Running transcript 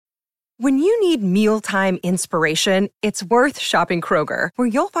When you need mealtime inspiration, it's worth shopping Kroger, where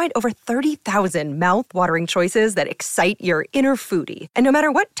you'll find over 30,000 mouth-watering choices that excite your inner foodie. And no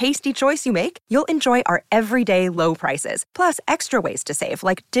matter what tasty choice you make, you'll enjoy our everyday low prices, plus extra ways to save,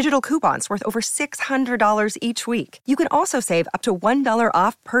 like digital coupons worth over $600 each week. You can also save up to $1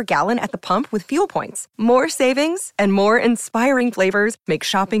 off per gallon at the pump with fuel points. More savings and more inspiring flavors make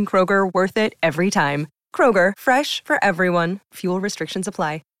shopping Kroger worth it every time. Kroger, fresh for everyone. Fuel restrictions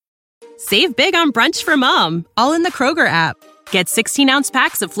apply. Save big on brunch for mom, all in the Kroger app. Get 16-ounce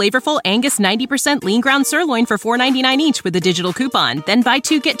packs of flavorful Angus 90% lean ground sirloin for $4.99 each with a digital coupon. Then buy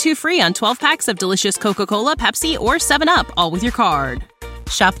 2, get 2 free on 12 packs of delicious Coca-Cola, Pepsi, or 7-Up, all with your card.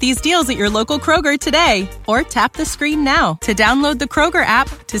 Shop these deals at your local Kroger today, or tap the screen now to download the Kroger app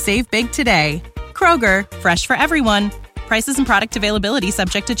to save big today. Kroger, fresh for everyone. Prices and product availability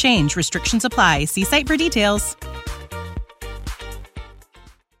subject to change. Restrictions apply. See site for details.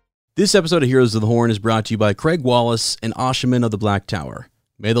 This episode of Heroes of the Horn is brought to you by Craig Wallace and Ashaman of the Black Tower.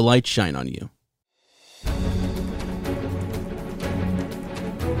 May the light shine on you.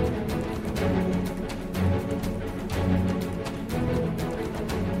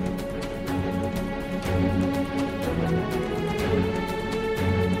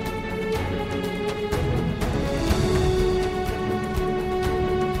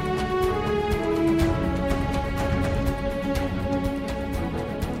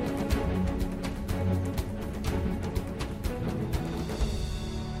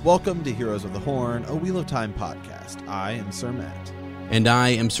 Welcome to Heroes of the Horn, a Wheel of Time podcast. I am Sir Matt. And I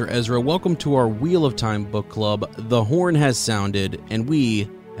am Sir Ezra. Welcome to our Wheel of Time book club. The horn has sounded, and we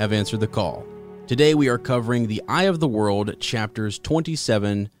have answered the call. Today we are covering The Eye of the World, chapters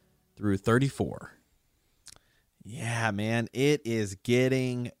 27 through 34. Yeah, man, it is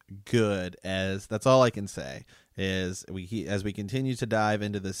getting good, as that's all I can say, is as we continue to dive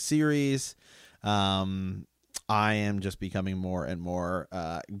into the series, I am just becoming more and more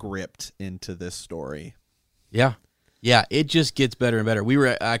gripped into this story. Yeah, it just gets better and better. We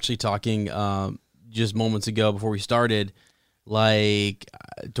were actually talking just moments ago before we started, like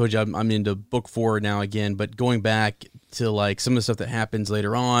I told you I'm into book 4 now again, but going back to like some of the stuff that happens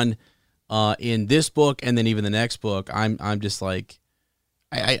later on in this book and then even the next book, I'm just like,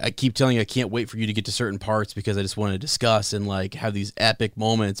 I keep telling you I can't wait for you to get to certain parts because I just want to discuss and like have these epic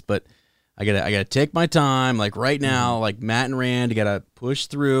moments, but I gotta take my time. Like right now, like Matt and Rand, I gotta push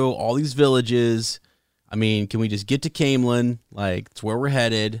through all these villages. I mean, can we just get to Caemlyn? Like it's where we're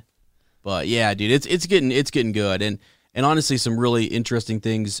headed. But yeah, dude, it's getting good. And honestly, some really interesting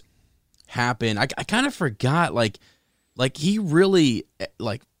things happen. I kind of forgot like he really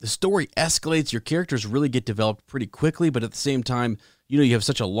like the story escalates. Your characters really get developed pretty quickly, but at the same time, you have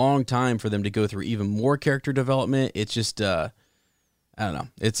such a long time for them to go through even more character development. It's just I don't know.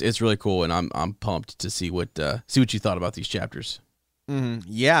 It's really cool, and I'm pumped to see what you thought about these chapters.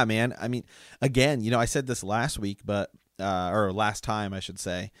 Yeah, man. I mean, again, I said this last week, or last time I should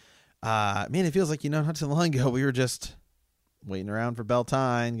say. Man, it feels like not too long ago we were just waiting around for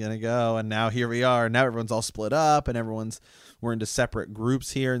Beltane, gonna go, and now here we are. Now everyone's all split up, and we're into separate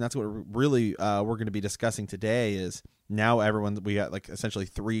groups here, and that's what really we're going to be discussing today. Is now we got like essentially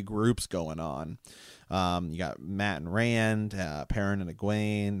 3 groups going on. You got Matt and Rand, Perrin and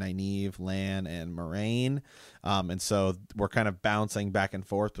Egwene, Nynaeve, Lan, and Moiraine. And so we're kind of bouncing back and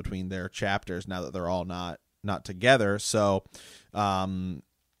forth between their chapters now that they're all not together. So in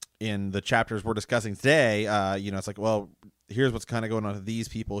the chapters we're discussing today, it's like, well, here's what's kind of going on with these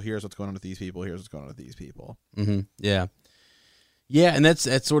people. Here's what's going on with these people. Here's what's going on with these people. Mm-hmm. Yeah. Yeah, and that's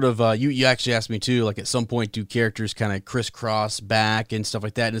sort of you actually asked me too, like at some point do characters kind of crisscross back and stuff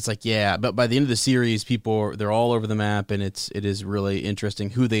like that, and it's like, yeah, but by the end of the series they're all over the map, and it is really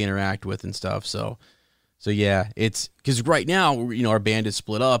interesting who they interact with and stuff. So yeah, it's because right now our band is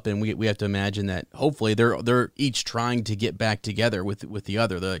split up, and we have to imagine that hopefully they're each trying to get back together with the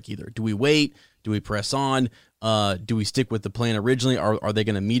other. They're like, either do we wait, do we press on, do we stick with the plan originally, or are they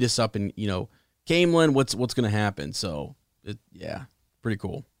going to meet us up in Caemlyn? What's going to happen? So. Yeah, pretty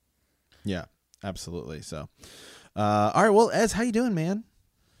cool. Yeah, absolutely. So, all right. Well, Ez, how you doing, man?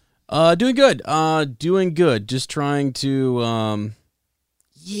 Doing good. Just trying to,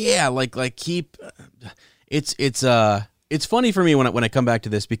 keep. It's funny for me when I come back to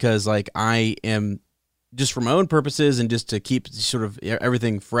this because like I am just for my own purposes and just to keep sort of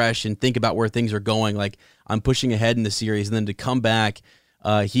everything fresh and think about where things are going. Like I'm pushing ahead in the series, and then to come back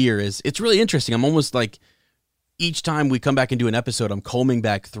here it's really interesting. I'm almost like. Each time we come back and do an episode, I'm combing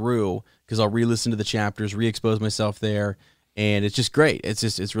back through because I'll re-listen to the chapters, re-expose myself there, and it's just great.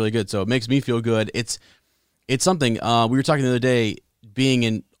 It's really good. So it makes me feel good. It's something we were talking the other day. being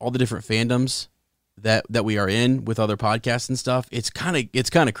in all the different fandoms that we are in with other podcasts and stuff, it's kind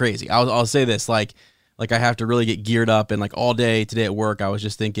of crazy. I'll say this, like I have to really get geared up, and like all day today at work, I was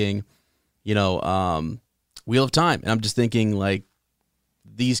just thinking, Wheel of Time, and I'm just thinking like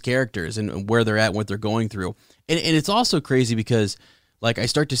these characters and where they're at, and what they're going through, and it's also crazy because like I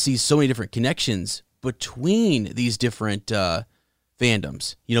start to see so many different connections between these different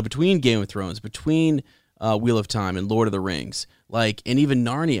fandoms, between Game of Thrones, between Wheel of Time and Lord of the Rings, like, and even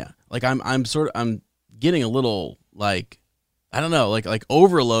Narnia. Like I'm getting a little like, I don't know, like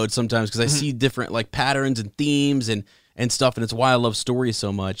overload sometimes because I see different like patterns and themes and stuff, and it's why I love stories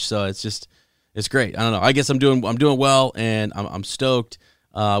so much. So it's great. I don't know. I guess I'm doing well, and I'm stoked.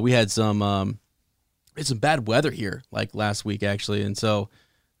 We had some bad weather here like last week actually, and so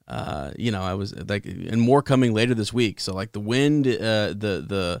I was like, and more coming later this week. So like the wind,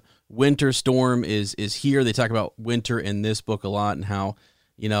 the winter storm is here. They talk about winter in this book a lot, and how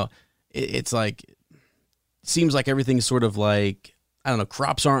it's like, seems like everything's sort of like, I don't know,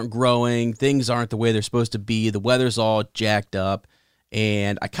 crops aren't growing, things aren't the way they're supposed to be, the weather's all jacked up,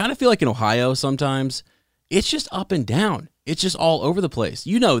 and I kind of feel like in Ohio sometimes it's just up and down. It's just all over the place.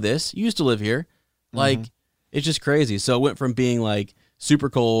 You know this. You used to live here. Like, it's just crazy. So it went from being like super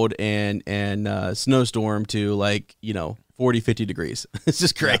cold and snowstorm to like 40, 50 degrees. It's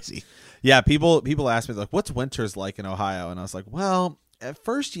just crazy. Yeah, people ask me like, what's winters like in Ohio? And I was like, well, at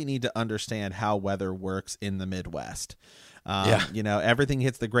first you need to understand how weather works in the Midwest. Everything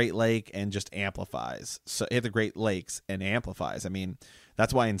hits the Great Lake and just amplifies. So hit the Great Lakes and amplifies. I mean,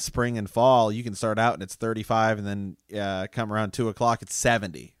 that's why in spring and fall you can start out and it's 35, and then come around 2:00 it's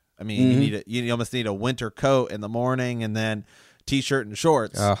 70. I mean, you almost need a winter coat in the morning, and then T-shirt and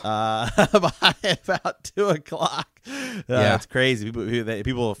shorts by about 2:00. It's crazy.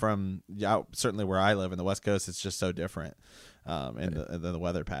 People from certainly where I live in the West Coast, it's just so different in the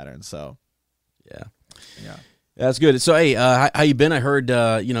weather patterns. So yeah. That's good. So, hey, how you been? I heard,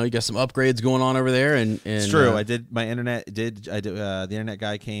 you got some upgrades going on over there, and it's true. I did my internet. The internet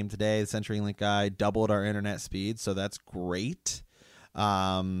guy came today. The CenturyLink guy doubled our internet speed, so that's great.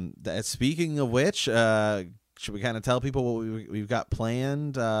 Speaking of which, should we kind of tell people what we've got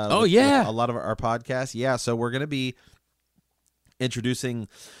planned? With a lot of our podcasts. Yeah, so we're going to be introducing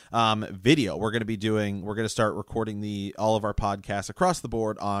video. We're going to start recording all of our podcasts across the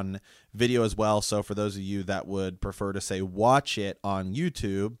board on video as well. So for those of you that would prefer to say watch it on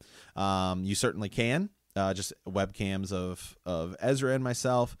YouTube, you certainly can. Just webcams of Ezra and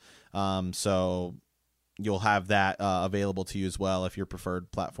myself. So you'll have that available to you as well if your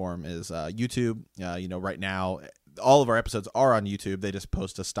preferred platform is YouTube. Right now all of our episodes are on YouTube. They just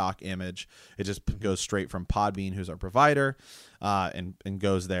post a stock image. It just goes straight from Podbean, who's our provider, and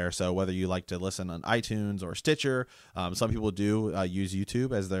goes there. So whether you like to listen on iTunes or Stitcher, some people do use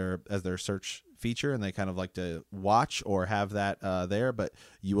YouTube as their search feature, and they kind of like to watch or have that there. But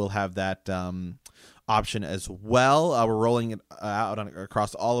you will have that option as well. We're rolling it out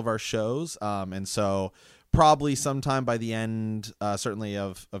across all of our shows, and so probably sometime by the end, certainly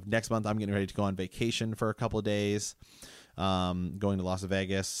of next month, I'm getting ready to go on vacation for a couple of days, going to Las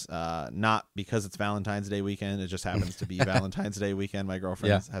Vegas, not because it's Valentine's Day weekend. It just happens to be Valentine's Day weekend. My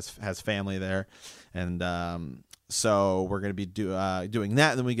girlfriend has family there. And so we're going to be doing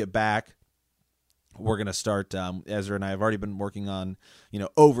that. And then we get back. We're going to start, Ezra and I have already been working on,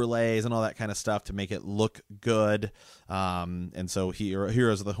 overlays and all that kind of stuff to make it look good. And so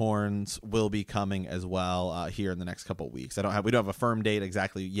Heroes of the Horns will be coming as well here in the next couple of weeks. We don't have a firm date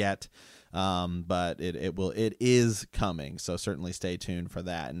exactly yet, but it is coming. So certainly stay tuned for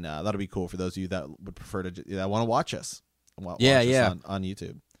that. And that'll be cool for those of you that would prefer that want to watch us. Watch us on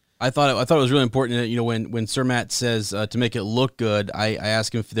YouTube. I thought it was really important that, when Sir Matt says to make it look good, I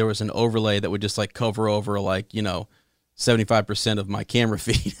asked him if there was an overlay that would just like cover over 75% of my camera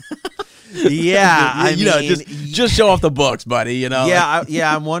feed. Yeah, just show off the books, buddy. Yeah,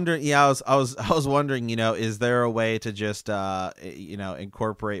 I'm wondering. Yeah, I was wondering. Is there a way to just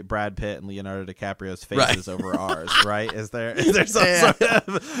incorporate Brad Pitt and Leonardo DiCaprio's faces over ours? Right? Is there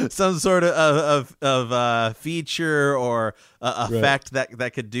some sort of feature or effect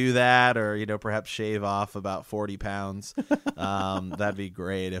that could do that, or perhaps shave off about 40 pounds? That'd be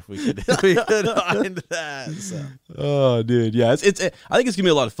great if we could find that. So. Oh, dude, yeah, it's I think it's gonna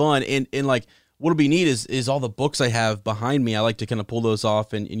be a lot of fun, and like what'll be neat is all the books I have behind me. I like to kind of pull those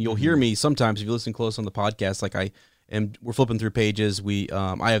off, and you'll hear me sometimes if you listen close on the podcast. Like we're flipping through pages.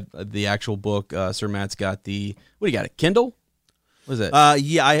 I have the actual book. Sir Matt's got what do you got? A Kindle? What is it? I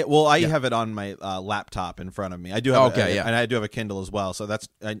have it on my laptop in front of me. I do have and I do have a Kindle as well. So that's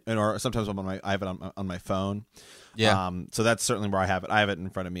or sometimes I have it on my phone. Yeah. So that's certainly where I have it. I have it in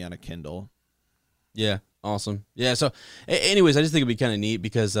front of me on a Kindle. Yeah. Awesome. Yeah. So, anyways, I just think it'd be kind of neat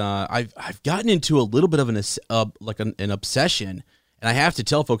because I've gotten into a little bit of an obsession, and I have to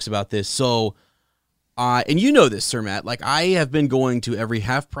tell folks about this. So, and you know this, Sir Matt. Like, I have been going to every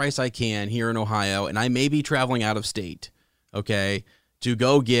half price I can here in Ohio, and I may be traveling out of state, okay, to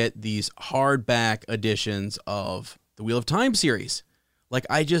go get these hardback editions of the Wheel of Time series. Like,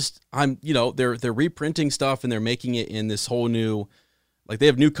 they're reprinting stuff and they're making it in this whole new, like, they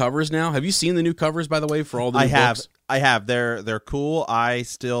have new covers now. Have you seen the new covers, by the way, for all the new books? I have. They're cool. I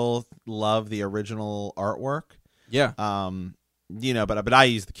still love the original artwork. Yeah. But I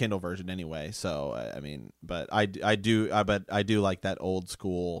use the Kindle version anyway. So I mean, but I do like that old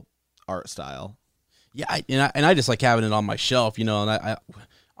school art style. Yeah, I just like having it on my shelf, and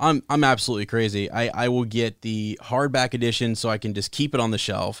I'm absolutely crazy. I will get the hardback edition so I can just keep it on the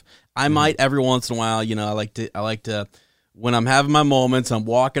shelf. I might every once in a while, I like to when I'm having my moments, I'm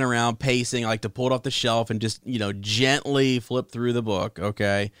walking around pacing, I like to pull it off the shelf and just, gently flip through the book,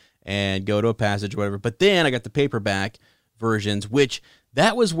 okay, and go to a passage or whatever. But then I got the paperback versions, which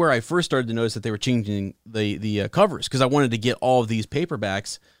that was where I first started to notice that they were changing the covers, because I wanted to get all of these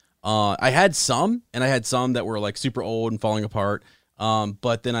paperbacks. I had some that were like super old and falling apart.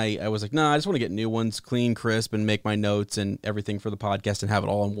 But then I was like, I just want to get new ones, clean, crisp, and make my notes and everything for the podcast and have it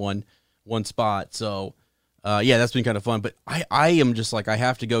all in one spot. So, that's been kind of fun. But I am just like, I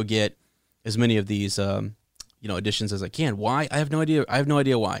have to go get as many of these, editions as I can. Why? I have no idea. I have no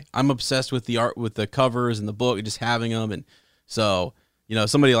idea why. I'm obsessed with the art, with the covers and the book, and just having them. And so,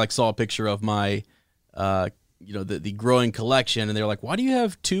 somebody like saw a picture of my, the growing collection, and they're like, why do you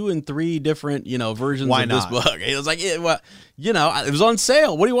have 2 and 3 different, versions of this book? And it was like, it was on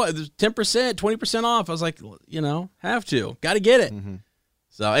sale. What do you want? 10%, 20% off. I was like, have to, got to get it. Mm-hmm.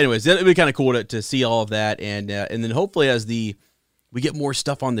 So anyways, it'd be kind of cool to see all of that. And then hopefully as we get more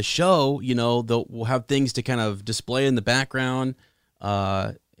stuff on the show, we'll have things to kind of display in the background,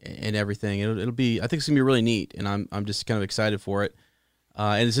 and everything. It'll be, I think it's gonna be really neat. And I'm just kind of excited for it.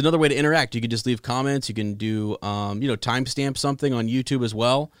 And it's another way to interact. You can just leave comments. You can do, timestamp something on YouTube as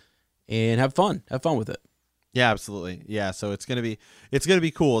well, and have fun with it. Yeah, absolutely. Yeah, so it's gonna be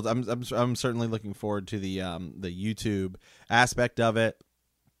cool. I'm certainly looking forward to the YouTube aspect of it.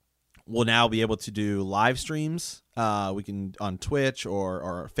 We'll now be able to do live streams. We can on Twitch or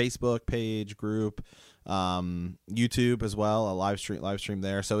our Facebook page group, YouTube as well. A live stream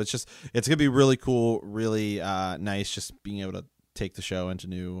there. So it's gonna be really cool, really nice. Just being able to take the show into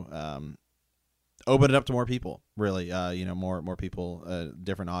new, open it up to more people, really, more people,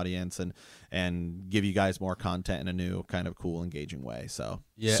 different audience, and give you guys more content in a new kind of cool, engaging way. So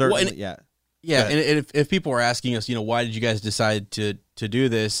certainly, yeah. And if people are asking us, why did you guys decide to do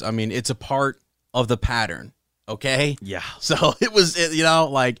this? I mean, it's a part of the pattern. Okay. Yeah. So it was,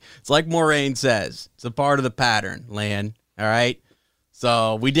 it's like Moraine says, it's a part of the pattern, Lan. All right.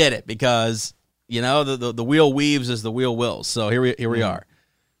 So we did it because, the wheel weaves as the wheel wills. So here we are.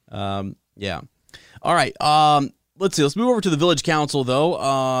 Yeah. All right. Let's see. Let's move over to the village council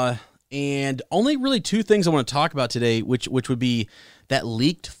though. And only really 2 things I want to talk about today, which would be that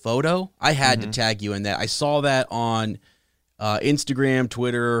leaked photo. I had to tag you in that. I saw that on Instagram,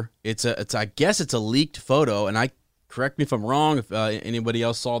 Twitter. I guess it's a leaked photo, and correct me if I'm wrong. If anybody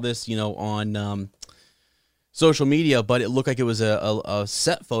else saw this, on social media, but it looked like it was a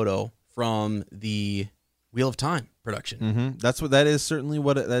set photo from the Wheel of Time production. Mm-hmm. That is certainly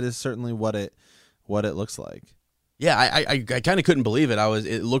what it looks like. Yeah, I kind of couldn't believe it.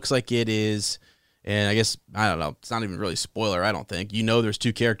 It looks like it is, and I guess I don't know. It's not even really spoiler. I don't think there's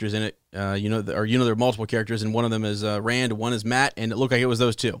 2 characters in it. There are multiple characters, and one of them is Rand, and one is Matt, and it looked like it was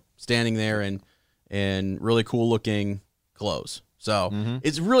those 2 standing there and really cool looking clothes. So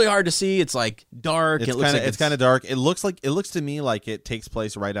it's really hard to see. It's like dark. It's kind of dark. It looks to me like it takes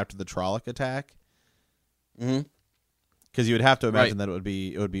place right after the Trolloc attack. Mm-hmm. Because you would have to imagine that it would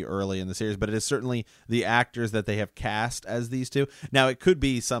be early in the series, but it is certainly the actors that they have cast as these 2. Now it could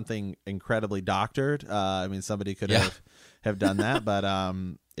be something incredibly doctored. I mean, somebody could have done that, but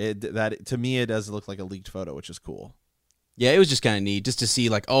to me it does look like a leaked photo, which is cool. Yeah, it was just kind of neat just to see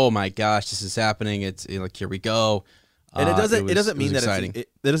like, oh my gosh, this is happening. It's like, here we go. And it doesn't mean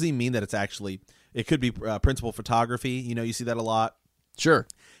that it's actually. It could be principal photography. You see that a lot. Sure.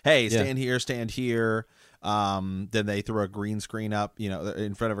 Hey, stand here. Then they throw a green screen up,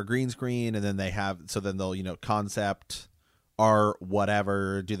 in front of a green screen, and then they'll concept art,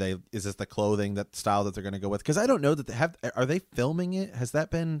 whatever. Is this the clothing style that they're going to go with? Because I don't know that are they filming it? Has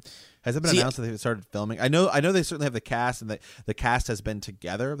it been announced that they've started filming? I know they certainly have the cast, and the cast has been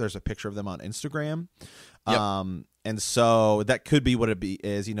together. There's a picture of them on Instagram. Yep. And so that could be what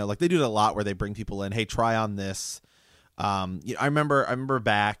is, like they do it a lot where they bring people in, hey, try on this. I remember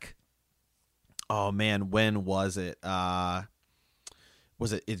back, oh man, when was it?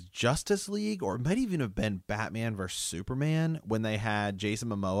 It's Justice League, or it might even have been Batman versus Superman when they had Jason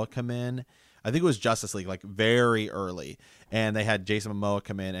Momoa come in. I think it was Justice League, like very early, and they had Jason Momoa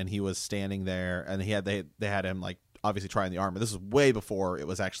come in, and he was standing there, and they had him like obviously trying the armor. This was way before it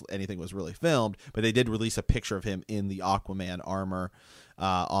was actually anything was really filmed, but they did release a picture of him in the Aquaman armor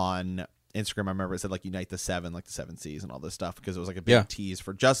on Instagram. I remember it said like Unite the Seven, like the Seven Seas and all this stuff, because it was like a big tease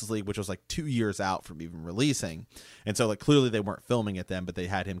for Justice League, which was like 2 years out from even releasing. And so like clearly they weren't filming it then, but they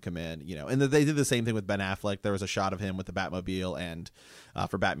had him come in, and they did the same thing with Ben Affleck. There was a shot of him with the Batmobile and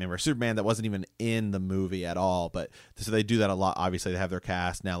for Batman vs Superman that wasn't even in the movie at all. But so they do that a lot. Obviously they have their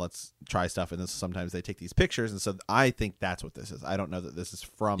cast. Now let's try stuff. And then sometimes they take these pictures. And so I think that's what this is. I don't know that this is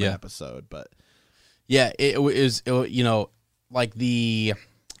from an episode, but yeah, it is, like the,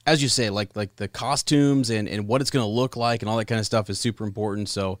 as you say, like the costumes and what it's going to look like and all that kind of stuff is super important.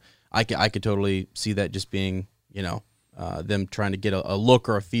 So I could totally see that just being, them trying to get a look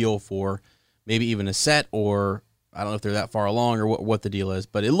or a feel for maybe even a set, or I don't know if they're that far along or what the deal is,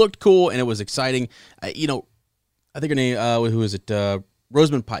 but it looked cool and it was exciting. I think her name, who is it?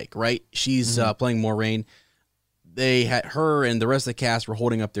 Rosamund Pike, right? She's playing Moiraine. They had her and the rest of the cast were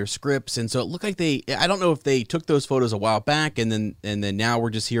holding up their scripts, and so it looked like I don't know if they took those photos a while back, and then now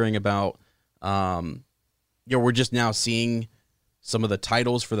we're just hearing about, we're just now seeing some of the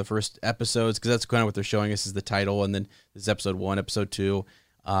titles for the first episodes, because that's kind of what they're showing us is the title, and then this is episode 1, episode 2,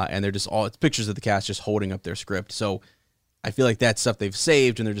 and they're just it's pictures of the cast just holding up their script. So I feel like that's stuff they've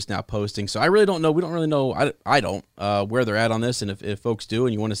saved and they're just now posting. So I really don't know. We don't really know. I don't where they're at on this, and if folks do,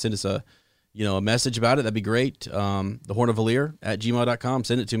 and you want to send us a message about it, that'd be great. thehornofvalir@gmail.com.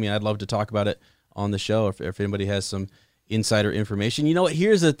 Send it to me. I'd love to talk about it on the show if anybody has some insider information. You know what?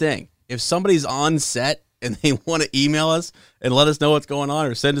 Here's the thing. If somebody's on set and they want to email us and let us know what's going on,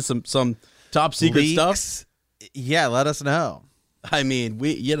 or send us some top secret stuff, yeah, let us know. I mean,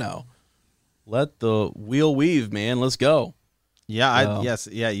 let the wheel weave, man. Let's go. Yeah,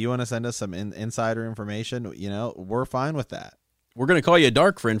 you want to send us some insider information, we're fine with that. We're going to call you a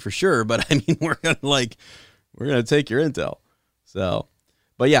dark friend for sure, but I mean, we're going to take your intel. So,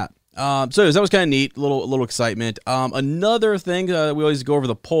 but yeah. So that was kind of neat. Little excitement. Another thing, we always go over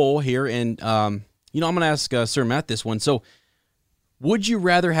the poll here, and I'm going to ask Sir Matt this one. So, would you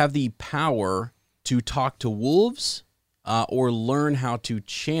rather have the power to talk to wolves, or learn how to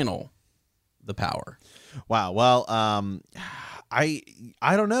channel the power? Wow. Well, I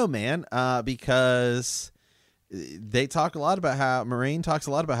don't know, man. Because they talk a lot about how Moiraine talks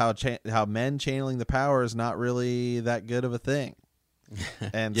a lot about how men channeling the power is not really that good of a thing.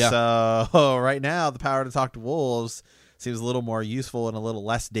 And so right now the power to talk to wolves seems a little more useful and a little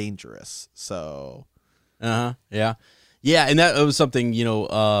less dangerous. So, yeah. And that was something,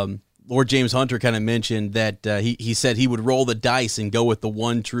 Lord James Hunter kind of mentioned that he said he would roll the dice and go with the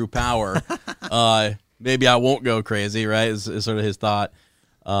one true power. Maybe I won't go crazy, right? Is sort of his thought.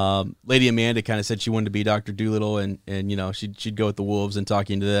 Lady Amanda kind of said she wanted to be Dr. Dolittle, and she'd go with the wolves and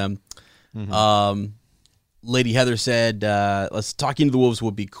talking to them. Mm-hmm. Lady Heather said, talking to the wolves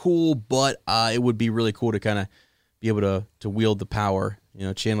would be cool, but it would be really cool to kind of be able to wield the power,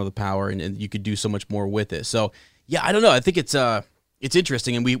 channel the power, and you could do so much more with it. So yeah, I don't know. I think it's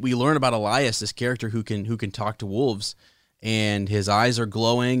interesting, and we learn about Elias, this character who can talk to wolves, and his eyes are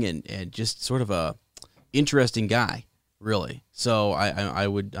glowing, and just sort of a interesting guy, really. So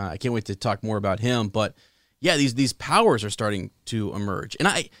I can't wait to talk more about him. But yeah, these powers are starting to emerge,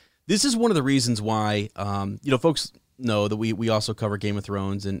 and this is one of the reasons why folks know that we also cover Game of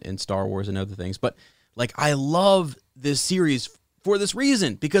Thrones and Star Wars and other things. But like, I love this series for this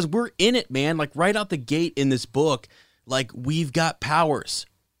reason, because we're in it, man. Like, right out the gate in this book, like, we've got powers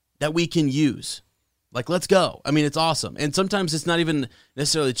that we can use. Like, let's go. I mean, it's awesome. And sometimes it's not even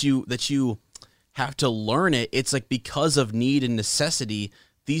necessarily that you have to learn it. It's like, because of need and necessity,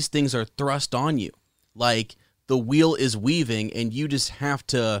 these things are thrust on you. Like, the wheel is weaving and you just have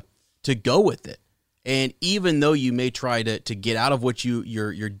to go with it. And even though you may try to get out of what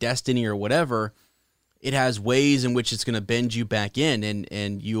your destiny or whatever, it has ways in which it's going to bend you back in,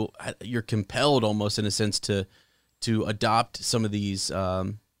 and you're compelled almost in a sense to adopt some of these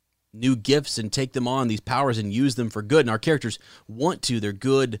new gifts and take them on, these powers, and use them for good. And our characters want to. They're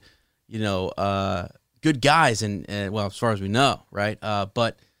good, good guys, and well, as far as we know, right?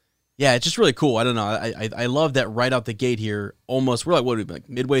 But yeah, it's just really cool. I don't know. I love that right out the gate here. Almost, we're like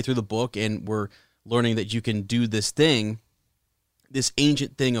midway through the book, and we're learning that you can do this thing, this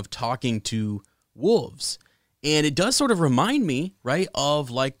ancient thing of talking to wolves. And it does sort of remind me, right,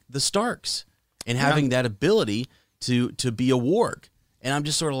 of like the Starks and having that ability to be a warg. And I'm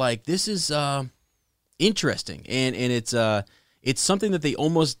just sort of like, this is interesting. And it's something that they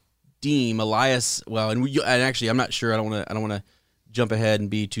almost deem Elyas, well, and actually I'm not sure, I don't want to jump ahead and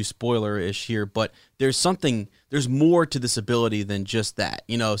be too spoiler-ish here, but there's more to this ability than just that,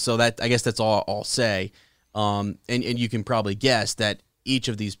 so that, I guess that's all I'll say. And you can probably guess that each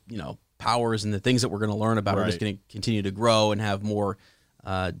of these, powers and the things that we're going to learn about are just going to continue to grow and have more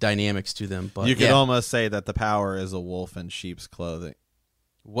dynamics to them. But you could almost say that the power is a wolf in sheep's clothing.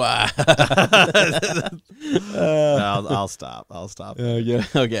 Wow. I'll stop. Yeah.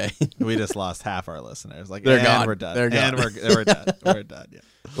 Okay. We just lost half our listeners. Like, they're gone. We're done. They're gone. And we're done. We're done. Yeah.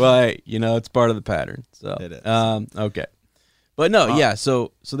 Well, hey, it's part of the pattern. So it is. Okay. But no, yeah.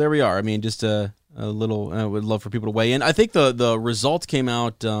 So there we are. I mean, just a little. I would love for people to weigh in. I think the results came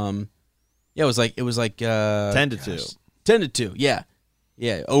out. It was like 10-2. 10-2. Yeah.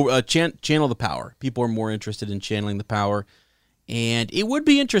 Yeah. Oh, channel the power. People are more interested in channeling the power. And it would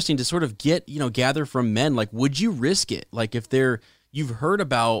be interesting to sort of gather from men, like, would you risk it? Like, if you've heard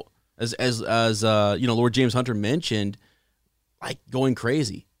about, as Lord James Hunter mentioned, like going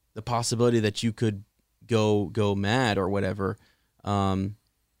crazy, the possibility that you could go mad or whatever,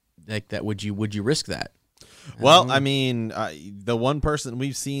 like that, would you risk that? Well, I mean, the one person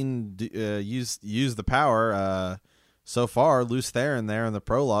we've seen use the power so far, Lews Therin there in the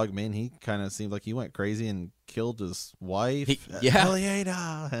prologue, man, he kind of seemed like he went crazy and killed his wife,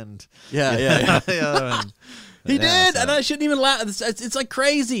 Heliana, and he did, and I shouldn't even laugh. It's like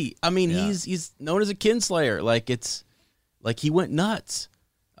crazy. I mean, he's known as a kinslayer. Like, it's like he went nuts.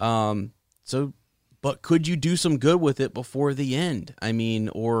 So, but could you do some good with it before the end? I mean,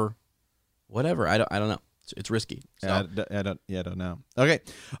 or whatever. I don't know. It's risky. So. I don't know. Okay.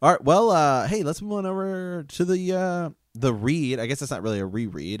 All right. Well, hey, let's move on over to the read. I guess it's not really a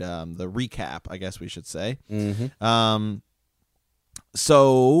reread. The recap, I guess we should say. Mm-hmm.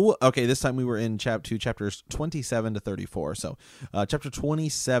 So, okay, this time we were in chapters 27 to 34. So, chapter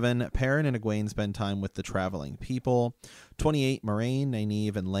 27, Perrin and Egwene spend time with the traveling people. 28, Moiraine,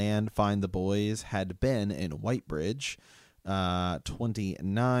 Nynaeve, and Lan find the boys had been in Whitebridge.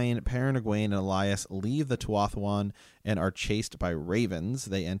 29, Perrin, Egwene, and Elyas leave the Tuatha'an and are chased by ravens.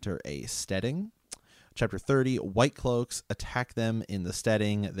 They enter a steading. Chapter 30, White Cloaks attack them in the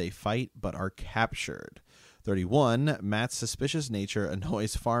steading. They fight but are captured. 31, Mat's suspicious nature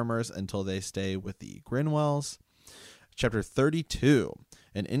annoys farmers until they stay with the Grinwells. Chapter 32,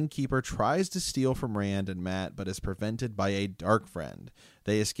 an innkeeper tries to steal from Rand and Mat but is prevented by a dark friend.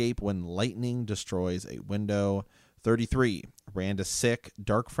 They escape when lightning destroys a window. 33, Rand is sick.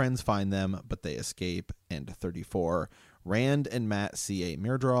 Dark friends find them, but they escape. And 34, Rand and Mat see a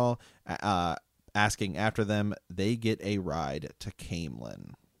Myrddraal asking after them. They get a ride to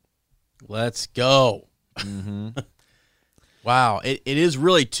Caemlyn. Let's go. Mm-hmm. Wow. It is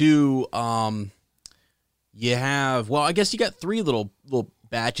really two. You have, well, I guess you got three little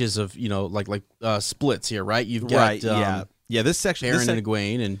batches of, like splits here, right? You've got, yeah. This section, Perrin and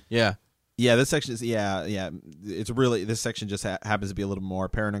Egwene, and Yeah, this section is it's really, this section just happens to be a little more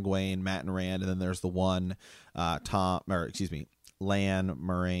Perrin and Egwene, Mat and Rand, and then there's the one Lan,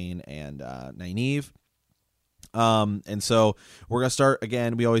 Moiraine, and Nynaeve. And so we're gonna start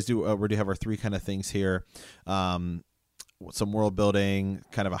again. We always do. We do have our three kind of things here. Some world building,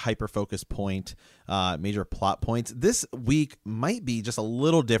 kind of a hyper focus point, major plot points. This week might be just a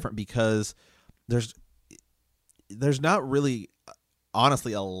little different because there's not really,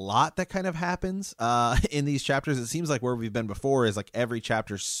 honestly, a lot that kind of happens in these chapters. It seems like where we've been before is like every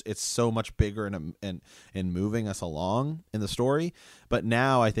chapter, it's so much bigger and moving us along in the story. But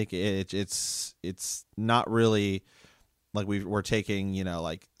now I think it's not really like we're taking,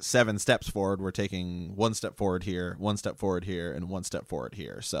 like 7 steps forward. We're taking 1 step forward here, 1 step forward here, and 1 step forward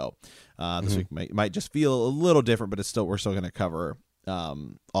here. So this week might just feel a little different, but we're still going to cover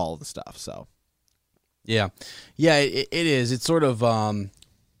all of the stuff. So. Yeah, it is. It's sort of,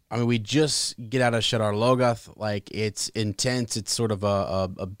 we just get out of Shadar Logoth. Like, it's intense. It's sort of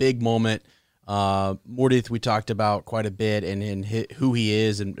a big moment. Mordith we talked about quite a bit, and who he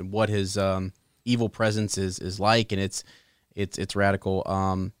is and what his evil presence is like, and it's radical.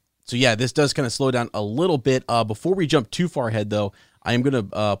 So yeah, this does kind of slow down a little bit. Before we jump too far ahead, though, I am going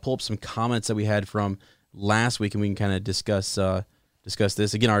to pull up some comments that we had from last week, and we can kind of discuss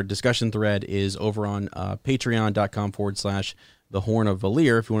this. Again, our discussion thread is over on patreon.com/The Horn of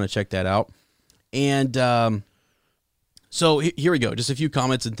Valir, if you want to check that out. And so here we go. Just a few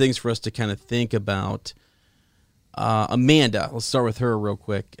comments and things for us to kind of think about. Amanda, let's start with her real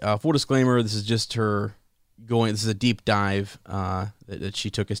quick. Full disclaimer, this is just her this is a deep dive that she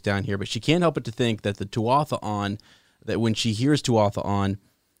took us down here, but she can't help but to think that the Tuatha On, that when she hears Tuatha On,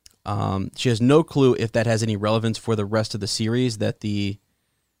 she has no clue if that has any relevance for the rest of the series, that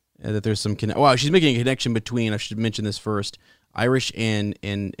there's some she's making a connection between, I should mention this first, Irish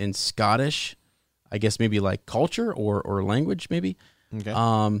and Scottish, I guess maybe like culture or language maybe.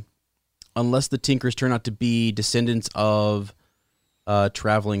 Okay. Unless the Tinkers turn out to be descendants of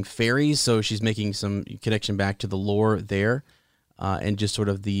traveling fairies, so she's making some connection back to the lore there, and just sort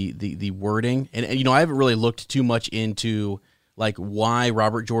of the wording. And I haven't really looked too much into like why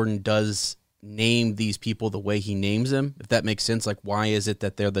Robert Jordan does name these people the way he names them, if that makes sense. Like, why is it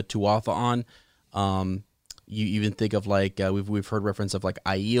that they're the Tuatha On? You even think of like we've heard reference of like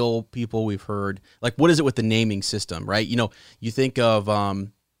Aiel people. We've heard like, what is it with the naming system, right? You think of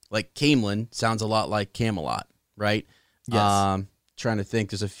like Camelin sounds a lot like Camelot, right? Yes. Trying to think,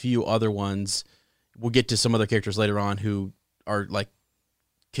 there's a few other ones. We'll get to some other characters later on who are like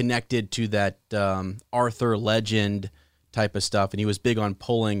connected to that Arthur legend type of stuff, and he was big on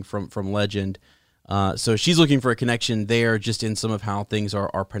pulling from legend. So she's looking for a connection there, just in some of how things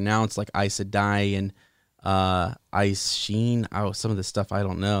are pronounced, like Aes Sedai and Aes Sheen. Some of this stuff I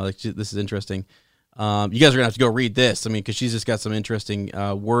don't know. Like, this is interesting. You guys are gonna have to go read this. I mean, because she's just got some interesting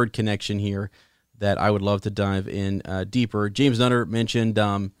word connection here that I would love to dive in deeper. James Nutter mentioned,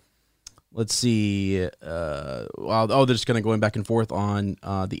 let's see, they're just kind of going back and forth on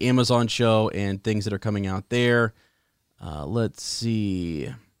the Amazon show and things that are coming out there. Let's see.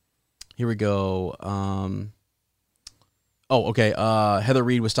 Here we go. Heather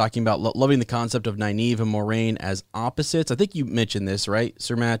Reed was talking about loving the concept of Nynaeve and Moiraine as opposites. I think you mentioned this, right,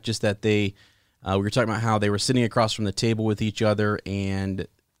 Sir Matt? Just that we were talking about how they were sitting across from the table with each other, and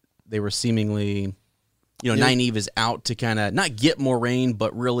they were seemingly, Nynaeve is out to kind of not get Moiraine,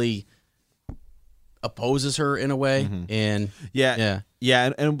 but really opposes her in a way. Mm-hmm. And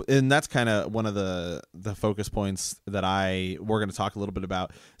and that's kind of one of the focus points that we're going to talk a little bit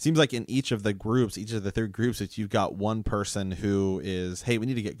about. Seems like in each of the three groups, that you've got one person who is, hey, we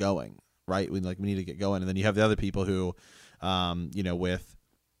need to get going, right? We need to get going, and then you have the other people who, with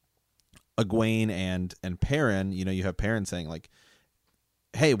Egwene and Perrin, you have Perrin saying like,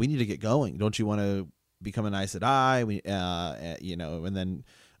 hey, we need to get going. Don't you want to become an Aes Sedai? And then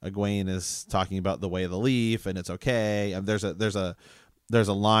Egwene is talking about the way of the leaf, and it's okay. And there's a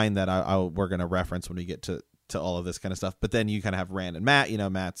line that we're going to reference when we get to all of this kind of stuff. But then you kind of have Rand and Matt.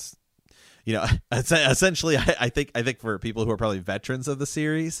 Matt's, essentially, I think for people who are probably veterans of the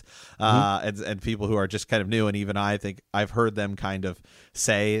series, and people who are just kind of new, and even I think I've heard them kind of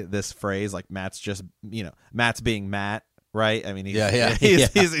say this phrase like Matt's being Matt. Right, I mean, he's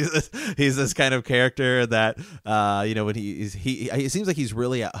this kind of character that when he seems like he's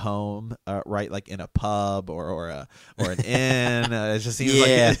really at home, right, like in a pub or an inn. It just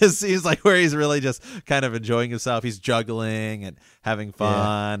seems like where he's really just kind of enjoying himself. He's juggling and having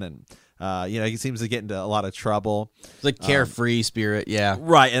fun, and he seems to get into a lot of trouble. It's like carefree spirit, yeah.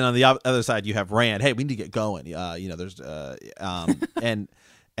 Right, and on the other side you have Rand. Hey, we need to get going. There's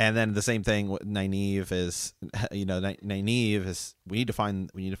And then the same thing with Nynaeve is, Nynaeve is, we need to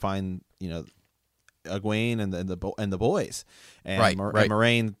find Egwene and the boys. And right.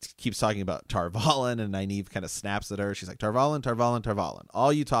 Moiraine keeps talking about Tar Valon, and Nynaeve kind of snaps at her. She's like, Tar Valon, Tar Valon, Tar Valon.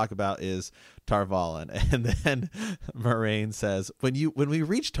 All you talk about is Tar Valon. And then Moiraine says, when we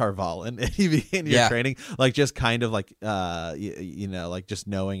reach Tar Valon and you begin your training, like just kind of like like just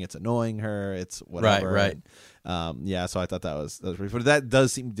knowing it's annoying her, it's whatever. Right. So I thought that was pretty funny. That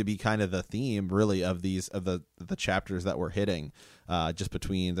does seem to be kind of the theme, really, of the chapters that we're hitting. Just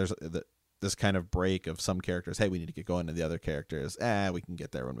between this kind of break of some characters. Hey, we need to get going, to the other characters. We can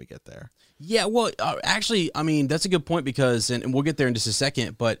get there when we get there. Yeah, well, actually, I mean, that's a good point because, and we'll get there in just a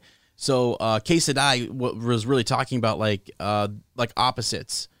second. But so Aes Sedai was really talking about like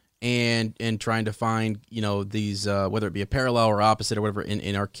opposites. And trying to find, these, whether it be a parallel or opposite or whatever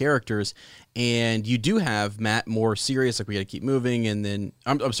in our characters. And you do have Matt more serious, like we got to keep moving. And then,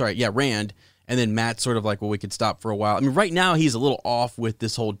 Rand. And then Matt's sort of like, well, we could stop for a while. I mean, right now he's a little off with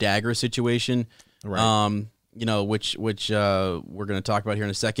this whole dagger situation, right? Which we're going to talk about here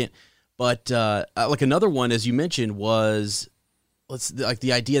in a second. But like another one, as you mentioned, was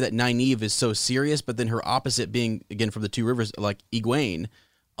the idea that Nynaeve is so serious, but then her opposite being, again, from the Two Rivers, like Egwene.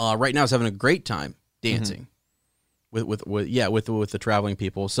 Right now is having a great time dancing with the traveling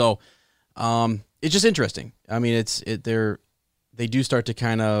people. So it's just interesting. I mean, they do start to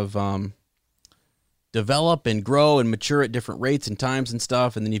kind of develop and grow and mature at different rates and times and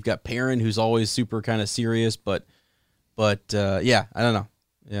stuff. And then you've got Perrin, who's always super kind of serious, but But yeah, I don't know.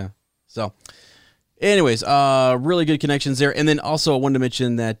 Yeah. So anyways, really good connections there. And then also I wanted to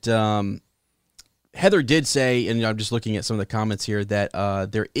mention that Heather did say, and I'm just looking at some of the comments here, that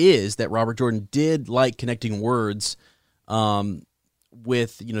that Robert Jordan did like connecting words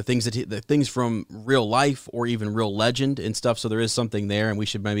with things things from real life or even real legend and stuff. So there is something there, and we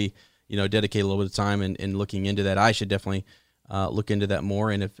should maybe dedicate a little bit of time in looking into that. I should definitely look into that more,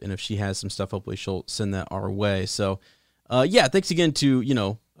 and if she has some stuff, hopefully she'll send that our way. So yeah, thanks again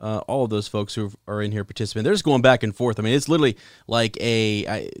to all of those folks who are in here participating. They're just going back and forth. I mean, it's literally like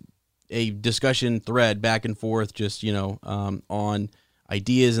a discussion thread back and forth, just on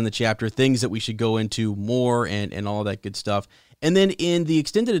ideas in the chapter, things that we should go into more, and all that good stuff. And then in the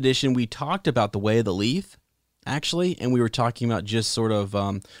extended edition, we talked about the way of the leaf, actually, and we were talking about just sort of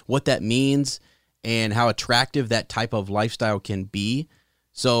what that means and how attractive that type of lifestyle can be.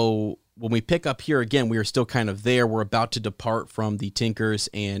 So when we pick up here again, we are still kind of there. We're about to depart from the Tinkers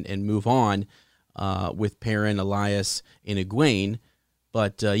and move on with Perrin, Elias, and Egwene.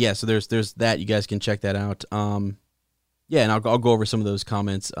 But yeah, so there's that. You guys can check that out. Yeah, and I'll go over some of those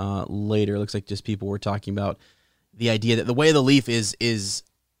comments later. It looks like just people were talking about the idea that the way of the leaf is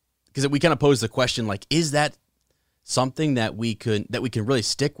because we kind of posed the question, like, is that something that we can really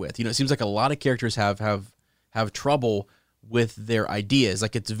stick with? It seems like a lot of characters have trouble with their ideas.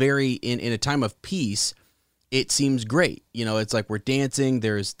 Like, it's very in a time of peace, it seems great. It's like we're dancing,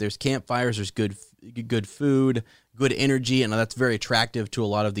 there's campfires, there's good food, good energy, and that's very attractive to a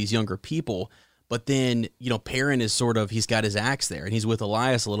lot of these younger people. But then, Perrin is he's got his axe there, and he's with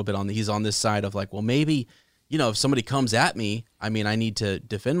Elias a little bit he's on this side of like, well, maybe, if somebody comes at me, I need to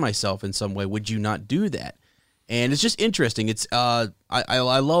defend myself in some way. Would you not do that? And it's just interesting. It's I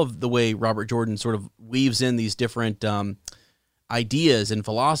love the way Robert Jordan sort of weaves in these different ideas and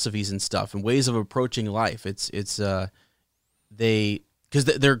philosophies and stuff and ways of approaching life. Because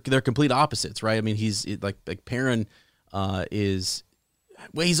they're complete opposites, right? He's like Perrin is.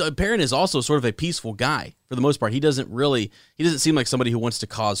 Well, Perrin is also sort of a peaceful guy for the most part. He doesn't seem like somebody who wants to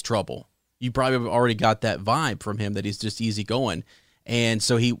cause trouble. You probably have already got that vibe from him that he's just easygoing. And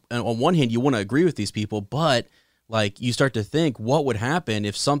so on one hand, you want to agree with these people, but like you start to think, what would happen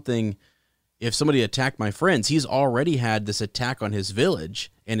if somebody attacked my friends? He's already had this attack on his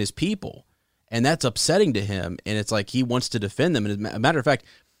village and his people, and that's upsetting to him. And it's like he wants to defend them. And as a matter of fact,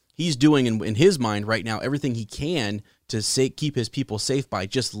 he's doing in his mind right now everything he can to keep his people safe by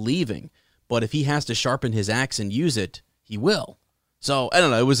just leaving. But if he has to sharpen his axe and use it, he will. So I don't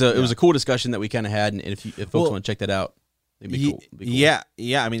know. It was a cool discussion that we kind of had, and if folks want to check that out, it'd be cool. Yeah.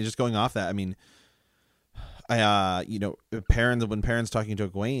 Just going off that, Perrin, when Perrin's talking to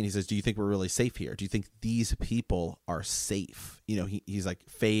Egwene, he says, "Do you think we're really safe here? Do you think these people are safe?" He's like,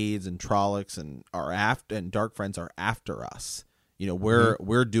 Fades and Trollocs and Dark Friends are after us.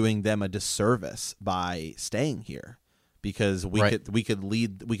 We're doing them a disservice by staying here, because we could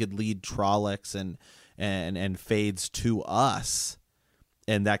lead Trollocs and Fades to us,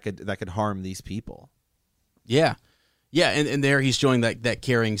 and that could harm these people. Yeah. Yeah, and there he's showing that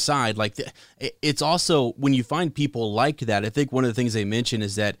caring side. Like, it's also, when you find people like that, I think one of the things they mention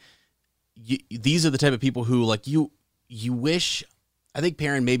is that these are the type of people who, like, you wish, I think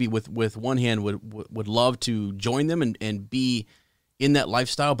Perrin maybe with one hand would love to join them and be in that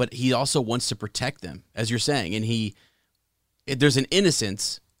lifestyle, but he also wants to protect them, as you're saying. And there's an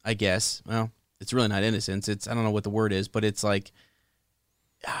innocence, I guess. Well, it's really not innocence. I don't know what the word is, but it's like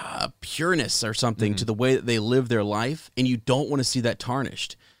pureness or something to the way that they live their life, and you don't want to see that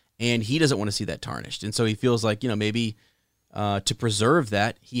tarnished, and he doesn't want to see that tarnished, and so he feels like maybe to preserve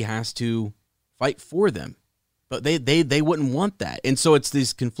that he has to fight for them, but they wouldn't want that, and so it's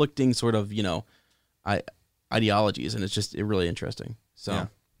these conflicting sort of ideologies, and it's really interesting. So yeah.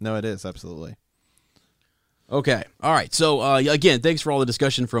 No, it is absolutely. Okay. All right. So again, thanks for all the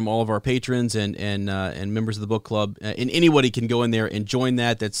discussion from all of our patrons and members of the book club. And anybody can go in there and join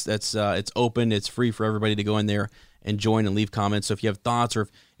that. That's it's open. It's free for everybody to go in there and join and leave comments. So if you have thoughts, or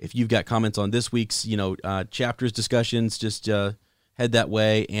if you've got comments on this week's chapters discussions, just head that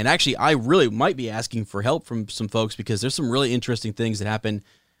way. And actually, I really might be asking for help from some folks, because there's some really interesting things that happen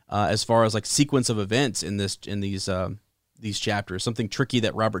as far as like sequence of events in these chapters. Something tricky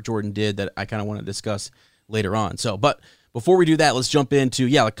that Robert Jordan did that I kind of want to discuss later on. So, but before we do that, let's jump into,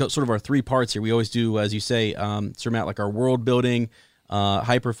 sort of our three parts here. We always do, as you say, Sir Matt, like our world building,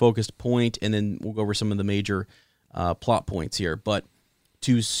 hyper-focused point, and then we'll go over some of the major plot points here. But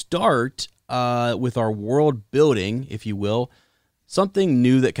to start with our world building, if you will, something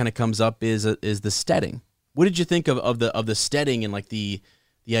new that kind of comes up is the steading. What did you think of the steading and like the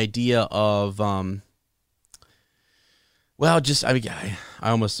idea of Well, just I mean, I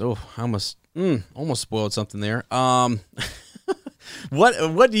almost spoiled something there. What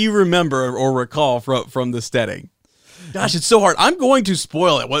do you remember or recall from the steading? Gosh, it's so hard. I'm going to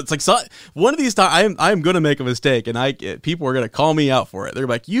spoil it. Well, it's like one of these times I'm going to make a mistake, and people are going to call me out for it. They're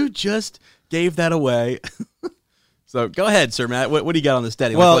like, "You just gave that away." So go ahead, Sir Matt. What do you got on the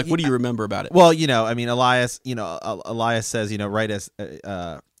steading? Well, what do you remember about it? Well, I mean, Elias says, right as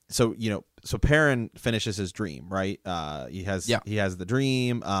so Perrin finishes his dream, right? He has the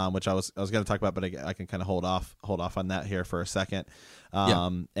dream, which I was going to talk about, but I can kind of hold off on that here for a second.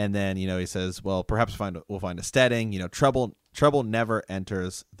 And then he says, well, perhaps we'll find a steading. Trouble never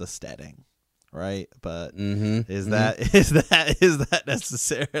enters the steading, right? But is that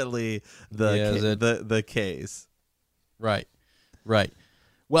necessarily the case? Right.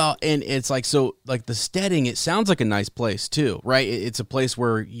 Well, and it's like, so like the steading, it sounds like a nice place too, right? It's a place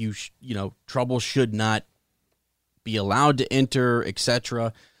where trouble should not be allowed to enter,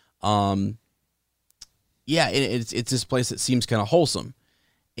 etc. It's this place that seems kind of wholesome,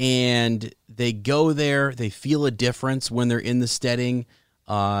 and they go there, they feel a difference when they're in the steading.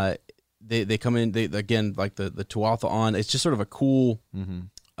 They come in, again, like the Tuatha on. It's just sort of a cool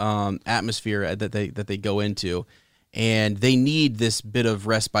atmosphere that they go into. And they need this bit of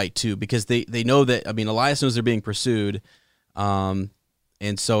respite too, because they know that, I mean, Elias knows they're being pursued, and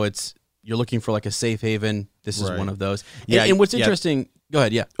so you're looking for like a safe haven. This is one of those. Yeah, and what's interesting. Go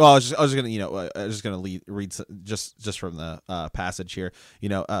ahead. Yeah. Well, I was just gonna read just from the passage here.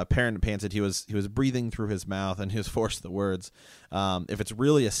 Perrin panted. He was breathing through his mouth, and he was forced the words. If it's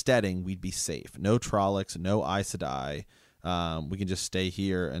really a steading, we'd be safe. No Trollocs, no Aes Sedai. We can just stay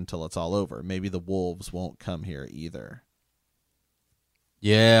here until it's all over. Maybe the wolves won't come here either.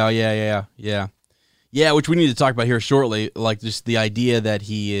 Yeah. Which we need to talk about here shortly. Like just the idea that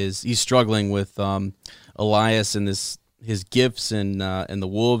he's struggling with Elias and his gifts and the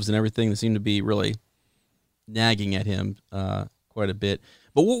wolves and everything that seem to be really nagging at him quite a bit.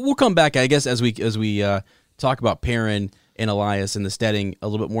 But we'll come back, I guess, as we talk about Perrin and Elias and the steading a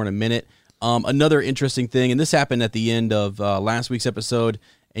little bit more in a minute. Another interesting thing, and this happened at the end of last week's episode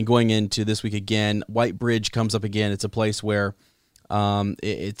and going into this week again, White Bridge comes up again. It's a place where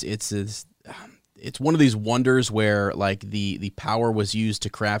it's one of these wonders where like the power was used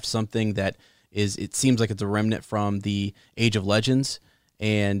to craft something that it seems like it's a remnant from the Age of Legends,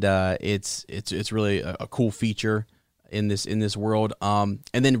 and it's really a cool feature in this world. And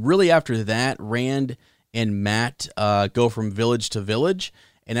then really after that, Rand and Mat go from village to village.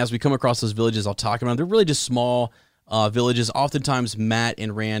 And as we come across those villages, I'll talk about them. They're really just small villages. Oftentimes, Mat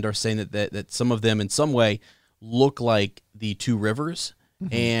and Rand are saying that some of them, in some way, look like the Two Rivers,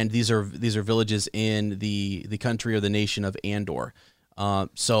 and these are villages in the country or the nation of Andor.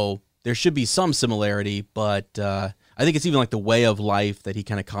 So there should be some similarity, but I think it's even like the way of life that he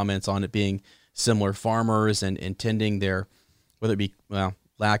kind of comments on it being similar. Farmers and tending their, whether it be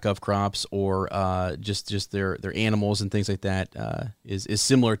lack of crops or just their animals and things like that is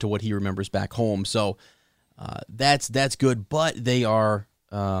similar to what he remembers back home. So that's good, but they are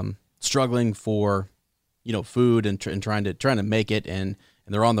struggling for food and trying to make it, and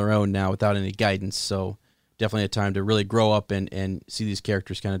they're on their own now without any guidance. So definitely a time to really grow up and see these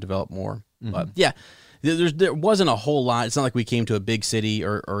characters kind of develop more. But yeah, there wasn't a whole lot. It's not like we came to a big city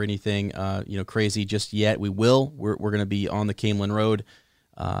or anything crazy just yet. We're going to be on the Caemlyn Road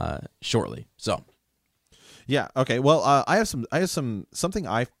shortly. So yeah, okay. Well, I have something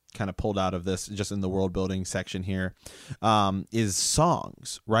I kind of pulled out of this just in the world building section here, is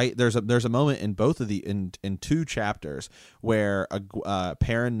songs, right? There's a moment in both of in two chapters where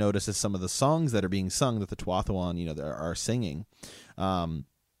Perrin notices some of the songs that are being sung that the Tuatha are singing,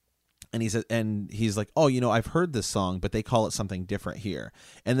 and he's like, oh, I've heard this song, but they call it something different here.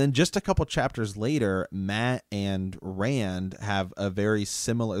 And then just a couple chapters later, Mat and Rand have there's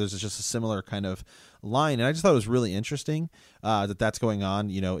just a similar kind of line. And I just thought it was really interesting that's going on,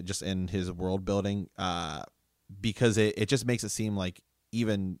 just in his world building, because it just makes it seem like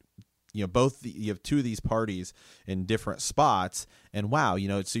even, you have two of these parties in different spots, and wow,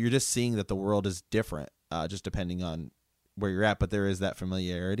 so you're just seeing that the world is different, just depending on where you're at, but there is that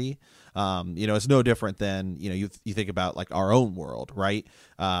familiarity. It's no different than, you think about like our own world, right?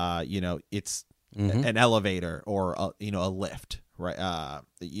 It's an elevator or a lift, right?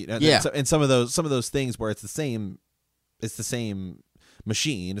 And some of those things where it's the same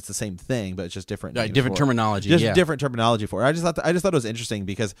machine, it's the same thing, but it's just different terminology. Just different terminology for it. I just thought it was interesting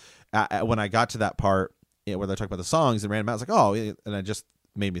because when I got to that part where they're talking about the songs and Rand Mat, I was like, oh, and it just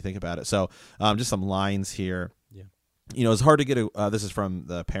made me think about it. So just some lines here. it was hard to get this is from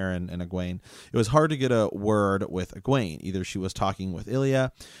the Perrin and Egwene. It was hard to get a word with Egwene. Either she was talking with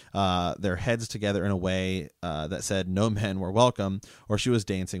Ilya, their heads together in a way that said no men were welcome, or she was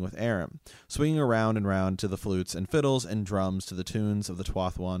dancing with Aram, swinging around and round to the flutes and fiddles and drums to the tunes of the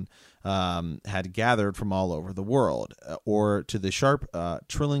Tuatha'an had gathered from all over the world, or to the sharp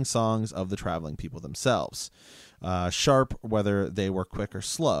trilling songs of the traveling people themselves. Sharp, whether they were quick or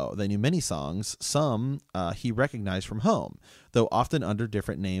slow. They knew many songs. Some he recognized from home, though often under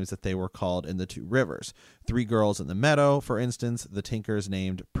different names that they were called in the two rivers. Three Girls in the Meadow, for instance, the Tinkers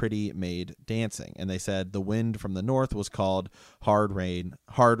named Pretty Maid Dancing, and they said the wind from the north was called Hard Rain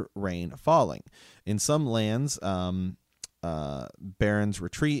Falling. In some lands, Baron's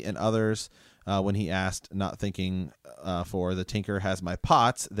Retreat, and others, when he asked, not thinking for the tinker has my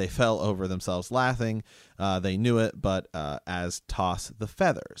pots, they fell over themselves laughing. They knew it, but as toss the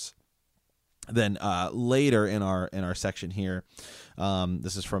feathers. Then later in our section here,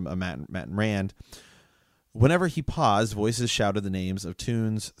 this is from Matt and Rand. Whenever he paused, voices shouted the names of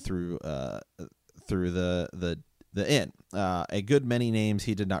tunes through the inn. A good many names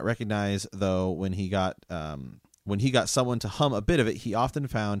he did not recognize, though when he got someone to hum a bit of it, he often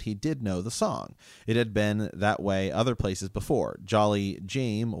found he did know the song. It had been that way other places before. Jolly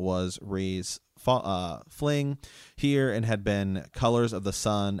Jame was Ray's fling here and had been Colors of the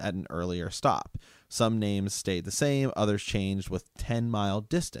Sun at an earlier stop. Some names stayed the same, others changed with 10-mile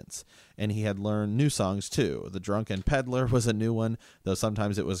distance. And he had learned new songs too. The Drunken Peddler was a new one, though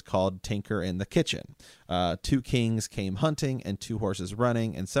sometimes it was called Tinker in the Kitchen. Two Kings Came Hunting and Two Horses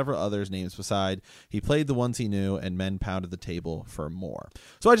Running, and several others names beside. He played the ones he knew, and men pounded the table for more.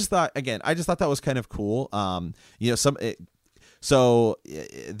 So I just thought that was kind of cool. So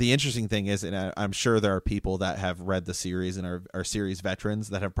the interesting thing is, and I'm sure there are people that have read the series and are series veterans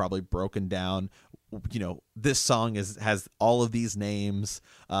that have probably broken down, this song has all of these names,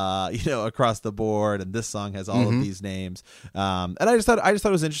 across the board, and this song has all of these names. And I just thought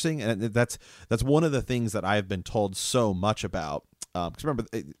it was interesting, and that's one of the things that I've been told so much about. Because remember,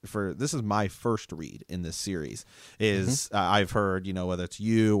 this is my first read in this series. I've heard, whether it's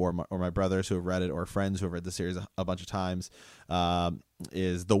you or my brothers who have read it, or friends who have read the series a bunch of times,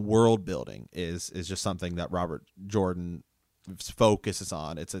 is the world building is just something that Robert Jordan focuses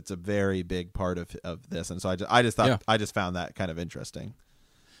on. It's a very big part of this, and so I just found that kind of interesting.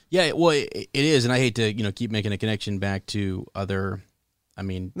 Yeah, well, it is, and I hate to keep making a connection back to other,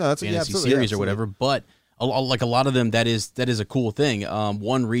 fantasy series or whatever, but. Like a lot of them, that is a cool thing.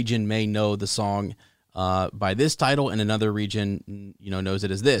 One region may know the song by this title, and another region knows it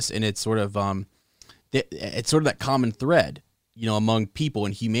as this, and it's sort of that common thread among people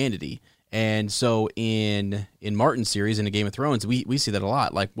and humanity. And so in Martin's series, in the Game of Thrones, we see that a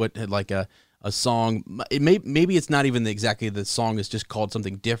lot. Like a song, maybe it's not even exactly the song is just called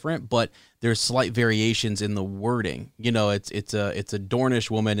something different, but there's slight variations in the wording. It's a Dornish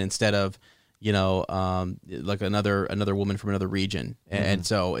woman instead of like another woman from another region. And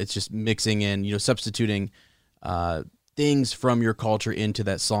so it's just mixing in, substituting things from your culture into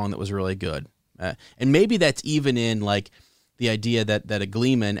that song that was really good. And maybe that's even in like the idea that a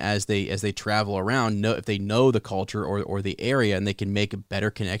Gleeman, as they travel around, if they know the culture or the area, and they can make a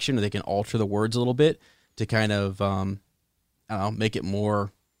better connection, or they can alter the words a little bit to kind of, make it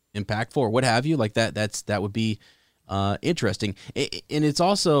more impactful or what have you. Like that would be interesting. And it's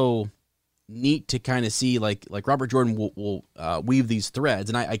also neat to kind of see like Robert Jordan will weave these threads,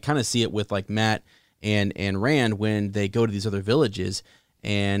 and I kind of see it with like Matt and Rand when they go to these other villages,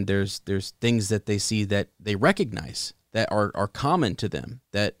 and there's things that they see that they recognize that are common to them,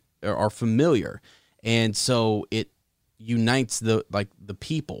 that are familiar, and so it unites the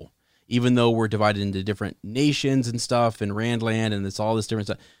people, even though we're divided into different nations and stuff, and Randland, and it's all this different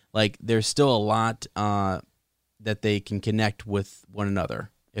stuff. Like there's still a lot that they can connect with one another,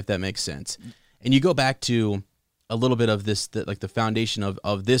 if that makes sense. And you go back to a little bit of this, the foundation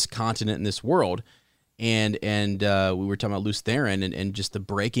of this continent and this world, and we were talking about Lews Therin and just the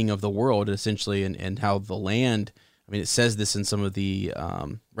breaking of the world, essentially, and how the land, it says this in some of the,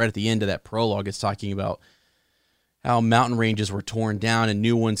 right at the end of that prologue, it's talking about how mountain ranges were torn down and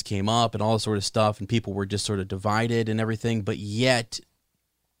new ones came up and all this sort of stuff, and people were just sort of divided and everything, but yet,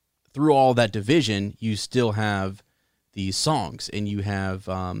 through all that division, you still have these songs, and you have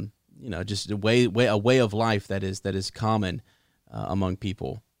just a way of life that is common among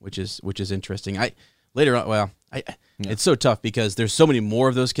people, which is interesting. It's so tough because there's so many more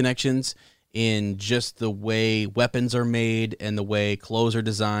of those connections in just the way weapons are made and the way clothes are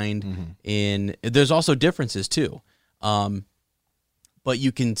designed. There's also differences too, but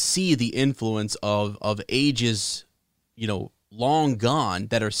you can see the influence of ages long gone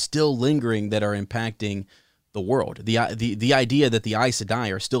that are still lingering, that are impacting the world. The idea that the Aes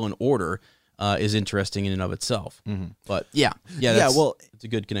Sedai are still in order is interesting in and of itself. But it's a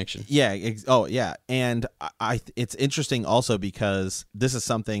good connection. Yeah. And it's interesting also because this is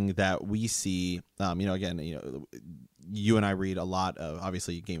something that we see. Again, you and I read a lot of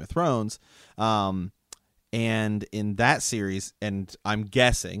obviously Game of Thrones, and in that series, and I'm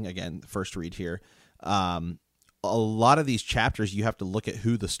guessing again, first read here, a lot of these chapters you have to look at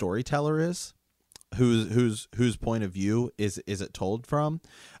who the storyteller is. Whose point of view is it told from?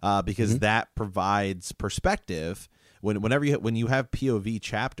 Because that provides perspective. When you have POV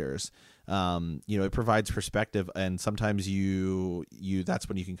chapters, it provides perspective, and sometimes you that's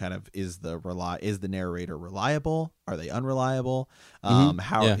when you can kind of is the narrator reliable? Are they unreliable?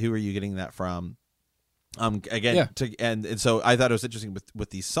 Who are you getting that from? And so I thought it was interesting with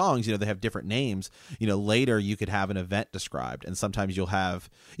these songs, they have different names. Later you could have an event described, and sometimes you'll have,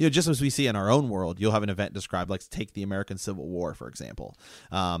 just as we see in our own world, you'll have an event described. Like take the American Civil War, for example.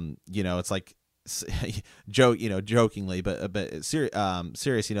 It's like jokingly, but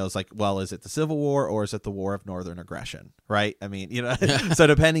serious. It's like, well, is it the Civil War or is it the War of Northern Aggression? Right? I mean, so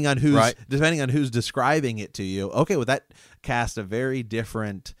depending on who's describing it to you, okay, well that cast a very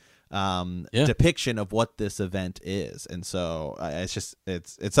different depiction of what this event is, and so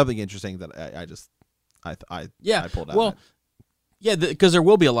it's something interesting that I pulled out. Well, because there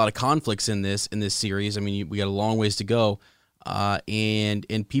will be a lot of conflicts in this series. I mean, we got a long ways to go,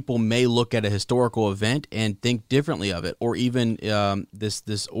 and people may look at a historical event and think differently of it, or even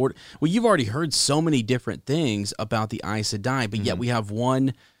this order. Well, you've already heard so many different things about the Aes Sedai, but yet we have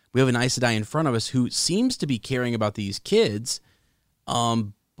an Aes Sedai in front of us who seems to be caring about these kids.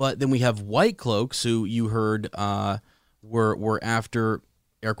 But then we have White Cloaks, who you heard were after,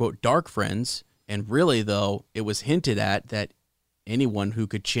 air quote, dark friends. And really, though, it was hinted at that anyone who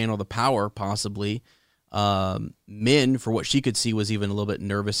could channel the power, possibly, Min, for what she could see, was even a little bit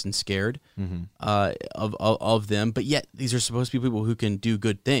nervous and scared of them. But yet, these are supposed to be people who can do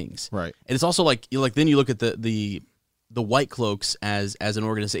good things. Right. And it's also like then you look at the White Cloaks as an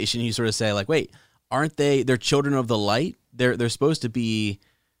organization, and you sort of say, like, wait, aren't they're children of the light? They're supposed to be...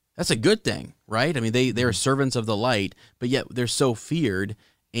 That's a good thing, right? I mean, they are servants of the light, but yet they're so feared,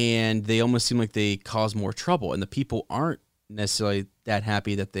 and they almost seem like they cause more trouble, and the people aren't necessarily that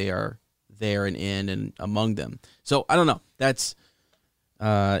happy that they are there and in and among them. So I don't know. That's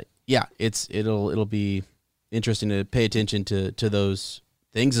it'll be interesting to pay attention to those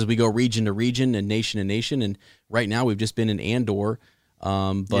things as we go region to region and nation to nation. And right now we've just been in Andor.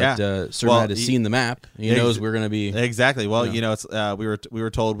 Servat has seen the map. He knows we're going to be exactly. Well, it's we were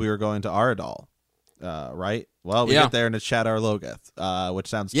told we were going to Aradal, right? Well, we get there and it's Shadar Logoth, which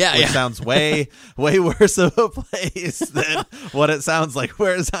sounds way worse of a place than what it sounds like.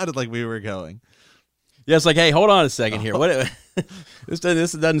 Where it sounded like we were going. Yeah, it's like, hey, hold on a second here. What? This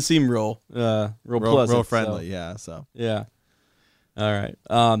doesn't seem real pleasant, real friendly. So. Yeah. All right.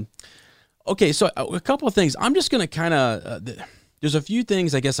 Okay. So a couple of things. I'm just going to kind of. There's a few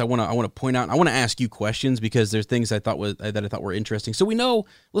things I guess I want to point out. I want to ask you questions because there's things I thought were interesting. So we know.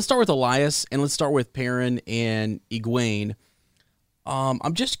 Let's start with Elias and let's start with Perrin and Egwene.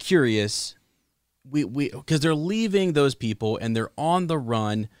 I'm just curious. We because they're leaving those people and they're on the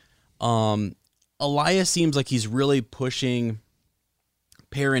run. Elias seems like he's really pushing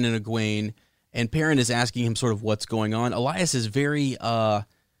Perrin and Egwene, and Perrin is asking him sort of what's going on. Elias is very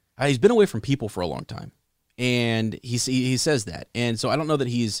he's been away from people for a long time. And he says that, and so I don't know that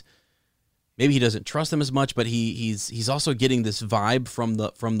maybe he doesn't trust them as much, but he's also getting this vibe from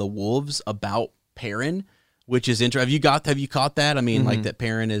the wolves about Perrin, which is interesting. Have you caught that? I mean, like that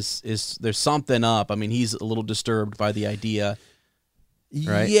Perrin is there's something up. I mean, he's a little disturbed by the idea.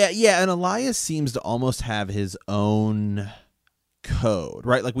 Right? Yeah, and Elias seems to almost have his own code,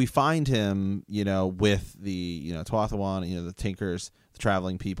 right? Like we find him, with the Tuathawan, the Tinkers, the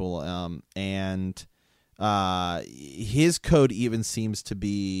traveling people, and. His code even seems to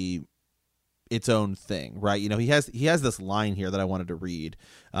be its own thing, right? He has this line here that I wanted to read,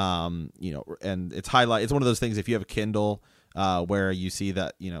 and it's highlight. It's one of those things. If you have a Kindle, where you see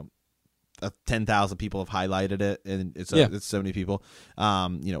that 10,000 people have highlighted it, and it's so many people.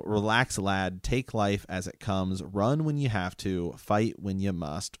 Relax, lad. Take life as it comes. Run when you have to. Fight when you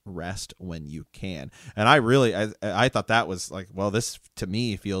must. Rest when you can. And I thought that was like, well, this to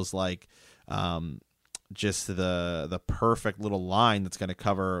me feels like. Just the perfect little line that's going to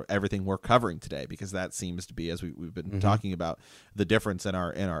cover everything we're covering today, because that seems to be, as we've been talking about, the difference in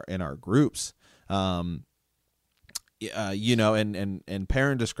our groups. you know, and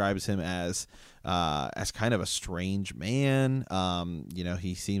Perrin describes him as kind of a strange man. You know,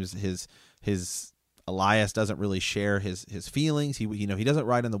 he seems his Elias doesn't really share his feelings. He doesn't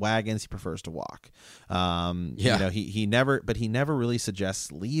ride in the wagons. He prefers to walk. You know, he never really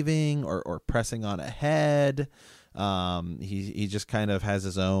suggests leaving or pressing on ahead. He just kind of has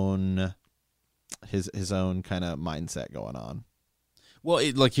his own kind of mindset going on. Well,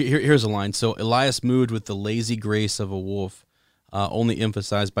 here's a line. So Elias moved with the lazy grace of a wolf, only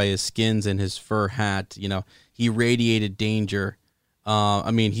emphasized by his skins and his fur hat. You know, he radiated danger.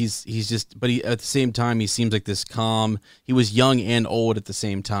 I mean, he's just, but at the same time, he seems like this calm. He was young and old at the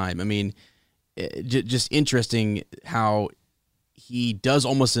same time. I mean, just interesting how he does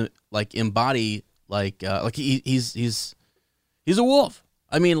almost like embody like he's a wolf.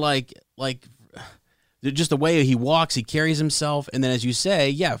 I mean, like just the way he walks, he carries himself, and then as you say,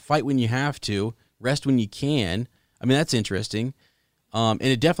 yeah, fight when you have to, rest when you can. I mean, that's interesting. And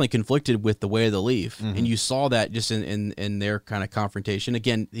it definitely conflicted with the Way of the Leaf, and you saw that just in their kind of confrontation.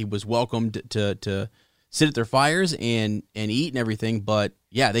 Again, he was welcomed to sit at their fires and eat and everything, but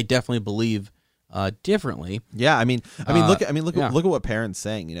yeah, they definitely believe differently. Yeah, I mean, look at what Perrin's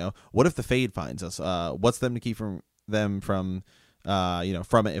saying. You know, what if the Fade finds us? What's them to keep them from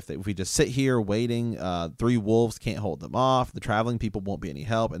it? If we just sit here waiting, 3 wolves can't hold them off. The traveling people won't be any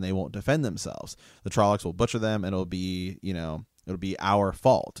help, and they won't defend themselves. The Trollocs will butcher them, and it'll be our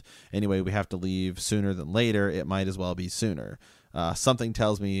fault. Anyway, we have to leave sooner than later. It might as well be sooner. Something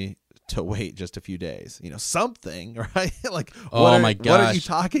tells me to wait just a few days. You know, something, right? Like, my gosh, what are you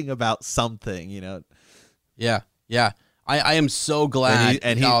talking about? Something, you know? Yeah. I am so glad.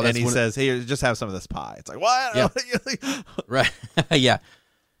 And he says, "Hey, just have some of this pie." It's like, what? Yeah. Right. Yeah.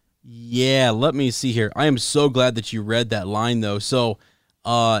 Yeah. Let me see here. I am so glad that you read that line, though. So,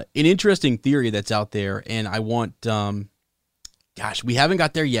 an interesting theory that's out there, and I want, we haven't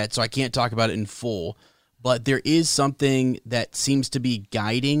got there yet, so I can't talk about it in full. But there is something that seems to be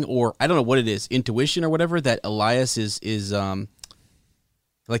guiding, or I don't know what it is, intuition or whatever, that Elias is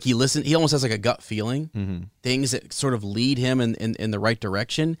like he almost has like a gut feeling, things that sort of lead him in the right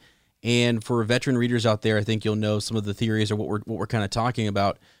direction. And for veteran readers out there, I think you'll know some of the theories or what we're kind of talking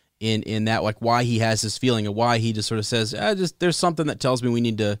about in that, like why he has this feeling and why he just sort of says, there's something that tells me we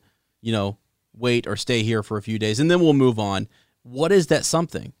need to, wait or stay here for a few days and then we'll move on. What is that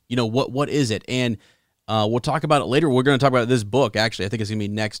something? What is it? And we'll talk about it later. We're going to talk about this book. Actually, I think it's going to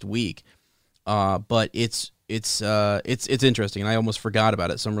be next week. But it's interesting, and I almost forgot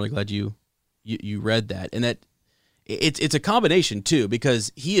about it. So I'm really glad you read that, and that it's a combination too,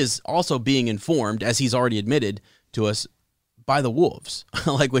 because he is also being informed, as he's already admitted to us, by the wolves,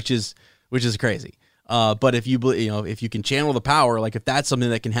 which is crazy. But if you can channel the power, like if that's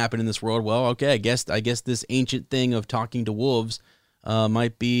something that can happen in this world, well, okay, I guess this ancient thing of talking to wolves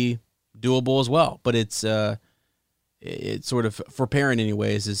might be doable as well. But it's sort of, for Perrin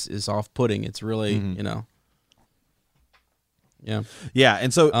anyways, is off-putting. It's really, Yeah,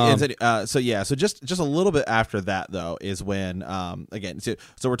 and so so just a little bit after that though is when again so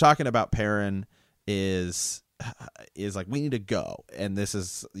we're talking about Perrin is like, we need to go, and this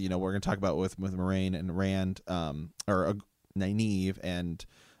is we're going to talk about with Moiraine and Rand or Nynaeve and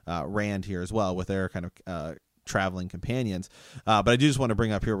Rand here as well with their kind of traveling companions, but I do just want to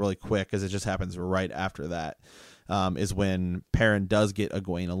bring up here really quick, because it just happens right after that. Is when Perrin does get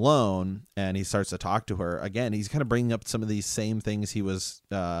Egwene alone, and he starts to talk to her again. He's kind of bringing up some of these same things he was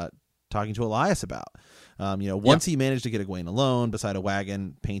talking to Elias about. Once he managed to get Egwene alone beside a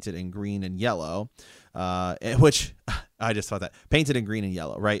wagon painted in green and yellow, which I just thought that painted in green and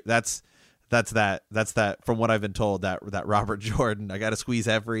yellow, right? That's that from what I've been told, that Robert Jordan, I got to squeeze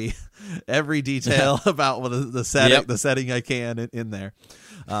every detail about the setting I can in there.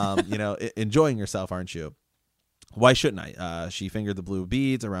 Enjoying yourself, aren't you? Why shouldn't I? She fingered the blue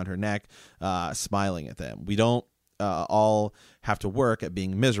beads around her neck, smiling at them. We don't all have to work at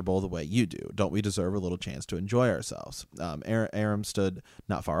being miserable the way you do. Don't we deserve a little chance to enjoy ourselves? Aram stood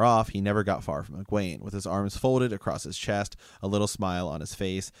not far off. He never got far from Egwene, with his arms folded across his chest, a little smile on his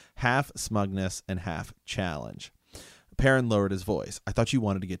face, half smugness and half challenge. Perrin lowered his voice. I thought you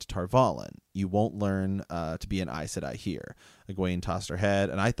wanted to get to Tar Valon. You won't learn to be an Aes Sedai here. Egwene tossed her head,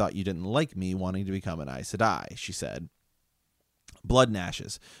 and I thought you didn't like me wanting to become an Aes Sedai, she said. Blood and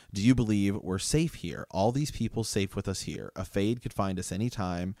ashes. Do you believe we're safe here? All these people safe with us here. A Fade could find us any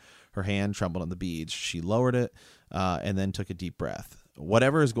time. Her hand trembled on the beads. She lowered it and then took a deep breath.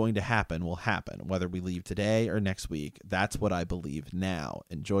 Whatever is going to happen will happen, whether we leave today or next week. That's what I believe now.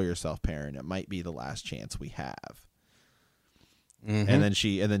 Enjoy yourself, Perrin. It might be the last chance we have. Mm-hmm. And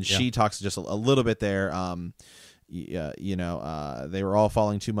then she talks just a little bit there. they were all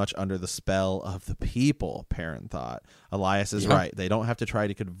falling too much under the spell of the people, Perrin thought. Elias is right. They don't have to try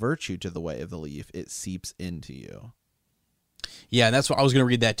to convert you to the way of the leaf. It seeps into you. Yeah, and that's what I was going to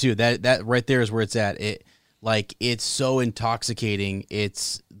read that too. That right there is where it's at. It's so intoxicating.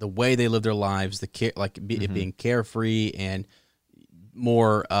 It's the way they live their lives, it being carefree and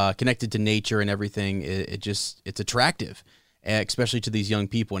more connected to nature and everything. It's attractive, especially to these young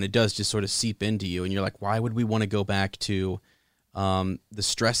people, and it does just sort of seep into you. And you're like, why would we want to go back to the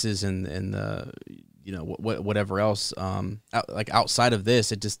stresses and the whatever else outside of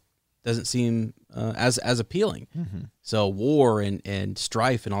this? It just doesn't seem as appealing. So war and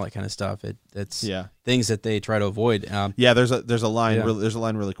strife and all that kind of stuff. That's things that they try to avoid. There's a line. Yeah. There's a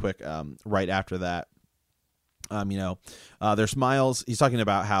line really quick right after that. Their smiles. He's talking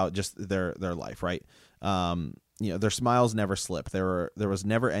about how just their life, right? Their smiles never slip. There was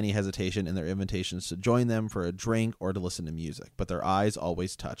never any hesitation in their invitations to join them for a drink or to listen to music, but their eyes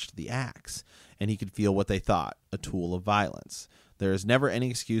always touched the axe, and he could feel what they thought, a tool of violence. There is never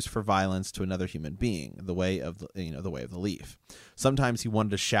any excuse for violence to another human being, the way of the leaf. Sometimes he wanted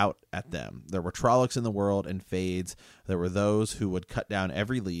to shout at them. There were Trollocs in the world and Fades. There were those who would cut down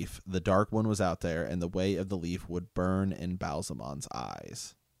every leaf. The Dark One was out there, and the way of the leaf would burn in Balzamon's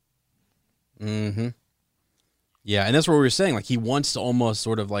eyes. Mm-hmm. Yeah, and that's what we were saying. Like, he wants to almost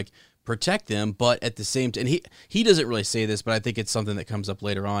sort of like protect them, but at the same time, and he doesn't really say this, but I think it's something that comes up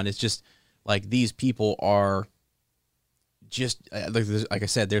later on. It's just like these people are just like I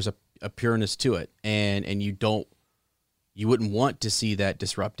said, there's a pureness to it, and you wouldn't want to see that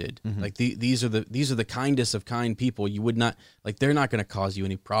disrupted. Like these are the kindest of kind people. You would not, like, they're not going to cause you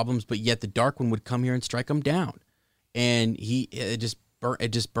any problems, but yet the Dark One would come here and strike them down, and it just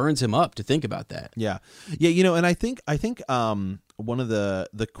burns him up to think about that. Yeah, and I think one of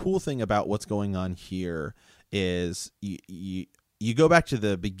the cool thing about what's going on here is you go back to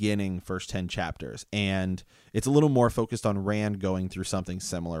the beginning first 10 chapters, and it's a little more focused on Rand going through something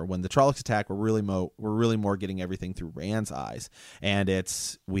similar. When the Trollocs attack, we're really more getting everything through Rand's eyes, and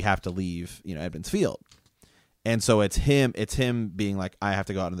we have to leave Edmund's Field. And so it's him being like, I have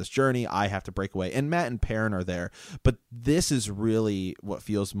to go out on this journey, I have to break away. And Mat and Perrin are there, but this is really what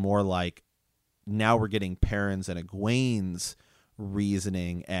feels more like now we're getting Perrin's and Egwene's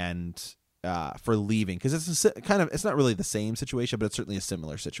reasoning and for leaving, because it's not really the same situation, but it's certainly a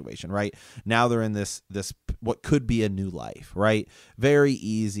similar situation, right? Now they're in this what could be a new life, right? Very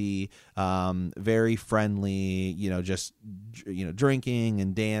easy, very friendly, just drinking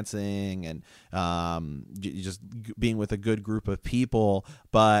and dancing and just being with a good group of people.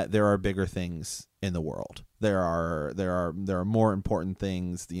 But there are bigger things in the world. There are more important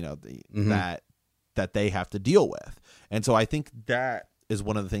things, that they have to deal with, and so I think that is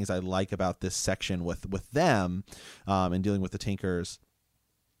one of the things I like about this section with them and dealing with the Tinkers,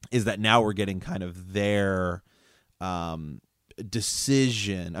 is that now we're getting kind of their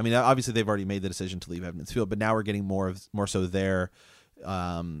decision. I mean, obviously they've already made the decision to leave Edmund's Field, but now we're getting more so their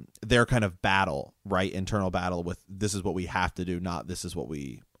kind of battle, right? Internal battle with, this is what we have to do, not this is what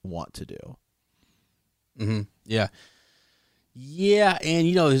we want to do. Mm-hmm. Yeah. Yeah,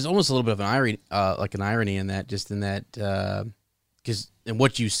 and there's almost a little bit of an irony in that, just in that. And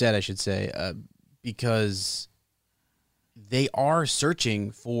what you said, I should say, because they are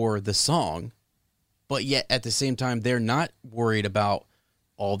searching for the song, but yet at the same time, they're not worried about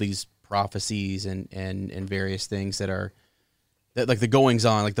all these prophecies and various things that like the goings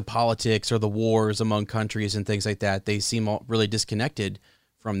on, like the politics or the wars among countries and things like that. They seem really disconnected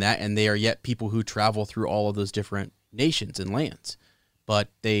from that, and they are yet people who travel through all of those different nations and lands, but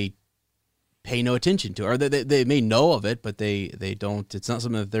they pay no attention to it, or they may know of it, but they don't. It's not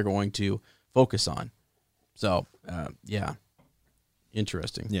something that they're going to focus on. So,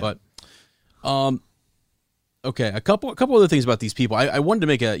 interesting. Yeah. But, okay, a couple other things about these people. I wanted to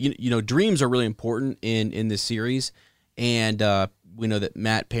make dreams are really important in this series, and we know that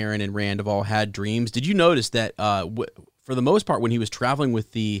Mat, Perrin, and Rand have all had dreams. Did you notice that for the most part, when he was traveling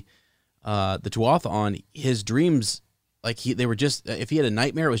with the Tuatha, his dreams, like they were just, if he had a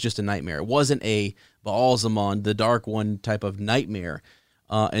nightmare, it was just a nightmare. It wasn't a Baalzamon, the Dark One type of nightmare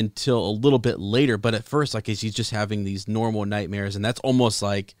until a little bit later. But at first, like, he's just having these normal nightmares, and that's almost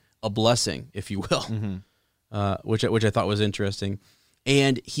like a blessing, if you will, which I thought was interesting.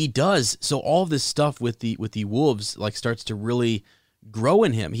 And he does, so all of this stuff with the wolves like starts to really grow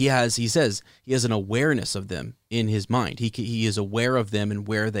in him. He says he has an awareness of them in his mind. He is aware of them and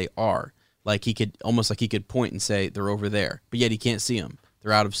where they are. Like he could point and say they're over there, but yet he can't see them.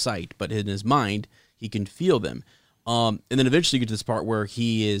 They're out of sight, but in his mind he can feel them. And then eventually you get to this part where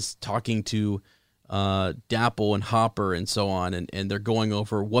he is talking to Dapple and Hopper and so on, and they're going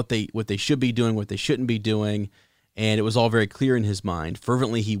over what they should be doing, what they shouldn't be doing, and it was all very clear in his mind.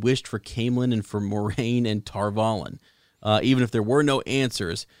 Fervently, he wished for Caemlyn and for Moraine and Tar Valon. Even if there were no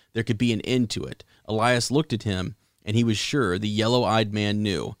answers, there could be an end to it. Elias looked at him, and he was sure the yellow-eyed man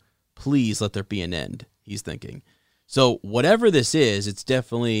knew. Please let there be an end, he's thinking. So whatever this is, it's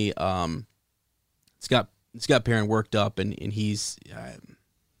definitely it's got Perrin worked up, and he's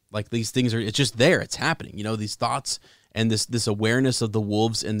like these things are. It's just there. It's happening. You know, these thoughts and this awareness of the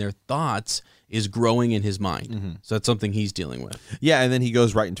wolves and their thoughts is growing in his mind. Mm-hmm. So that's something he's dealing with. Yeah, and then he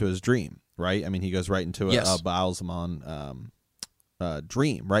goes right into his dream. Right. I mean, he goes right into yes. a Baalzamon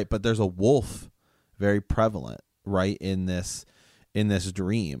dream. Right. But there's a wolf very prevalent. Right in this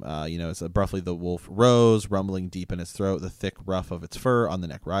dream, you know, it's abruptly the wolf rose, rumbling deep in its throat, the thick ruff of its fur on the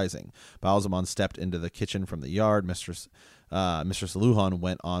neck rising. Baalzamon stepped into the kitchen from the yard. Mistress Luhan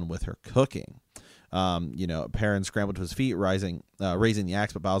went on with her cooking. You know, Perrin scrambled to his feet, raising the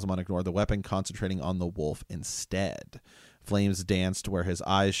axe, but Baalzamon ignored the weapon, concentrating on the wolf instead. Flames danced where his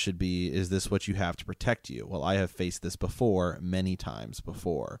eyes should be. Is this what you have to protect you? Well, I have faced this before, many times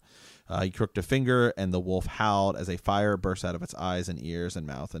before. He crooked a finger, and the wolf howled as a fire burst out of its eyes and ears and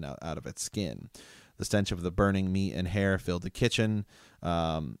mouth and out of its skin. The stench of the burning meat and hair filled the kitchen.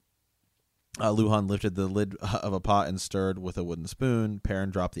 Luhan lifted the lid of a pot and stirred with a wooden spoon.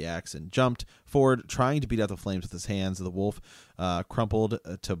 Perrin dropped the axe and jumped forward, trying to beat out the flames with his hands. The wolf crumpled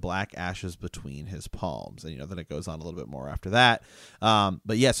to black ashes between his palms. And, you know, then it goes on a little bit more after that.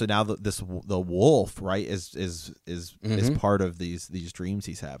 But yeah, so now the wolf, right, is part of these dreams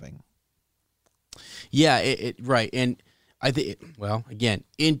he's having. Yeah, right. And I think, well, again,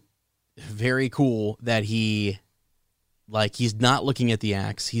 very cool that he's not looking at the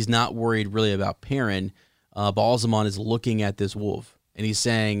axe. He's not worried really about Perrin. Baalzamon is looking at this wolf, and he's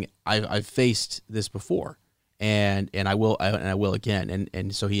saying, "I've faced this before, and I will again."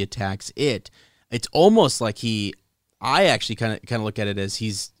 And so he attacks it. It's almost like I actually kind of look at it as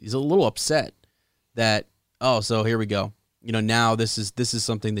he's a little upset that, oh, so here we go. You know, now this is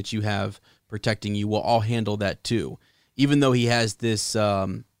something that you have protecting you. Well, I'll handle that too. Even though he has this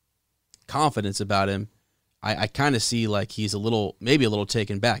confidence about him, I kind of see like he's maybe a little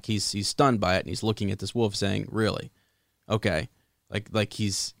taken back. He's stunned by it, and he's looking at this wolf saying, really? Okay. Like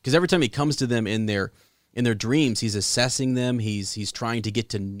he's, because every time he comes to them in their dreams, he's assessing them. He's trying to get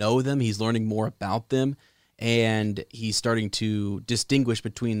to know them. He's learning more about them, and he's starting to distinguish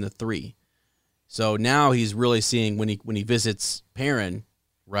between the three. So now he's really seeing when he visits Perrin,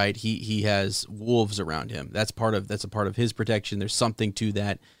 right? He has wolves around him. That's a part of his protection. There's something to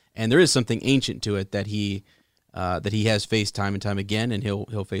that. And there is something ancient to it that he has faced time and time again, and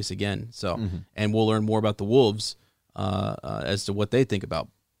he'll face again. So, and we'll learn more about the wolves as to what they think about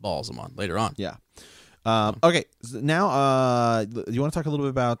Baalzamon later on. Yeah. Okay. So now, you want to talk a little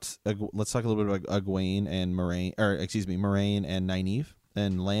bit about? Let's talk a little bit about Egwene and Moraine, Moraine and Nynaeve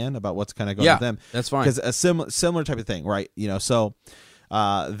and Lan, about what's kind of going with them. That's fine. Because a similar type of thing, right? You know, so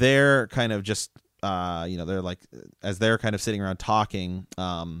they're kind of just. You know, they're like, as they're kind of sitting around talking,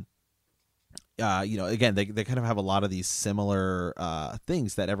 you know, again, they kind of have a lot of these similar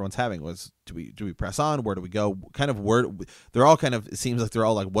things that everyone's having. Was do we press on? Where do we go? Kind of they're all kind of, it seems like they're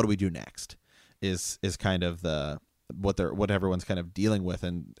all like, what do we do next? Is kind of what everyone's kind of dealing with,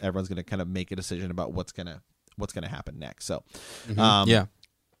 and everyone's going to kind of make a decision about what's gonna happen next. So, yeah.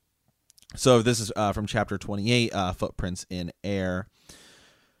 So this is from chapter 28, Footprints in Air.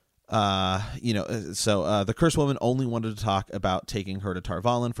 You know, so the cursed woman only wanted to talk about taking her to Tar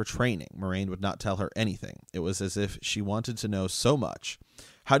Valon for training. Moraine would not tell her anything. It was as if she wanted to know so much.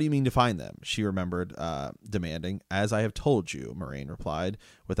 How do you mean to find them? She remembered, demanding. As I have told you, Moraine replied,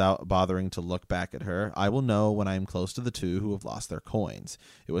 without bothering to look back at her. I will know when I am close to the two who have lost their coins.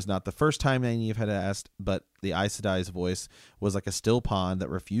 It was not the first time Nynaeve had asked, but the Aes Sedai's voice was like a still pond that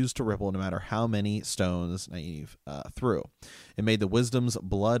refused to ripple no matter how many stones Nynaeve threw. It made the wisdom's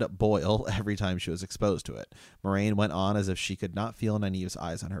blood boil every time she was exposed to it. Moraine went on as if she could not feel Nynaeve's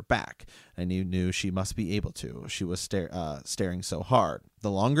eyes on her back. Nynaeve knew she must be able to. She was staring so hard.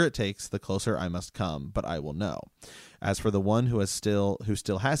 The longer it takes, the closer I must come, but I will know. As for the one who still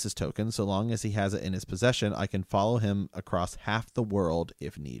has his token, so long as he has it in his possession, I can follow him across half the world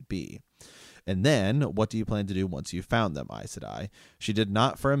if need be. And then, what do you plan to do once you've found them, Aes Sedai? She did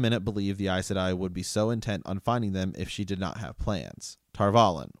not for a minute believe the Aes Sedai would be so intent on finding them if she did not have plans. Tar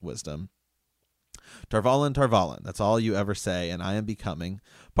Valon, wisdom. Tarvalin, Tarvalin, that's all you ever say, and I am becoming.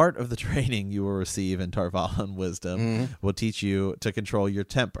 Part of the training you will receive in Tarvalin wisdom will teach you to control your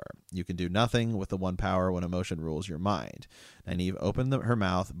temper. You can do nothing with the one power when emotion rules your mind. Nynaeve opened her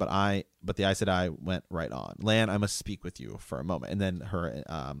mouth, but the Aes Sedai went right on. Lan, I must speak with you for a moment. And then her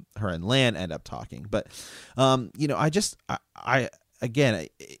and Lan end up talking. But, again,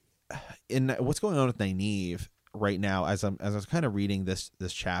 in what's going on with Nynaeve right now, as I was kind of reading this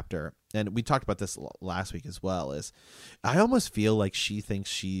chapter, and we talked about this last week as well, is I almost feel like she thinks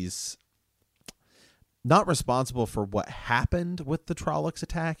she's not responsible for what happened with the Trollocs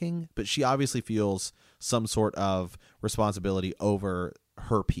attacking, but she obviously feels some sort of responsibility over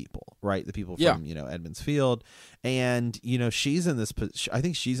her people, right? The people from, Edmund's Field. And, she's in this, I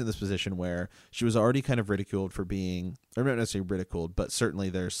think she's in this position where she was already kind of ridiculed for being, or not necessarily ridiculed, but certainly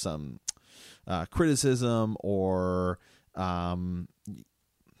there's some criticism or,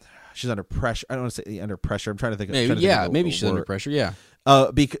 she's under pressure. I don't want to say under pressure. I'm trying to think of maybe she's under pressure. Yeah.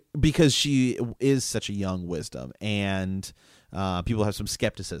 Because she is such a young wisdom, and people have some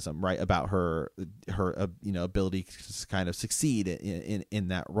skepticism, right, about her ability to kind of succeed in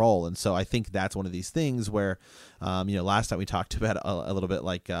that role. And so I think that's one of these things where, last time we talked about a little bit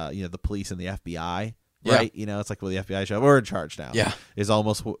like the police and the FBI. Right, it's like, well, the FBI show, we're in charge now. Yeah, is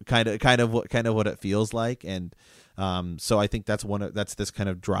almost kind of what it feels like, and so I think that's this kind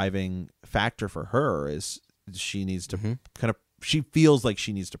of driving factor for her is she needs to she feels like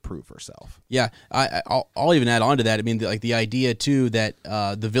she needs to prove herself. Yeah, I'll even add on to that. I mean, the idea too that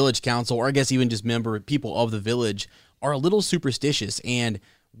the village council, or I guess even just people of the village, are a little superstitious, and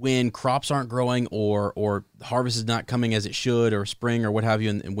when crops aren't growing or harvest is not coming as it should, or spring or what have you,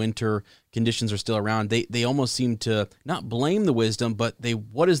 and winter conditions are still around, they almost seem to not blame the wisdom, but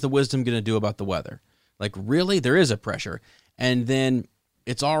what is the wisdom going to do about the weather? Like, really? There is a pressure. And then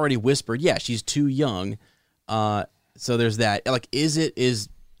it's already whispered, yeah, she's too young. So there's that. Like,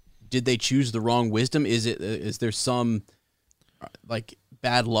 did they choose the wrong wisdom? Is there some like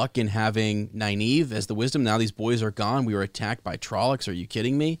bad luck in having Nynaeve as the wisdom? Now these boys are gone. We were attacked by Trollocs. Are you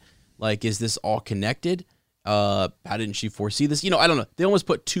kidding me? Like, is this all connected? How didn't she foresee this? I don't know. They almost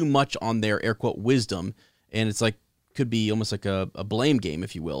put too much on their air quote wisdom, and it's like could be almost like a blame game,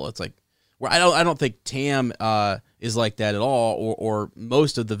 if you will. It's like where I don't think Tam is like that at all, or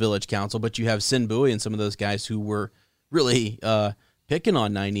most of the village council. But you have Sin Bui and some of those guys who were really picking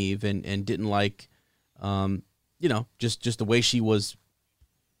on Nynaeve and didn't like, just the way she was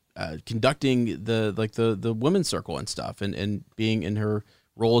conducting the women's circle and stuff, and being in her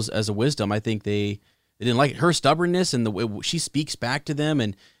roles as a wisdom. I think they didn't like it. Her stubbornness and the way she speaks back to them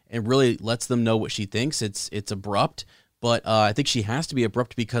and really lets them know what she thinks. It's abrupt, but I think she has to be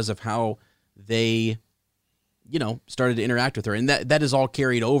abrupt because of how they, started to interact with her, and that is all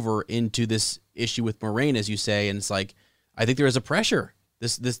carried over into this issue with Moiraine, as you say. And it's like, I think there is a pressure.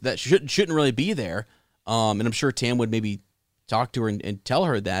 This that shouldn't really be there. And I'm sure Tam would maybe talk to her and tell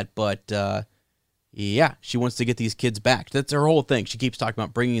her that, but yeah, she wants to get these kids back. That's her whole thing. She keeps talking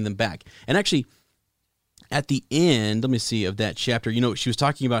about bringing them back. And actually, at the end, let me see, of that chapter, she was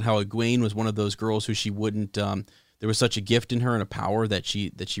talking about how Egwene was one of those girls who she wouldn't, there was such a gift in her and a power that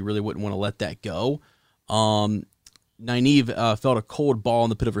she really wouldn't want to let that go. Nynaeve felt a cold ball in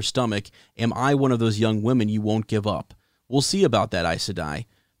the pit of her stomach. Am I one of those young women you won't give up? We'll see about that, Aes Sedai.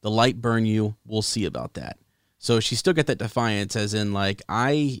 The light burn you. We'll see about that. So she still got that defiance, as in, like,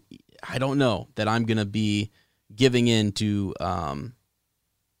 I don't know that I'm going to be giving in to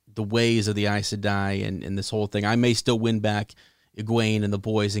the ways of the Aes Sedai and this whole thing. I may still win back Egwene and the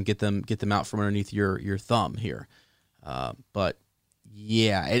boys and get them out from underneath your thumb here. But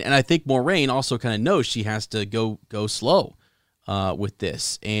yeah, and I think Moiraine also kind of knows she has to go slow with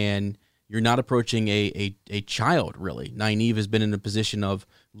this, and you're not approaching a child, really. Nynaeve has been in a position of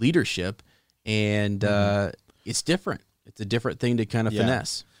leadership, and it's different. It's a different thing to kind of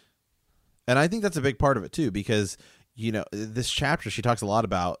finesse. And I think that's a big part of it too, because this chapter, she talks a lot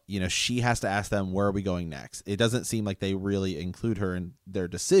about, she has to ask them, where are we going next? It doesn't seem like they really include her in their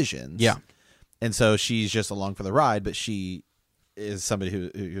decisions. Yeah. And so she's just along for the ride, but she is somebody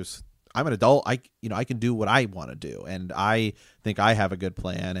who's, I'm an adult. I can do what I want to do, and I think I have a good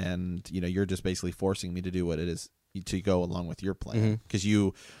plan, and you're just basically forcing me to do what it is to go along with your plan, because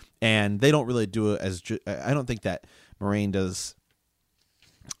and they don't really do it as I don't think that Moiraine does.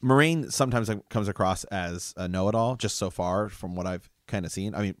 Moiraine sometimes comes across as a know-it-all, just so far from what I've kind of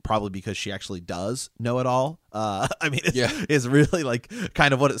seen. I mean, probably because she actually does know it all. It's really like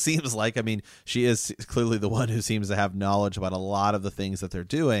kind of what it seems like. I mean, she is clearly the one who seems to have knowledge about a lot of the things that they're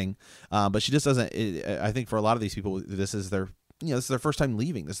doing, but she just doesn't. I think for a lot of these people, this is their this is their first time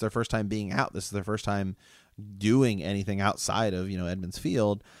leaving. This is their first time being out. This is their first time doing anything outside of, Edmonds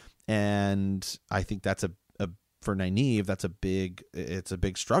Field. And I think that's for Nynaeve, it's a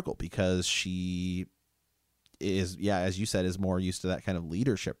big struggle because she is, as you said, is more used to that kind of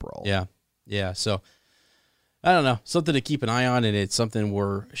leadership role. Yeah. Yeah. So I don't know, something to keep an eye on. And it's something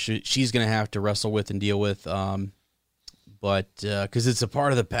where she's going to have to wrestle with and deal with. But cause it's a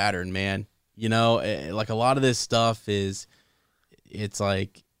part of the pattern, man, like a lot of this stuff it's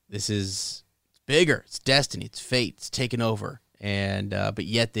like, it's bigger. It's destiny. It's fate. It's taken over. And but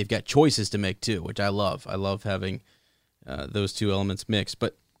yet they've got choices to make too, which I love. I love having those two elements mixed.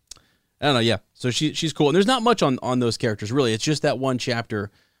 But I don't know, yeah. So she's cool. And there's not much on those characters, really. It's just that one chapter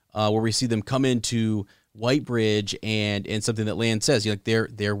where we see them come into Whitebridge and something that Lan says, like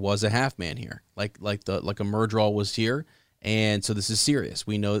there was a half man here, like a Myrddraal was here, and so this is serious.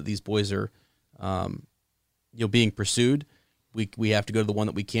 We know that these boys are, being pursued. We have to go to the one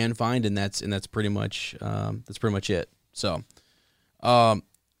that we can find, and that's pretty much it. So.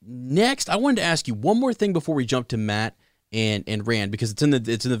 Next, I wanted to ask you one more thing before we jump to Mat and Rand, because it's in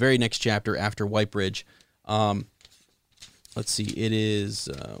the very next chapter after Whitebridge. Let's see, it is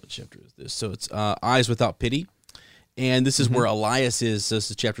what chapter is this? So it's Eyes Without Pity, and this is where Elyas is. So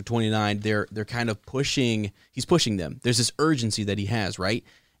this is chapter 29. They're kind of he's pushing them. There's this urgency that he has, right?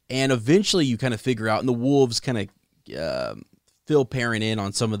 And eventually, you kind of figure out, and the wolves kind of fill Perrin in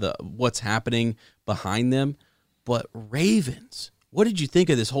on some of what's happening behind them. But ravens, what did you think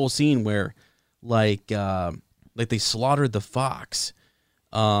of this whole scene where, like they slaughtered the fox,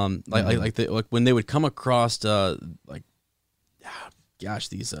 like when they would come across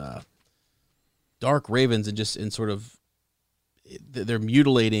these dark ravens and sort of they're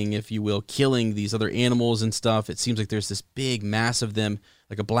mutilating, if you will, killing these other animals and stuff. It seems like there's this big mass of them,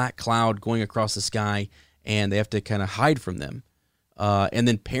 like a black cloud going across the sky, and they have to kind of hide from them. And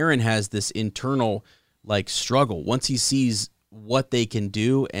then Perrin has this internal struggle once he sees what they can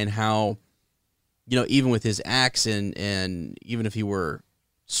do and how, even with his axe and even if he were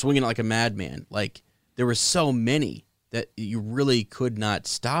swinging it like a madman, there were so many that you really could not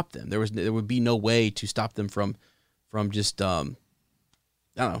stop them. There would be no way to stop them from just I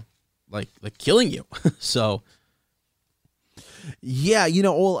don't know, like killing you. So yeah,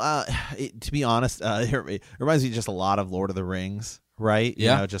 to be honest, it reminds me just a lot of Lord of the Rings. Right.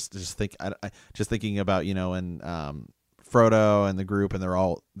 Yeah. Just thinking about, and Frodo and the group, and they're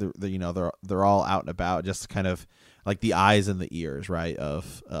all out and about, just kind of like the eyes and the ears, right,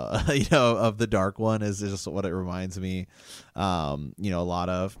 of of the Dark One is just what it reminds me, a lot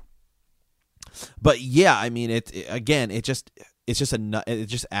of. But yeah, I mean, it just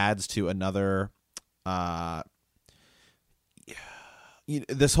adds to another.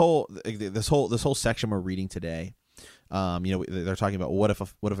 This whole section we're reading today. They're talking about what if a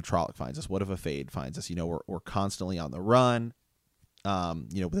Trolloc finds us? What if a Fade finds us? We're constantly on the run.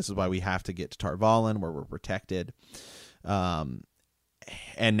 This is why we have to get to Tar Valon, where we're protected. And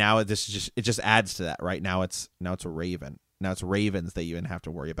now it just adds to that, right? Now it's a raven. Now it's ravens that you even have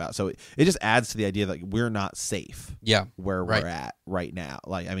to worry about. So it just adds to the idea that we're not safe. Yeah, where we're at right now.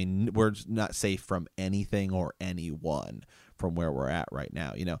 We're not safe from anything or anyone. From where we're at right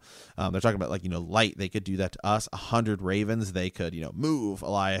now, they're talking about light. They could do that to us. 100 ravens, they could move.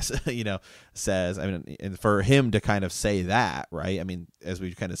 Elyas, says. I mean, and for him to kind of say that, right? I mean, as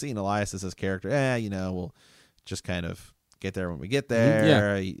we've kind of seen, Elyas is his character. We'll just kind of get there when we get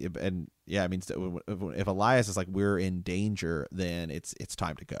there. Yeah. And yeah, I mean, if Elyas is like we're in danger, then it's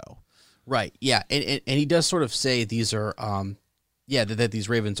time to go. Right. Yeah, and he does sort of say these are that these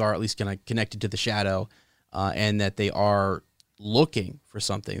ravens are at least kind of connected to the shadow, and that they are looking for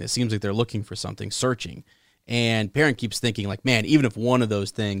something. It seems like they're looking for something, searching. And Perrin keeps thinking man, even if one of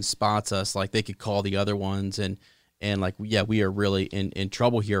those things spots us, they could call the other ones and we are really in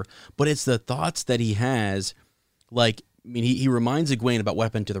trouble here. But it's the thoughts that he has, he reminds Egwene about what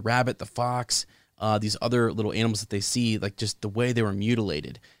happened to the rabbit, the fox, these other little animals that they see, just the way they were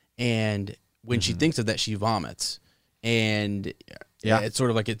mutilated. And when she thinks of that, she vomits. And yeah, it's sort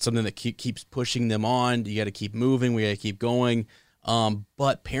of it's something that keeps pushing them on. You got to keep moving. We got to keep going.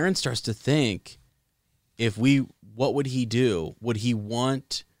 But Perrin starts to think, what would he do? Would he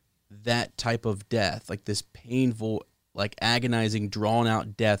want that type of death, this painful, agonizing, drawn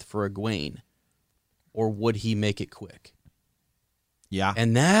out death for Egwene, or would he make it quick? Yeah,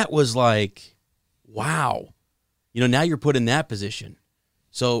 and that was wow. Now you're put in that position.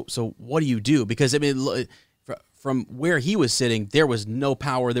 So what do you do? Because I mean. From where he was sitting, there was no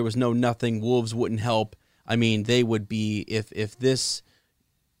power, there was no nothing. Wolves wouldn't help. I mean, they would be if this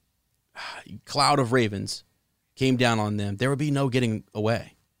cloud of ravens came down on them, there would be no getting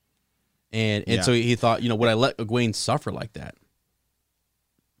away. And Yeah. so he thought, would I let Egwene suffer like that?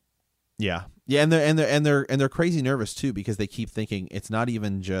 Yeah. Yeah, and they're crazy nervous too, because they keep thinking it's not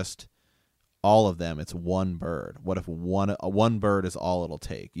even just all of them, it's one bird. What if one bird is all it'll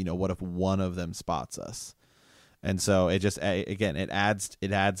take? What if one of them spots us? And so it just, again, it adds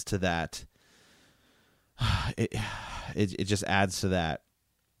to that. It just adds to that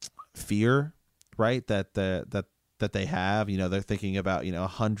fear, right? That they have. They're thinking about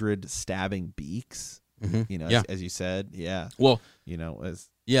 100 stabbing beaks. Yeah. As you said, yeah. Well, as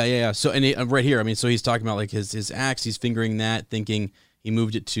yeah. So right here, so he's talking about like his axe. He's fingering that, thinking he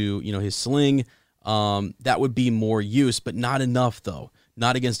moved it to his sling. That would be more use, but not enough though.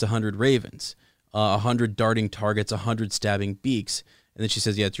 Not against 100 ravens. 100 darting targets, 100 stabbing beaks. And then she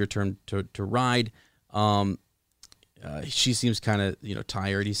says, yeah, it's your turn to ride. She seems kind of,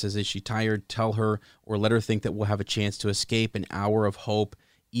 tired. He says, is she tired? Tell her or let her think that we'll have a chance to escape an hour of hope,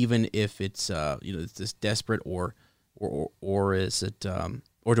 even if it's, it's this desperate or is it,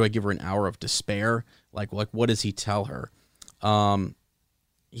 or do I give her an hour of despair? Like what does he tell her? Perrin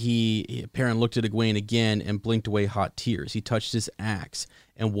looked at Egwene again and blinked away hot tears. He touched his axe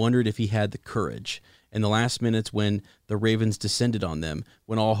and wondered if he had the courage. In the last minutes when the ravens descended on them,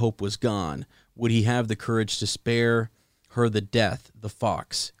 when all hope was gone, would he have the courage to spare her the death the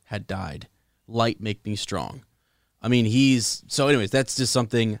fox had died? Light make me strong. Anyways, that's just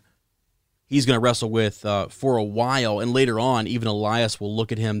something he's going to wrestle with for a while. And later on, even Elyas will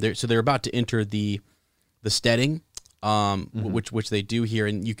look at him. They're about to enter the steading, which they do here,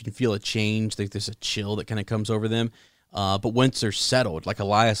 and you can feel a change. Like there's a chill that kind of comes over them. But once they're settled, like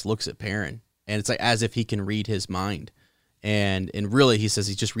Elyas looks at Perrin, and it's like as if he can read his mind, and really he says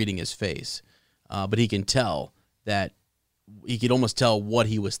he's just reading his face, but he can tell that he could almost tell what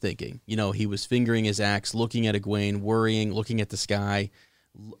he was thinking. He was fingering his axe, looking at Egwene, worrying, looking at the sky,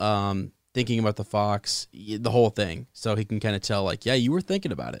 thinking about the fox, the whole thing. So he can kind of tell, like, yeah, you were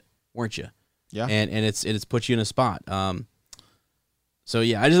thinking about it, weren't you? Yeah, and it's put you in a spot. So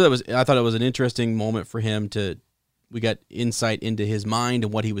yeah, I thought it was an interesting moment for him to. We got insight into his mind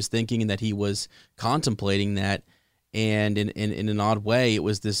and what he was thinking, and that he was contemplating that. And in an odd way, it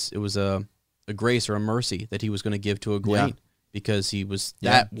was a grace or a mercy that he was going to give to Egwene because he was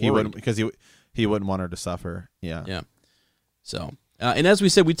that worried. He wouldn't want her to suffer. Yeah. Yeah. So, and as we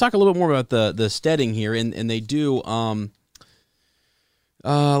said, we talk a little bit more about the steading here, and they do.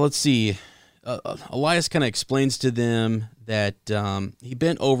 Let's see. Elyas kind of explains to them that he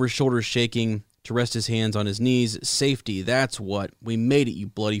bent over, shoulders shaking, to rest his hands on his knees. Safety, that's what. We made it, you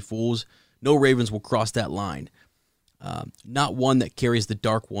bloody fools. No ravens will cross that line. Not one that carries the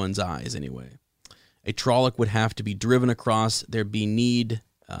Dark One's eyes, anyway. A Trolloc would have to be driven across. There'd need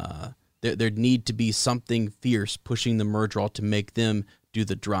to be something fierce pushing the Myrddraal to make them do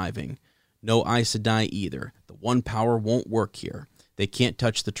the driving. No Aes Sedai either. The one power won't work here. They can't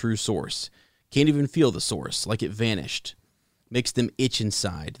touch the true source. Can't even feel the source, like it vanished. Makes them itch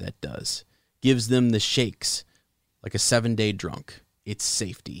inside, that does. Gives them the shakes, like a 7-day drunk. It's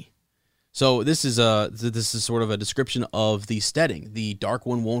safety. So this is sort of a description of the steading. The Dark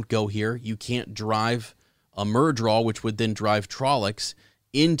One won't go here. You can't drive a Myrddraal, which would then drive Trollocs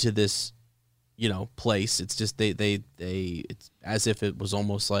into this, place. It's just it's as if it was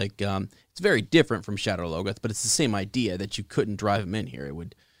almost like it's very different from Shadow Logoth, but it's the same idea that you couldn't drive them in here.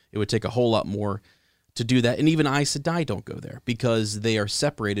 It would take a whole lot more to do that, and even Aes Sedai don't go there because they are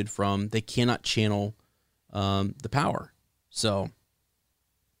separated from. They cannot channel the power. So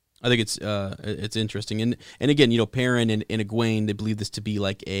I think it's interesting, and again, Perrin and Egwene, they believe this to be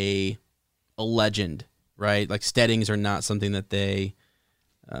like a legend, right? Like steadings are not something that they,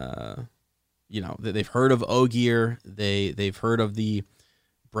 they've heard of Ogier, they've heard of the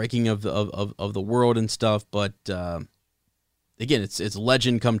breaking of the world and stuff, but again, it's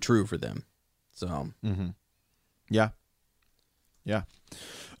legend come true for them. So, yeah.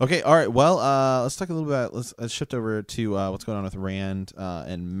 Okay, all right. Well, let's talk a little bit. Let's shift over to what's going on with Rand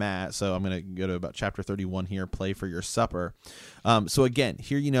and Mat. So I'm going to go to about chapter 31 here. Play for your supper. So again,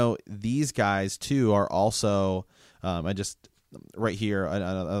 here these guys too are also. I just right here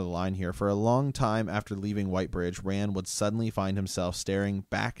another line here. For a long time after leaving Whitebridge, Rand would suddenly find himself staring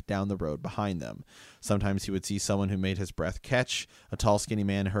back down the road behind them. Sometimes he would see someone who made his breath catch, a tall, skinny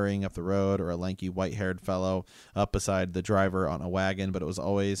man hurrying up the road, or a lanky, white-haired fellow up beside the driver on a wagon, but it was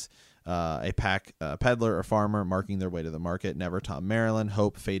always a peddler or farmer marking their way to the market. Never Tom Marilyn.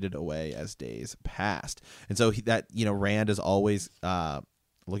 Hope faded away as days passed. And so Rand is always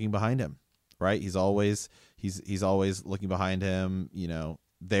looking behind him, right? He's always looking behind him,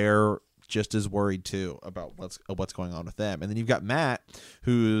 there just as worried too about what's going on with them. And then you've got Matt,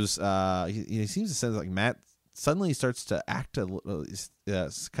 who's he seems to sense like Matt suddenly starts to act kind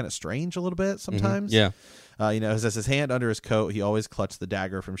of strange a little bit sometimes. Yeah. As his hand under his coat, he always clutched the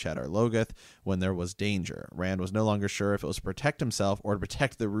dagger from Shadar Logoth when there was danger. Rand was no longer sure if it was to protect himself or to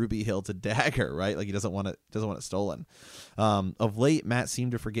protect the ruby-hilted dagger, right? Like he doesn't want it stolen. Of late, Matt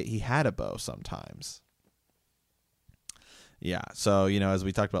seemed to forget he had a bow sometimes. Yeah, so as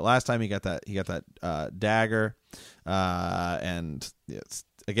we talked about last time, he got that dagger, and it's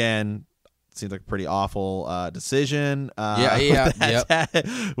again. Seems like a pretty awful decision.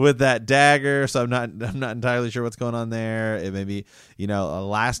 With that dagger. So I'm not entirely sure what's going on there. It may be,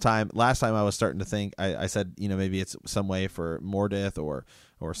 last time I was starting to think. I said, maybe it's some way for Mordith or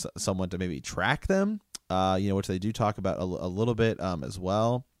someone to maybe track them. Which they do talk about a little bit as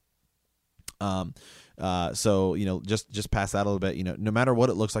well. So just past that a little bit, no matter what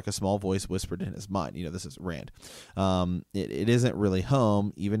it looks like, a small voice whispered in his mind. This is Rand. It isn't really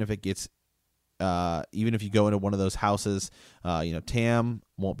home, even if it gets. Even if you go into one of those houses, Tam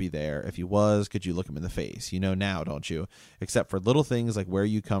won't be there. If he was, could you look him in the face? Now, don't you? Except for little things like where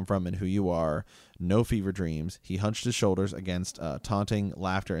you come from and who you are. No fever dreams. He hunched his shoulders against taunting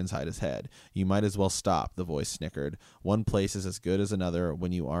laughter inside his head. You might as well stop, the voice snickered. One place is as good as another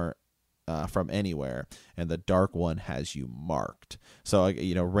when you aren't from anywhere, and the Dark One has you marked. So,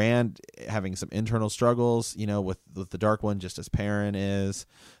 Rand having some internal struggles, with the Dark One, just as Perrin is.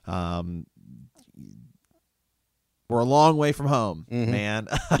 We're a long way from home, man.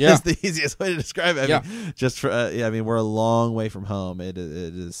 Yeah. It's the easiest way to describe it. I mean, we're a long way from home. They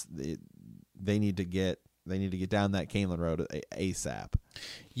need to get down that Caemlyn road ASAP.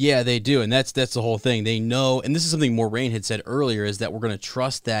 Yeah, they do, and that's the whole thing. They know, and this is something Moiraine had said earlier, is that we're going to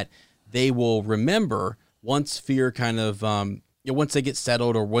trust that they will remember once fear kind of, once they get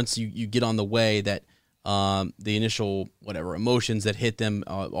settled, or once you get on the way, that the initial emotions that hit them,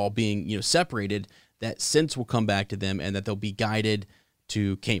 all being separated, that sense will come back to them, and that they'll be guided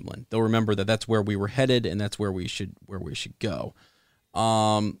to Caemlyn. They'll remember that that's where we were headed, and that's where we should go.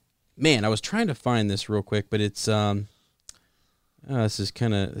 Man, I was trying to find this real quick, but it's this is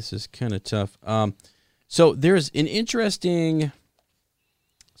kind of tough. So there's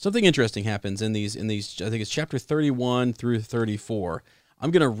something interesting happens in these. I think it's chapter 31 through 34.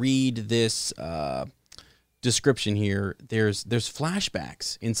 I'm gonna read this description here. There's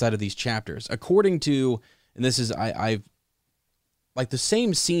flashbacks inside of these chapters, according to, and this is I've like the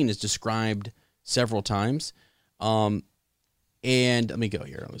same scene is described several times. And let me go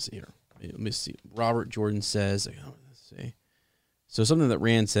here. Let me see. Robert Jordan says, let's see. So something that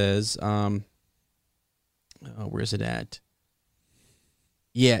Rand says. Where is it at?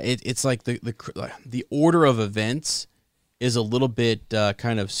 Yeah, it's like the order of events is a little bit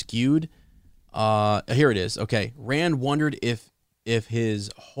kind of skewed. Here it is. Okay, Rand wondered if his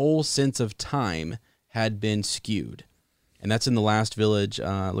whole sense of time had been skewed, and that's in the Last Village.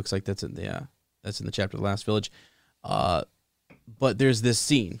 Looks like that's in the chapter The Last Village. But there's this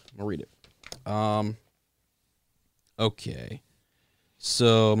scene. I'll read it. Okay,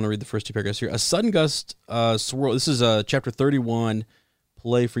 so I'm gonna read the first two paragraphs here. A sudden gust swirled. This is chapter 31.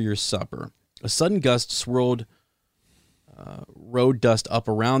 Play for your supper. A sudden gust swirled road dust up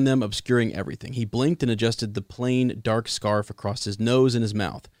around them, obscuring everything. He blinked and adjusted the plain, dark scarf across his nose and his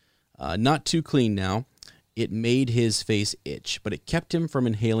mouth. Not too clean now. It made his face itch, but it kept him from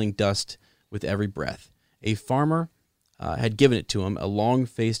inhaling dust with every breath. A farmer had given it to him, a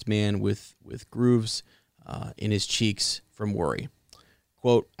long-faced man with grooves in his cheeks from worry.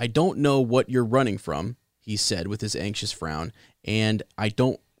 Quote, "I don't know what you're running from," he said with his anxious frown, "and I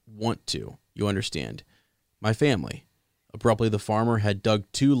don't want to, you understand. My family." Abruptly, the farmer had dug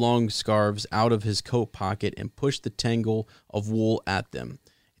two long scarves out of his coat pocket and pushed the tangle of wool at them.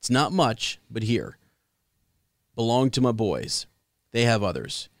 "It's not much, but here. Belong to my boys. They have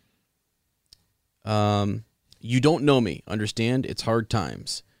others. You don't know me, understand? It's hard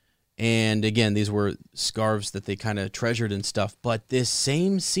times." And again, these were scarves that they kind of treasured and stuff. But this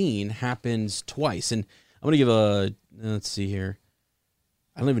same scene happens twice. And I'm going to give let's see here.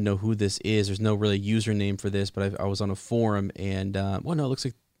 I don't even know who this is. There's no really username for this, but I was on a forum, and it looks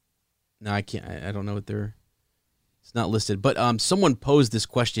like, no, I can't. I don't know what it's not listed. But someone posed this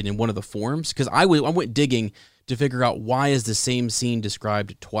question in one of the forums, because I went digging to figure out why is the same scene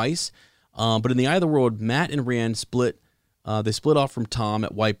described twice. But in the Eye of the World, Matt and Rand split. They split off from Tom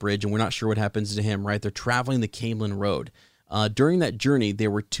at White Bridge, and we're not sure what happens to him, right? They're traveling the Caemlyn Road. During that journey,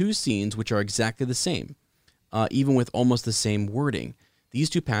 there were two scenes which are exactly the same, even with almost the same wording. These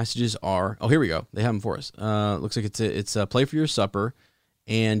two passages are, here we go. They have them for us. Looks like it's a Play for Your Supper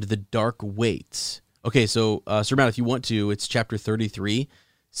and the dark waits. Okay, so Sir Matt, if you want to, it's chapter 33.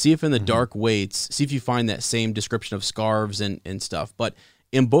 See if in the dark waits, see if you find that same description of scarves and stuff. But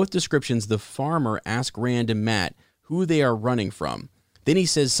in both descriptions, the farmer asks Rand and Mat who they are running from. Then he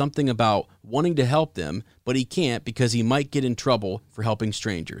says something about wanting to help them, but he can't because he might get in trouble for helping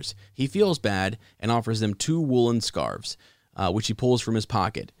strangers. He feels bad and offers them 2 woolen scarves, which he pulls from his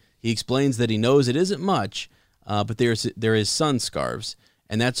pocket. He explains that he knows it isn't much, but there is sun scarves,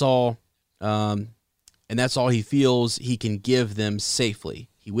 and that's all. And that's all he feels he can give them safely.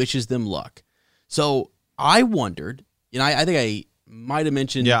 He wishes them luck. So I wondered, I think I might have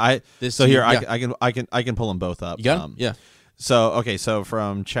mentioned. Yeah, this. So here yeah. I can pull them both up. You got 'em? Yeah. So okay, so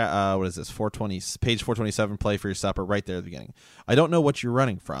from what is this? 420, page 427. Play for your supper, right there at the beginning. I don't know what you're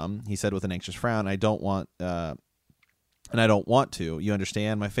running from, he said with an anxious frown. I don't want to. You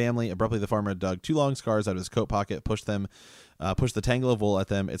understand? My family. Abruptly, the farmer dug 2 long scarves out of his coat pocket, pushed the tangle of wool at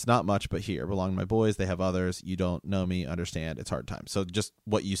them. It's not much, but here belong to my boys. They have others. You don't know me. Understand? It's hard times. So just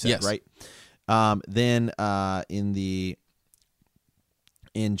what you said, yes. right? Then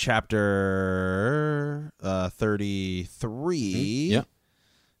in chapter 33, yeah,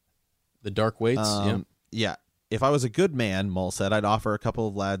 the dark waits. Yeah. If I was a good man, Mole said, I'd offer a couple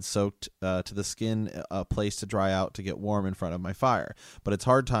of lads soaked to the skin a place to dry out to get warm in front of my fire. But it's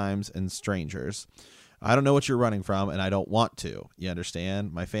hard times and strangers. I don't know what you're running from, and I don't want to. You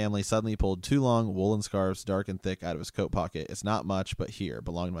understand? My family suddenly pulled 2 long woolen scarves, dark and thick, out of his coat pocket. It's not much, but here.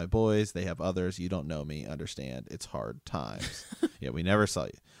 Belong to my boys. They have others. You don't know me. Understand? It's hard times. Yeah, we never saw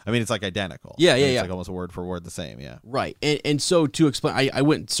you. I mean, it's like identical. Yeah. It's like almost word for word the same, yeah. Right. And so to explain, I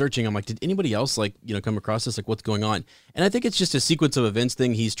went searching. I'm like, did anybody else come across this? Like, what's going on? And I think it's just a sequence of events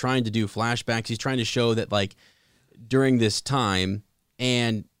thing. He's trying to do flashbacks. He's trying to show that, during this time,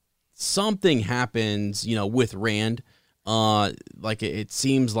 and something happens, with Rand. It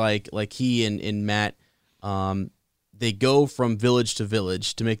seems like he and Mat, they go from village to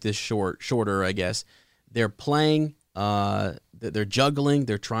village to make this shorter, I guess. They're playing, they're juggling,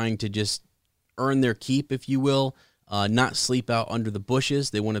 they're trying to just earn their keep, if you will, not sleep out under the bushes.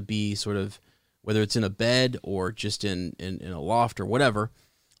 They want to be sort of, whether it's in a bed or just in a loft or whatever.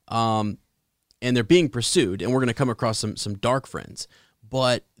 And they're being pursued, and we're going to come across some dark friends.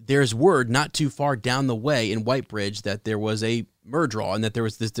 But there's word not too far down the way in Whitebridge that there was a Murdraw, and that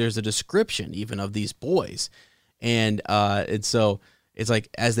there's a description even of these boys. And so it's like,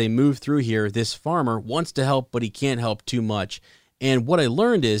 as they move through here, this farmer wants to help, but he can't help too much. And what I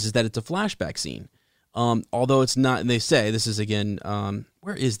learned is that it's a flashback scene. Although it's not, and they say, this is again,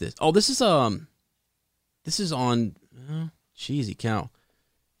 where is this? Oh, this is on, cheesy cow.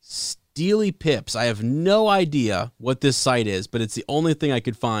 Steely Pips. I have no idea what this site is, but it's the only thing I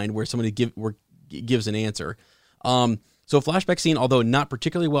could find where somebody gives an answer. So flashback scene, although not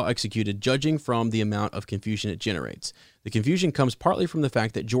particularly well executed, judging from the amount of confusion it generates. The confusion comes partly from the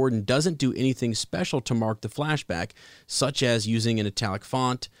fact that Jordan doesn't do anything special to mark the flashback, such as using an italic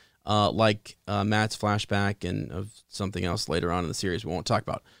font, like Mat's flashback and of something else later on in the series we won't talk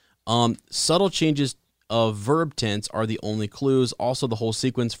about. Subtle changes of verb tense are the only clues. Also, the whole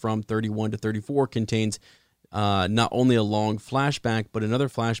sequence from 31 to 34 contains not only a long flashback, but another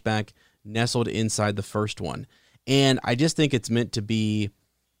flashback nestled inside the first one. And I just think it's meant to be,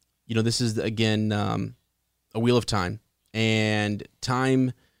 this is, again, a Wheel of Time. And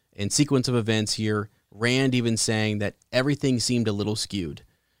time and sequence of events here, Rand even saying that everything seemed a little skewed.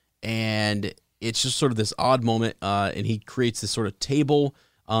 And it's just sort of this odd moment, and he creates this sort of table.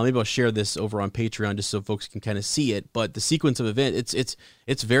 Maybe I'll share this over on Patreon just so folks can kind of see it. But the sequence of events,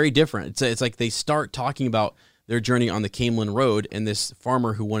 it's very different. It's like they start talking about their journey on the Camelin Road and this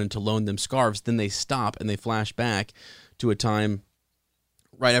farmer who wanted to loan them scarves. Then they stop and they flash back to a time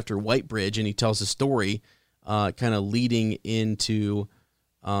right after Whitebridge, and he tells a story kind of leading into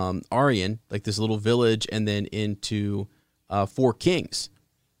Arian, like this little village, and then into Four Kings.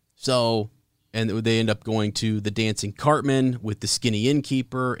 So... and they end up going to the Dancing Cartman with the skinny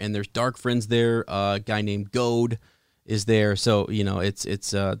innkeeper, and there's dark friends there. A guy named Goad is there. So,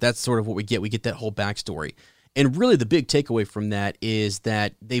 it's that's sort of what we get. We get that whole backstory. And really the big takeaway from that is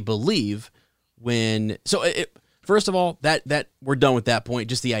that they believe first of all, that we're done with that point,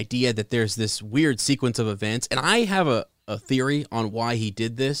 just the idea that there's this weird sequence of events. And I have a theory on why he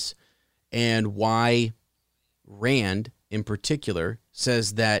did this and why Rand in particular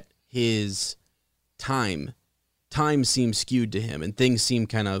says that his time seems skewed to him and things seem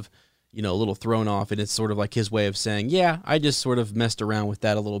kind of, a little thrown off. And it's sort of like his way of saying, yeah, I just sort of messed around with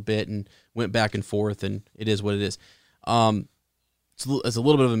that a little bit and went back and forth, and it is what it is. It's a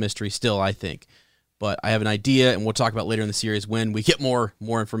little bit of a mystery still, I think. but I have an idea, and we'll talk about later in the series when we get more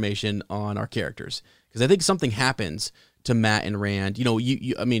information on our characters. Because I think something happens to Mat and Rand. You know,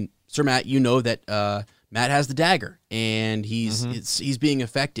 I mean, Sir Mat, you know that Mat has the dagger, and he's being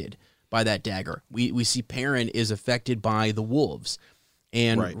affected by that dagger. We see Perrin is affected by the wolves,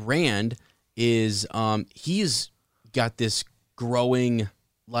 and Rand is he's got this growing,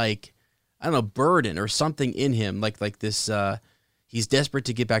 like, I don't know, burden or something in him, like this. He's desperate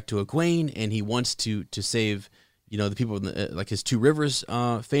to get back to Egwene, and he wants to save, you know, the people in the, like his Two Rivers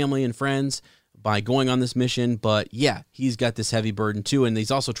family and friends by going on this mission. But yeah, he's got this heavy burden too, and he's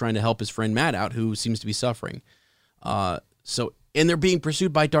also trying to help his friend Mat out, who seems to be suffering. And they're being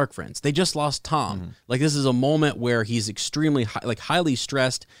pursued by dark friends. They just lost Tom. Like, this is a moment where he's extremely highly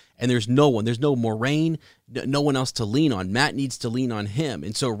stressed, and there's no one. There's no Moiraine, no one else to lean on. Mat needs to lean on him,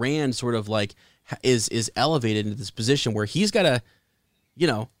 and so Rand sort of like is elevated into this position where he's got to, you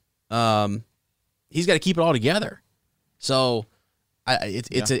know, he's got to keep it all together. So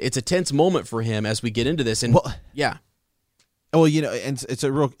it's a tense moment for him as we get into this. And well, you know, and it's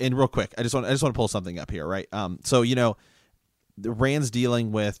real quick. I just want to pull something up here, right? So, you know, Rand's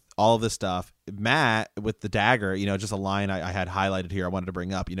dealing with all of this stuff. Mat with the dagger, you know, just a line I had highlighted here I wanted to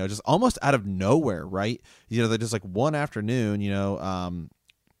bring up, you know, just almost out of nowhere, right? You know, they're just like one afternoon, you know,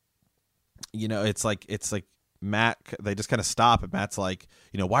 it's like Mat, they just kind of stop, and Mat's like,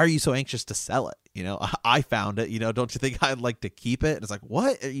 you know, why are you so anxious to sell it? You know, I found it, you know, don't you think I'd like to keep it? And it's like,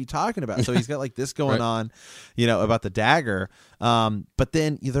 what are you talking about? So he's got like this going on, you know, about the dagger. But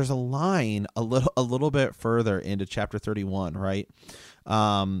then there's a line a little bit further into chapter 31, right?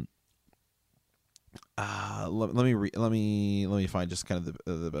 Let me find just kind of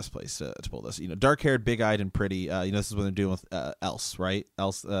the best place to pull this. You know, dark-haired, big-eyed, and pretty. You know, this is what they're doing with Else, right?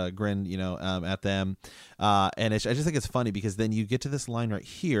 Else grinned, you know, at them, and I just think it's funny because then you get to this line right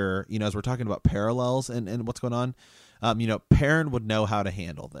here. You know, as we're talking about parallels and what's going on, you know, Perrin would know how to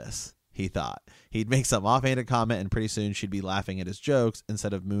handle this. He thought he'd make some offhanded comment, and pretty soon she'd be laughing at his jokes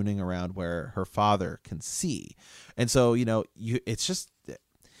instead of mooning around where her father can see. And so, you know, it's just,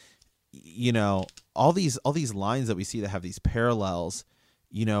 you know, all these lines that we see that have these parallels,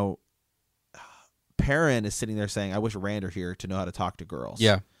 you know, Perrin is sitting there saying, I wish Rand are here to know how to talk to girls.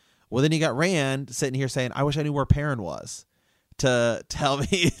 Yeah. Well, then you got Rand sitting here saying, I wish I knew where Perrin was to help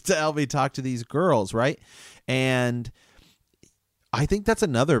me talk to these girls. Right. And I think that's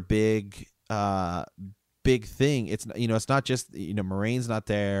another big thing. It's, you know, it's not just, you know, Moiraine's not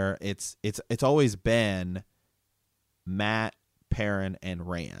there. It's always been Mat, Perrin, and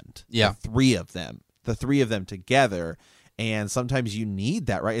Rand. Yeah. The three of them together. And sometimes you need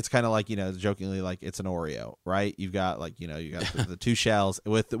that, right? It's kind of like, you know, jokingly, like it's an Oreo, right? You've got like, you know, you got the two shells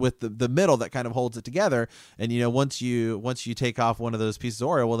with the middle that kind of holds it together. And, you know, once you take off one of those pieces of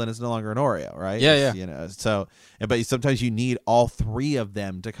Oreo, well, then it's no longer an Oreo, right? Yeah. You know, so, but sometimes you need all three of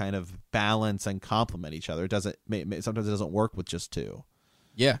them to kind of balance and complement each other. Sometimes it doesn't work with just two.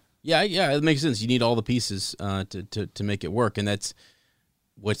 Yeah. It makes sense. You need all the pieces to make it work, and that's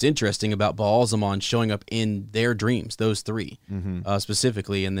what's interesting about Ba'alzamon showing up in their dreams, those three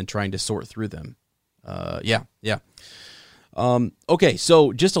specifically, and then trying to sort through them. Okay,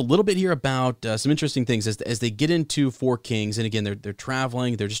 so just a little bit here about some interesting things as they get into Four Kings, and again, they're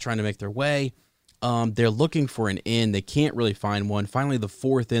traveling, they're just trying to make their way. They're looking for an inn. They can't really find one. Finally, the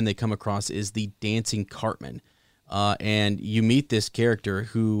fourth inn they come across is the Dancing Cartman. And you meet this character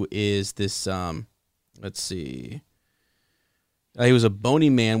who is this, let's see. He was a bony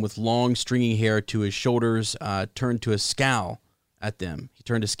man with long, stringy hair to his shoulders, turned to a scowl at them. He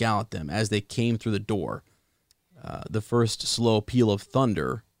turned to scowl at them as they came through the door. The first slow peal of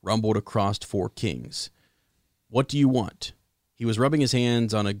thunder rumbled across Four Kings. What do you want? He was rubbing his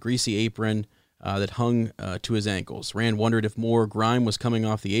hands on a greasy apron that hung to his ankles. Rand wondered if more grime was coming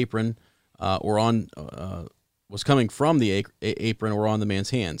off the apron was coming from the apron or on the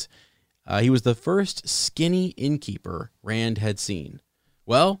man's hands. He was the first skinny innkeeper Rand had seen.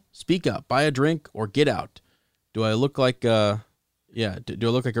 Well, speak up, buy a drink, or get out. Do I look like do I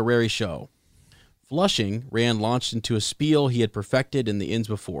look like a rarey show? Flushing, Rand launched into a spiel he had perfected in the inns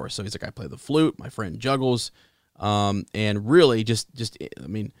before. So he's like, I play the flute, my friend juggles, and really just I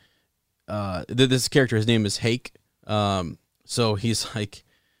mean, this character, his name is Hake. So he's like,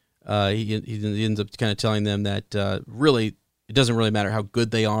 he ends up kind of telling them that really it doesn't really matter how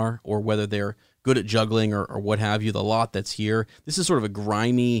good they are or whether they're good at juggling or what have you. The lot that's here, this is sort of a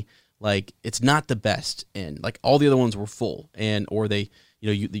grimy, like it's not the best inn. Like all the other ones were full or they,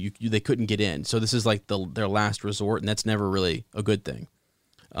 you know, they couldn't get in. So this is like their last resort, and that's never really a good thing.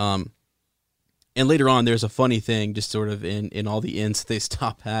 And later on, there's a funny thing, just sort of in all the inns they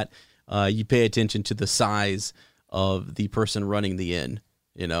stop at. you pay attention to the size of the person running the inn.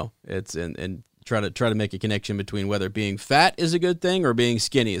 It's and try to make a connection between whether being fat is a good thing or being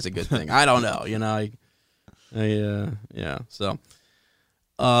skinny is a good thing. I don't know. Yeah. So,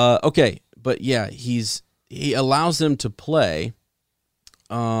 okay, but yeah, he allows them to play,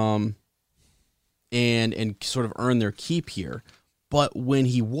 and sort of earn their keep here. But when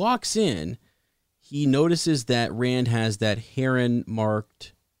he walks in, he notices that Rand has that heron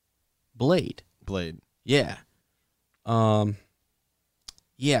marked blade. Yeah.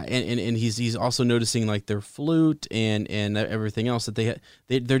 Yeah, and he's also noticing like their flute and everything else that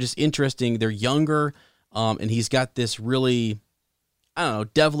they're just interesting. They're younger, and he's got this really, I don't know,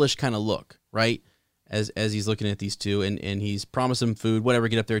 devilish kind of look, right? As he's looking at these two, and he's promising them food, whatever,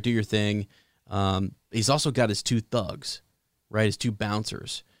 get up there, do your thing. He's also got his two thugs, right? His two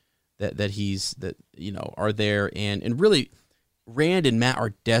bouncers that are there, and really, Rand and Mat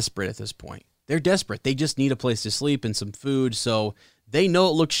are desperate at this point. They're desperate. They just need a place to sleep and some food, so they know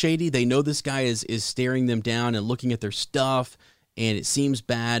it looks shady. They know this guy is staring them down and looking at their stuff, and it seems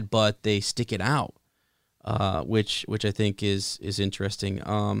bad, but they stick it out, which I think is interesting.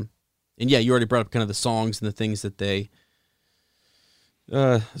 And yeah, you already brought up kind of the songs and the things that they,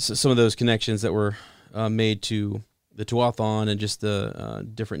 some of those connections that were made to the Tuathon and just the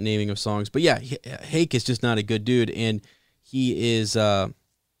different naming of songs. But yeah, Hake is just not a good dude, and he is, they're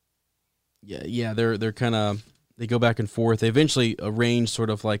kind of. They go back and forth. They eventually arrange sort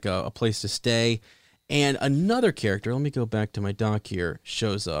of like a place to stay. And another character, let me go back to my doc here,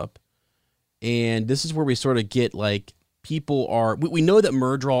 shows up. And this is where we sort of get like people are... We know that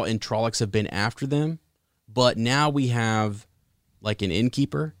Myrddraal and Trollocs have been after them, but now we have like an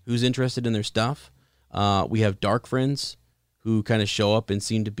innkeeper who's interested in their stuff. We have dark friends who kind of show up and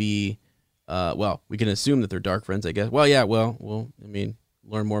seem to be... we can assume that they're dark friends, I guess. Well, yeah, we'll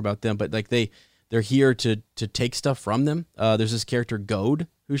learn more about them. But like they're here to take stuff from them. There's this character Goad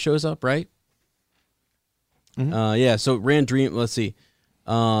who shows up, right? Mm-hmm. So Rand dream. Let's see.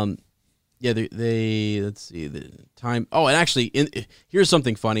 Let's see the time. Oh, and actually, here's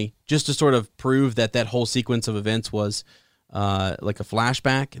something funny, just to sort of prove that whole sequence of events was like a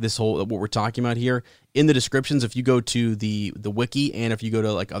flashback. This whole what we're talking about here in the descriptions. If you go to the wiki, and if you go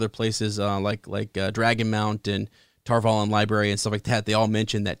to like other places like Dragonmount and Tar-Valon Library and stuff like that, they all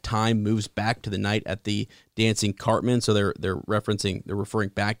mention that time moves back to the night at the Dancing Cartman. So they're referring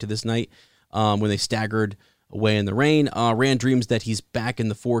back to this night when they staggered away in the rain. Rand dreams that he's back in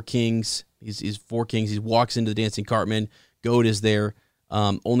the Four Kings. He's Four Kings. He walks into the Dancing Cartman. Goad is there,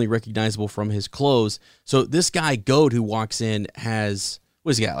 only recognizable from his clothes. So this guy Goad who walks in has,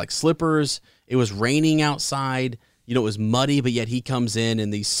 what has he got? Like slippers. It was raining outside. It was muddy, but yet he comes in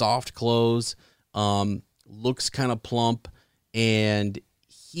these soft clothes. Looks kind of plump, and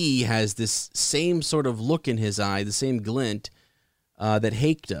he has this same sort of look in his eye, the same glint that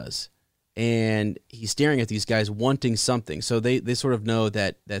Hake does, and he's staring at these guys wanting something. So they sort of know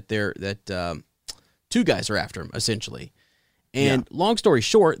that two guys are after him essentially. And long story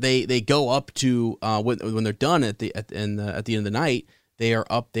short, they go up to when they're done at the end of the night, they are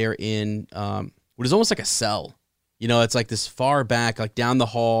up there in what is almost like a cell. It's like this far back, like down the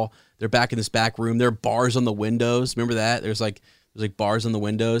hall. They're back in this back room. There are bars on the windows. Remember that? There's like bars on the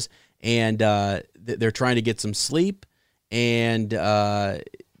windows, and they're trying to get some sleep. And I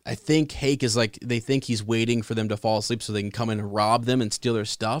think Hake is like, they think he's waiting for them to fall asleep so they can come in and rob them and steal their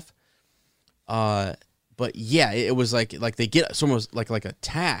stuff. But yeah, it was like they get almost like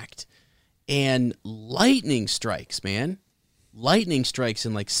attacked, and lightning strikes, man. Lightning strikes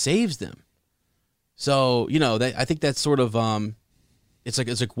and like saves them. So I think that's sort of It's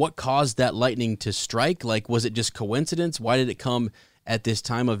like what caused that lightning to strike? Like, was it just coincidence? Why did it come at this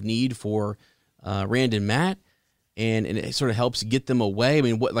time of need for Rand and Mat? And it sort of helps get them away. I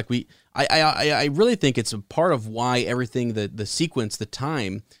mean, I really think it's a part of why everything, the sequence, the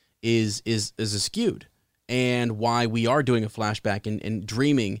time is skewed, and why we are doing a flashback and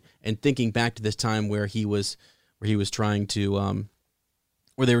dreaming and thinking back to this time where he was trying to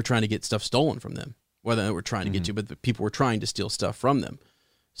where they were trying to get stuff stolen from them. Whether they were trying to get to, but the people were trying to steal stuff from them.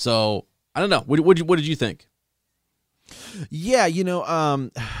 So I don't know. What did you think? Yeah,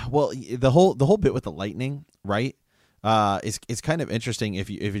 well, the whole bit with the lightning, right? Is kind of interesting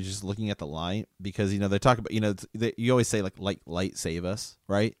if you're just looking at the line, because they talk about you always say like light save us,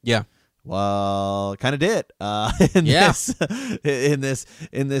 right? Yeah. Well, kind of did in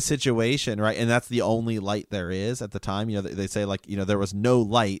this situation, right? And that's the only light there is at the time. They say like there was no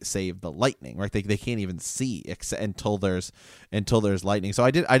light save the lightning, right? They can't even see until there's lightning. So I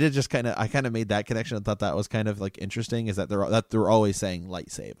did just kind of made that connection. I thought that was kind of like interesting. Is that they're always saying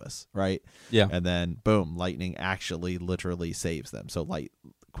light save us, right? Yeah, and then boom, lightning actually literally saves them. So light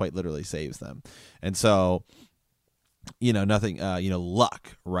quite literally saves them, and so. Nothing,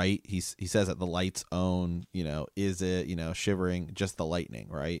 luck, right? He says that the light's own, is it, shivering, just the lightning,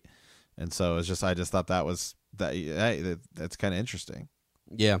 right? And so I just thought that's kind of interesting.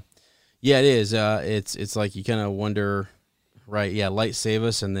 Yeah, it is. It's like you kind of wonder, right? Yeah, light save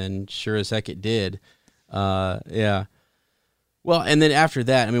us, and then sure as heck it did. Yeah. Well, and then after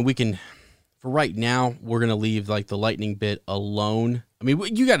that, I mean, we can. For right now, we're going to leave like the lightning bit alone. I mean,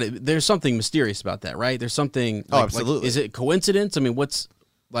 there's something mysterious about that, right? There's something. Absolutely. Like, is it coincidence? I mean, what's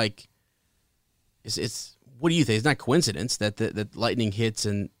like, what do you think? It's not coincidence that lightning hits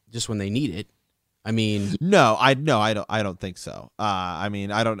and just when they need it. I mean, I don't think so. I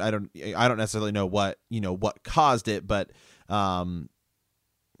mean, I don't necessarily know what caused it, but, I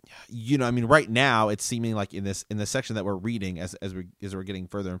mean, right now it's seeming like in this section that we're reading as we're getting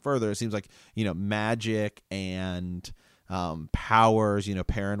further and further, it seems like, magic and powers,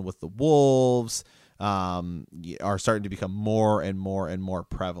 pairing with the wolves, are starting to become more and more and more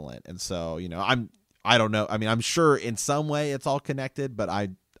prevalent. And so, I don't know. I mean, I'm sure in some way it's all connected, but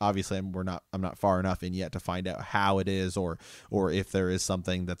I'm not far enough in yet to find out how it is or if there is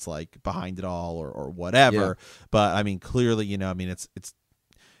something that's like behind it all or whatever. Yeah. But I mean, clearly, I mean,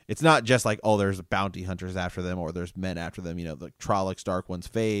 it's not just like, oh, there's bounty hunters after them or there's men after them. The Trollocs Dark Ones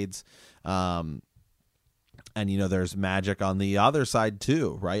fades. And, there's magic on the other side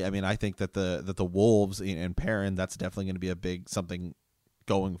too, right? I mean, I think that the wolves and Perrin, that's definitely going to be a big something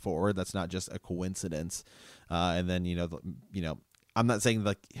going forward. That's not just a coincidence. And then, I'm not saying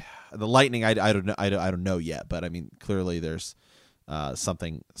like the lightning, I don't know yet, but I mean, clearly there's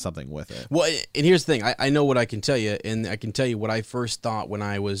something with it. Well, and here's the thing. I know what I can tell you, and I can tell you what I first thought when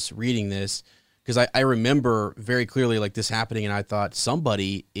I was reading this, because I remember very clearly like this happening, and I thought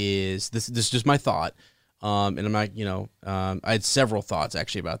somebody is this is just my thought, and I'm not, I had several thoughts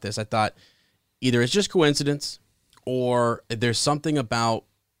actually about this. I thought either it's just coincidence, or there's something about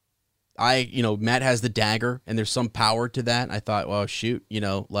Matt has the dagger, and there's some power to that. And I thought, well, shoot,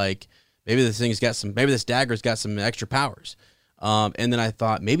 like maybe maybe this dagger's got some extra powers. And then I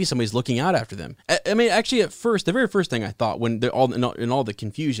thought maybe somebody's looking out after them. I mean, actually, at first, the very first thing I thought when in all the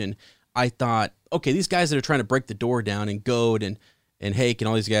confusion, I thought, okay, these guys that are trying to break the door down and Goad and Hake and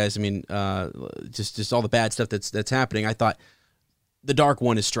all these guys. I mean, just all the bad stuff that's happening. I thought the Dark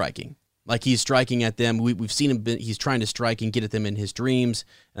One is striking, like he's striking at them. We've seen him. He's trying to strike and get at them in his dreams.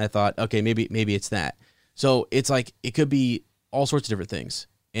 And I thought, okay, maybe it's that. So it's like it could be all sorts of different things,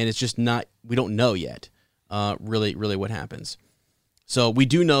 and it's just not. We don't know yet, really what happens. So we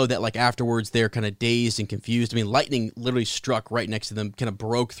do know that like afterwards they're kind of dazed and confused. I mean, lightning literally struck right next to them, kind of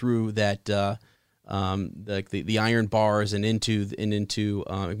broke through that the iron bars and into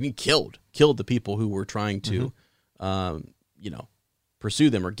I mean, killed the people who were trying to pursue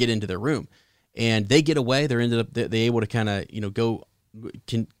them or get into their room, and they get away. They're able to kind of go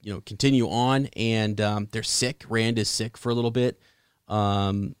continue on, and they're sick. Rand is sick for a little bit,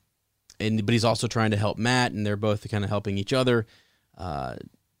 but he's also trying to help Matt, and they're both kind of helping each other.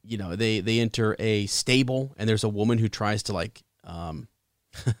 They enter a stable, and there's a woman who tries to like,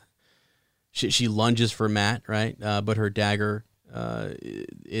 she lunges for Matt, right? But her dagger,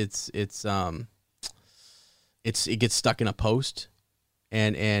 it gets stuck in a post,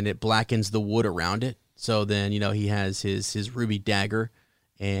 and it blackens the wood around it. So then, he has his ruby dagger,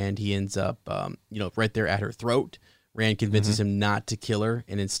 and he ends up, right there at her throat. Rand convinces him not to kill her,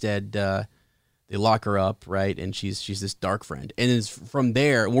 and instead, they lock her up, right? And she's this dark friend. And it's from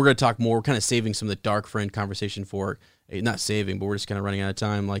there, we're going to talk more. We're kind of saving some of the dark friend conversation for, not saving, but we're just kind of running out of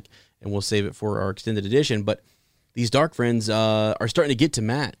time, and we'll save it for our extended edition. But these dark friends are starting to get to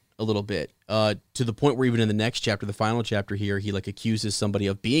Matt a little bit, to the point where even in the next chapter, the final chapter here, he like accuses somebody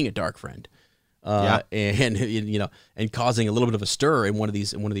of being a dark friend, and causing a little bit of a stir in one of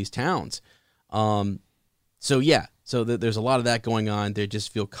these towns. So there's a lot of that going on. They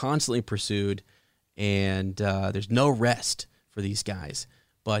just feel constantly pursued. And there's no rest for these guys.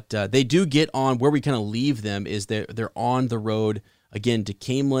 But they do get on where we kind of leave them is they're on the road again to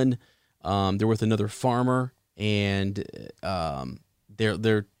Caemlyn. They're with another farmer, and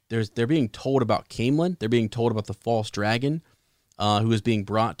they're being told about Caemlyn. They're being told about the false dragon who is being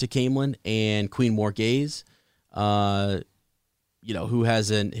brought to Caemlyn and Queen Morghese. who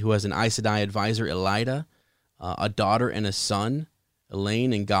has an Aes Sedai advisor, Elida, a daughter and a son,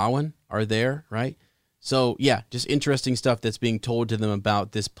 Elaine and Gawain are there, right? So yeah, just interesting stuff that's being told to them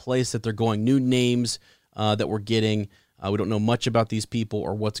about this place that they're going, new names that we're getting. We don't know much about these people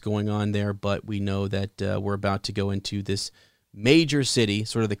or what's going on there, but we know that we're about to go into this major city,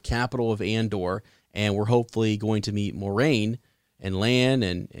 sort of the capital of Andor, and we're hopefully going to meet Moraine and Lan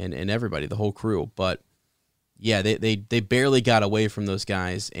and everybody, the whole crew. But yeah, they barely got away from those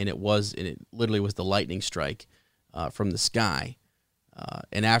guys, and it literally was the lightning strike from the sky.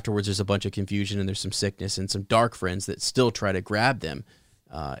 And afterwards, there's a bunch of confusion, and there's some sickness and some dark friends that still try to grab them.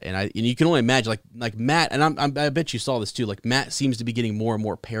 And you can only imagine, like Matt, and I bet you saw this too. Like Matt seems to be getting more and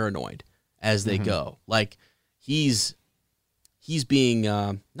more paranoid as they go. Like he's being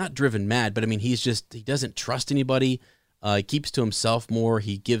not driven mad, but I mean he doesn't trust anybody. He keeps to himself more.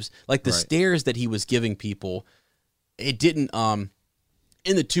 He gives like the stares that he was giving people. It didn't.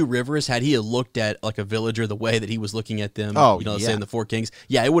 In the Two Rivers, had he looked at like a villager the way that he was looking at them, say in the Four Kings,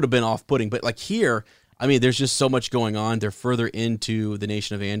 it would have been off-putting. But like here, I mean, there's just so much going on. They're further into the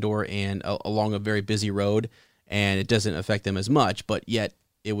nation of Andor and along a very busy road, and it doesn't affect them as much. But yet,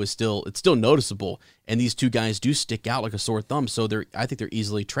 it's still noticeable. And these two guys do stick out like a sore thumb. So I think they're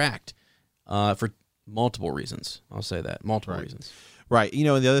easily tracked for multiple reasons. I'll say that multiple reasons. Right. And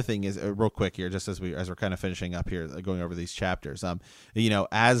the other thing is real quick here, just as we're kind of finishing up here, going over these chapters,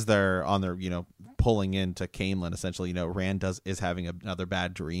 as they're on their, pulling into Caemlyn, essentially, Rand is having another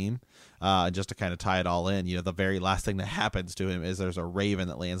bad dream. Just to kind of tie it all in, the very last thing that happens to him is there's a raven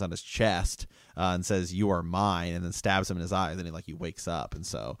that lands on his chest and says, "You are mine," and then stabs him in his eye. And then he wakes up. And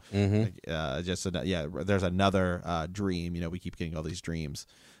so there's another dream. We keep getting all these dreams.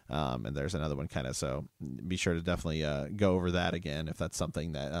 And there's another one kind of, so be sure to definitely go over that again if that's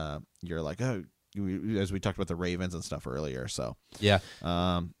something that you're like, oh, as we talked about the ravens and stuff earlier. So yeah.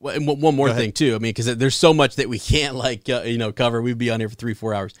 Well, and one more thing too. I mean, because there's so much that we can't cover. We'd be on here for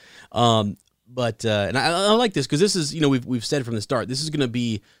 3-4 hours. But and I like this because this is we've said from the start, this is going to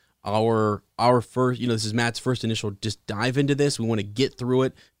be our first. This is Matt's first initial just dive into this. We want to get through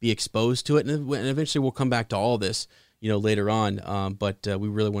it, be exposed to it, and eventually we'll come back to all this. Later on, but we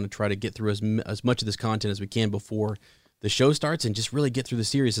really want to try to get through as much of this content as we can before the show starts and just really get through the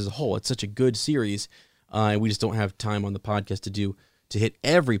series as a whole. It's such a good series, and we just don't have time on the podcast to hit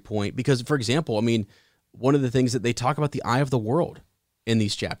every point because, for example, I mean, one of the things that they talk about the Eye of the World in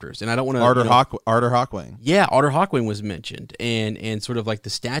these chapters, and I don't want to... Arthur Hawkwing. Yeah, Arthur Hawkwing was mentioned, and sort of like the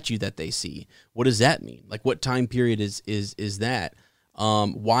statue that they see. What does that mean? Like, what time period is that?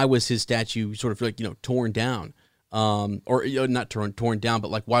 Why was his statue sort of torn down? Or not torn down,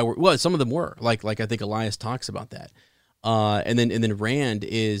 but like why some of them were like I think Elias talks about that. And then Rand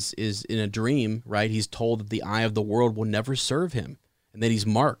is in a dream, right? He's told that the Eye of the World will never serve him, and then he's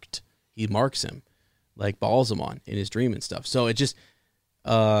marked. He marks him, like Balsamon in his dream and stuff. So it just,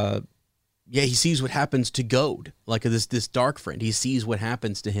 he sees what happens to Goad, like this dark friend. He sees what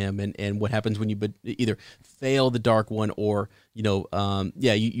happens to him, and what happens when you either fail the Dark One or you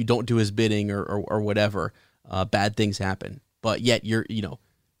don't do his bidding or whatever. Bad things happen, but yet you're,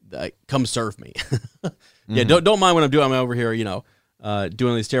 come serve me. Yeah. Don't mind what I'm doing. I'm over here,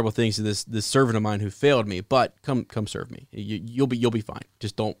 doing these terrible things to this servant of mine who failed me, but come serve me. You'll be fine.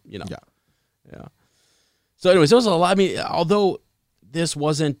 Just don't, Yeah. So anyways, there was a lot. I mean, although this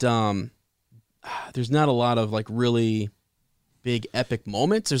wasn't, there's not a lot of like really big epic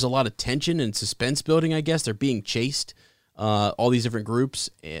moments. There's a lot of tension and suspense building, I guess. They're being chased. All these different groups,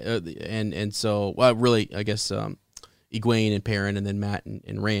 and so really, I guess Egwene and Perrin, and then Matt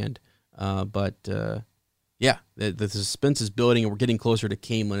and Rand. The suspense is building, and we're getting closer to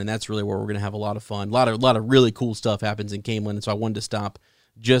Caemlyn, and that's really where we're going to have a lot of fun. A lot of really cool stuff happens in Caemlyn, and so I wanted to stop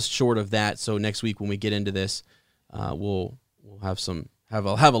just short of that. So next week when we get into this, we'll have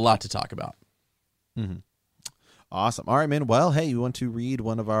a lot to talk about. Mm-hmm. Awesome. All right, man. Well, hey, you want to read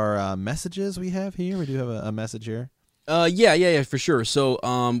one of our messages we have here? We do have a message here. Yeah, for sure. So,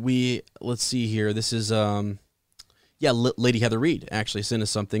 let's see here. This is, Lady Heather Reed actually sent us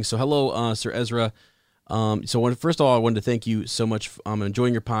something. So, hello, Sir Ezra. First of all, I wanted to thank you so much. I'm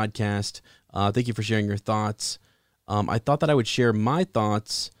enjoying your podcast. Thank you for sharing your thoughts. I thought that I would share my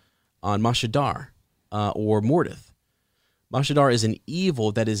thoughts on Mashadar, or Mordeth. Mashadar is an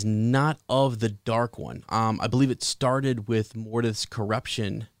evil that is not of the Dark One. I believe it started with Mordeth's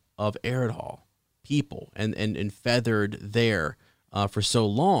corruption of Eredhal people and feathered there for so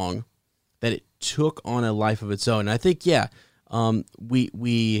long that it took on a life of its own. And I think,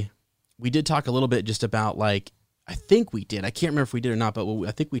 we did talk a little bit just about, like, I think we did. I can't remember if we did or not, but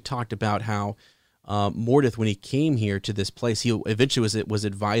I think we talked about how Mordeth, when he came here to this place, he eventually was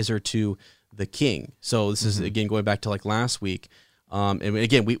advisor to the king. So this is, again, going back to like last week. And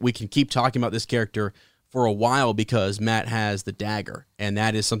again, we can keep talking about this character for a while because Mat has the dagger, and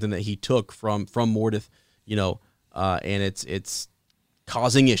that is something that he took from Mordeth, and it's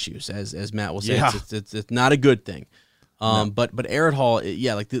causing issues, as Mat will say. Yeah. It's not a good thing. No. But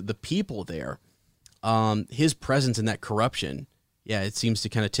Eredhall, like the people there, his presence and that corruption, it seems to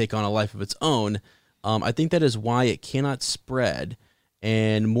kind of take on a life of its own. I think that is why it cannot spread,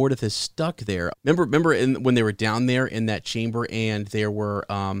 and Mordeth is stuck there. Remember when they were down there in that chamber, and there were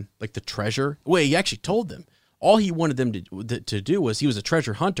like the treasure. Well, he actually told them all he wanted them to do was, he was a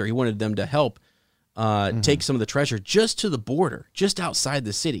treasure hunter. He wanted them to help take some of the treasure just to the border, just outside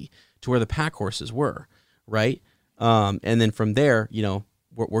the city, to where the pack horses were, right? And then from there,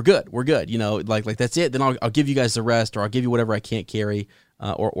 we're good. We're good. Like that's it. Then I'll give you guys the rest, or I'll give you whatever I can't carry,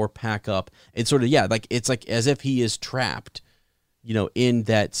 or pack up. And sort of, like it's like as if he is trapped, in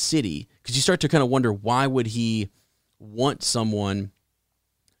that city. Because you start to kind of wonder, why would he want someone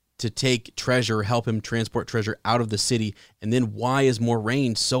to take treasure, help him transport treasure out of the city? And then why is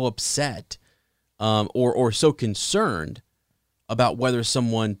Moiraine so upset, or so concerned about whether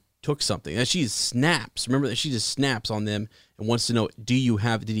someone took something? And she snaps. Remember that she just snaps on them and wants to know, did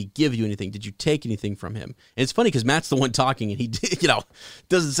he give you anything? Did you take anything from him? And it's funny because Mat's the one talking, and he,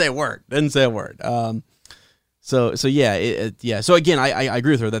 doesn't say a word. So again, I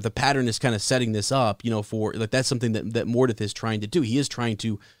agree with her that the pattern is kind of setting this up, for like, that's something that Mordeth is trying to do. He is trying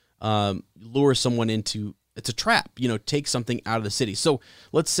to lure someone into, it's a trap, take something out of the city. So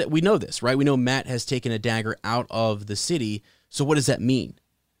let's say, we know this, right? We know Mat has taken a dagger out of the city. So what does that mean?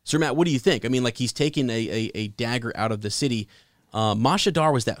 Sir Matt, what do you think? I mean, like, he's taken a dagger out of the city.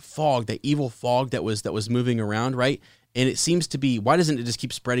 Mashadar was that fog, that evil fog that was moving around, right? And it seems to be, why doesn't it just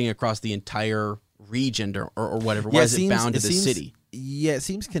keep spreading across the entire region or whatever? Why is it bound to the city? Yeah, it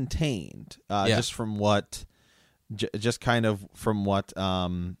seems contained. Just from what,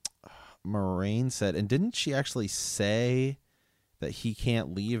 Moiraine said. And didn't she actually say that he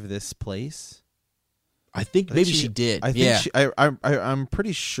can't leave this place? I think maybe she did. I think I'm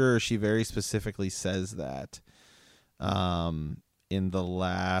pretty sure she very specifically says that. In the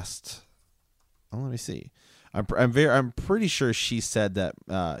last, let me see. I'm pretty sure she said that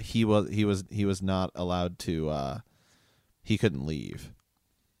he was not allowed to. He couldn't leave.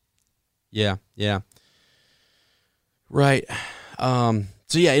 Yeah. Right. So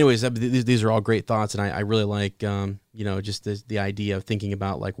yeah. Anyways, these are all great thoughts, and I really like just the idea of thinking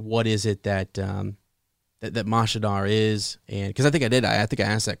about, like, what is it that that Mashadar is, and because I think I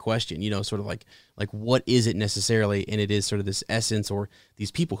asked that question, sort of like what is it necessarily, and it is sort of this essence, or these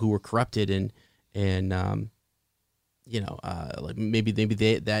people who were corrupted, and like maybe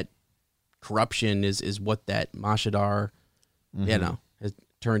that corruption is what that Mashadar, has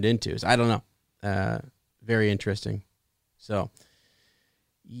turned into. So I don't know. Very interesting. So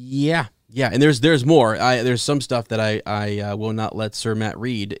yeah, and there's more. There's some stuff that I will not let Sir Matt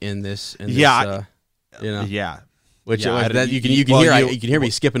read in this. Which you can hear me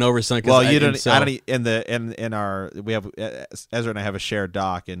skipping over something. Well, we have Ezra and I have a shared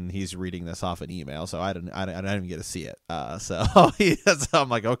doc, and he's reading this off an email, so I didn't even get to see it. So I'm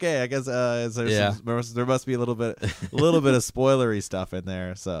like, okay, I guess there must be a little bit of spoilery stuff in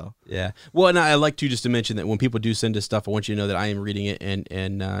there. So yeah, well, and I like just to mention that when people do send us stuff, I want you to know that I am reading it,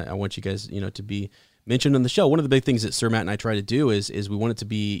 and I want you guys to be mentioned on the show. One of the big things that Sir Matt and I try to do is we want it to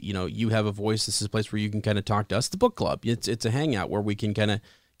be, you have a voice. This is a place where you can kind of talk to us. It's a book club. It's a hangout where we can kind of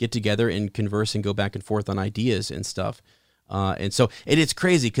get together and converse and go back and forth on ideas and stuff. And it's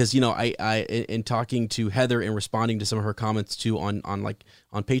crazy because, I in talking to Heather and responding to some of her comments too on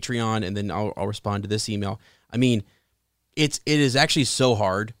Patreon, and then I'll respond to this email. I mean, it is actually so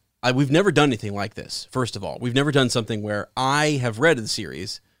hard. We've never done anything like this. First of all, we've never done something where I have read the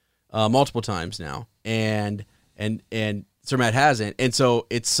series multiple times now, and Sir Matt hasn't, and so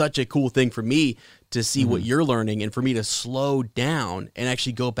it's such a cool thing for me to see what you're learning, and for me to slow down and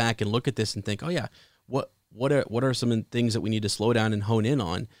actually go back and look at this and think, oh yeah, what are some things that we need to slow down and hone in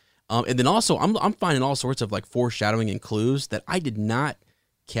on, and then also I'm finding all sorts of like foreshadowing and clues that I did not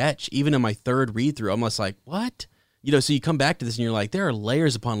catch even in my third read through. I'm just like, what? So you come back to this and you're like, there are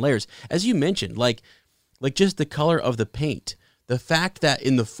layers upon layers, as you mentioned, like just the color of the paint. The fact that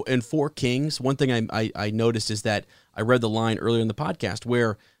in Four Kings, one thing I noticed is that I read the line earlier in the podcast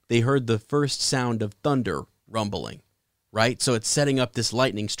where they heard the first sound of thunder rumbling, right? So it's setting up this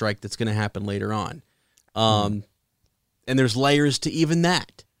lightning strike that's going to happen later on. And there's layers to even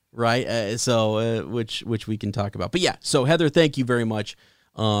that, right? Which we can talk about. But yeah, so Heather, thank you very much.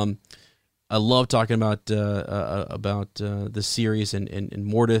 I love talking about the series and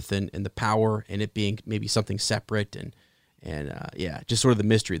Mortith and the power and it being maybe something separate and just sort of the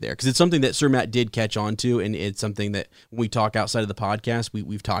mystery there, because it's something that Sir Matt did catch on to, and it's something that when we talk outside of the podcast,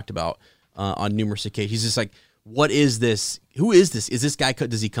 we've talked about on numerous occasions. He's just like, what is this? Who is this? Is this guy?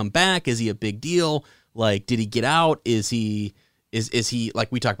 Does he come back? Is he a big deal? Like, did he get out? Is he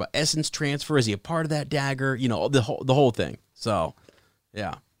like we talked about essence transfer? Is he a part of that dagger? You know, the whole thing. So,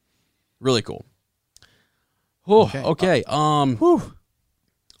 yeah, really cool. Oh, okay.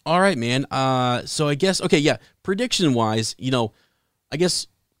 All right, man. So I guess, okay, yeah, prediction-wise, you know, I guess...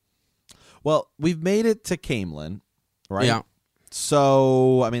 Well, we've made it to Caemlyn, right? Yeah.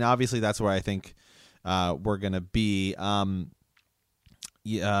 So, I mean, obviously that's where I think we're going to be. I'm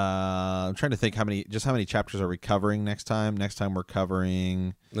trying to think how many chapters are we covering next time? Next time we're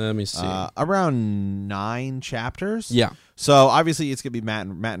covering... Let me see. Around 9 chapters. Yeah. So, obviously, it's going to be Matt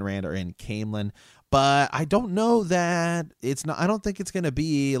and Rand are in Caemlyn. But I don't know that it's not. I don't think it's going to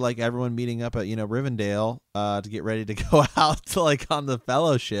be like everyone meeting up at Rivendell to get ready to go out to like on the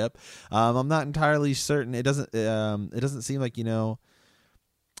Fellowship. I'm not entirely certain. It doesn't. It doesn't seem like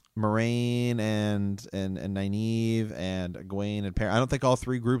Moraine and Nynaeve and Egwene and Perrin. I don't think all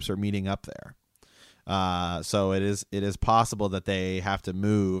 3 groups are meeting up there. So it is possible that they have to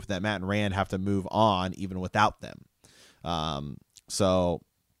move. That Matt and Rand have to move on even without them. So.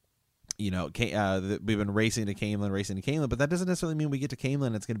 We've been racing to Caemlyn, but that doesn't necessarily mean we get to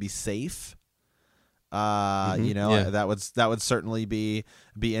Caemlyn it's going to be safe. That would certainly be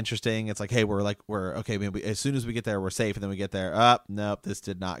interesting. It's like, hey, we're okay. Maybe as soon as we get there, we're safe, and then we get there. Nope, this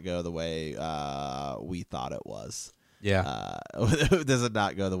did not go the way we thought it was. Yeah, this did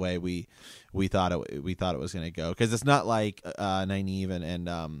not go the way we thought it was going to go, because it's not like Nynaeve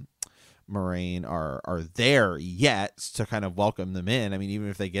and Moraine are there yet to kind of welcome them in. I mean, even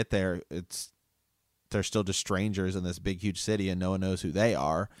if they get there, they're still just strangers in this big huge city, and no one knows who they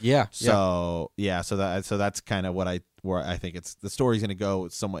are. Yeah. So that's kind of where I think it's the story's going to go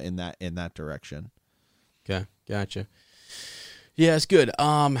somewhat in that direction. Okay, gotcha. Yeah, it's good.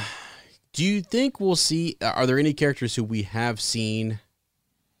 Do you think we'll see? Are there any characters who we have seen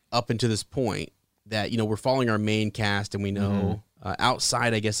up until this point that we're following our main cast and we know? Mm-hmm.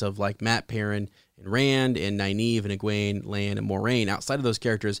 Outside, I guess, of like Matt, Perrin, and Rand, and Nynaeve, and Egwene, Lan, and Moraine, outside of those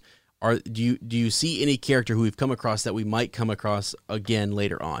characters, do you see any character who we've come across that we might come across again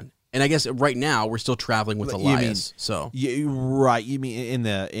later on? And I guess right now we're still traveling with Elias. Right? You mean in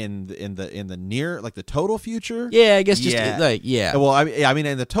the near, like the total future? Yeah, I guess yeah. Well, I mean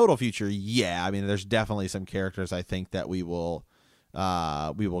in the total future, yeah. I mean, there's definitely some characters I think that we will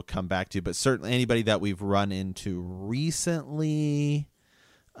come back to, but certainly anybody that we've run into recently.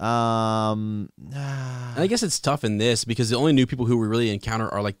 I guess it's tough in this because the only new people who we really encounter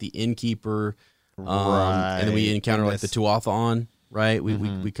are like the innkeeper, right? And then we encounter like the Tuatha'an, right?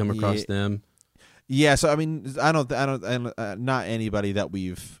 We come across them. Yeah, so I mean, I don't, not anybody that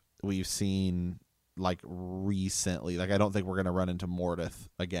we've seen like recently. Like, I don't think we're going to run into Mortith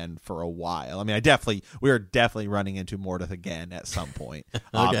again for a while. I mean, we are definitely running into Mortith again at some point, okay.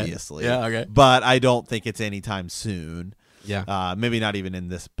 Obviously. Yeah, okay. But I don't think it's anytime soon. Yeah. Maybe not even in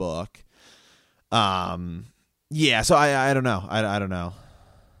this book. Yeah, so I don't know. I don't know.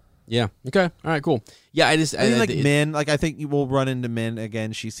 Yeah. Okay. All right, cool. Yeah, I think Min, like, I think we'll run into Min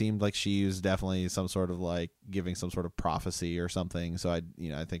again. She seemed like she was definitely some sort of like giving some sort of prophecy or something. So I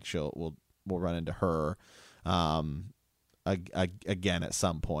think we'll run into her again at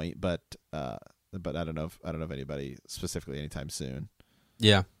some point, but I don't know if anybody specifically anytime soon.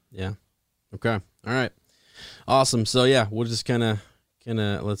 Yeah. Okay. All right. Awesome. So yeah, we'll just kind of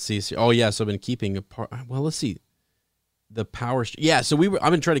let's see. Oh yeah, so I've been keeping a part. Well, let's see. The power. Yeah. So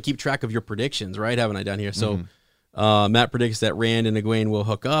I've been trying to keep track of your predictions, right? Haven't I down here? So Matt predicts that Rand and Egwene will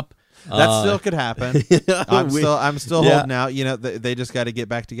hook up. That still could happen. I'm still holding out. They just got to get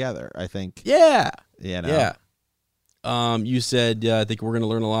back together, I think. Yeah. Yeah. You said I think we're going to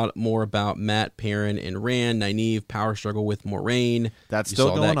learn a lot more about Matt, Perrin, and Rand. Nynaeve, power struggle with Moraine. That's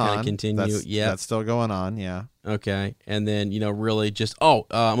still going on. Continue. That's still going on. Yeah. Okay, and then really just I'm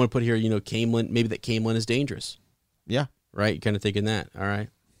going to put here Caemlyn. Maybe that Caemlyn is dangerous. Yeah. Right. You're kind of thinking that. All right.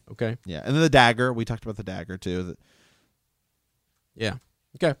 Okay. Yeah, and then the dagger. We talked about the dagger too. Yeah.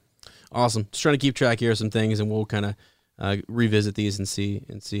 Okay. Awesome. Just trying to keep track here of some things, and we'll kind of revisit these and see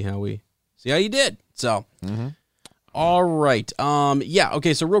how you did. So. Mm-hmm. All right. Yeah.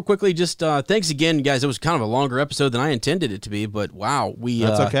 Okay. So real quickly, just thanks again, guys. It was kind of a longer episode than I intended it to be, but wow,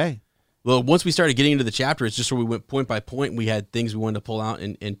 that's okay. Well, once we started getting into the chapter, it's just where we went point by point. We had things we wanted to pull out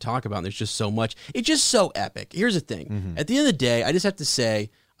and talk about. And there's just so much. It's just so epic. Here's the thing. Mm-hmm. At the end of the day, I just have to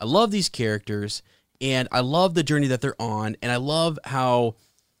say, I love these characters, and I love the journey that they're on, and I love how,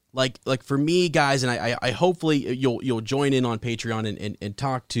 like for me, guys, and I hopefully you'll join in on Patreon and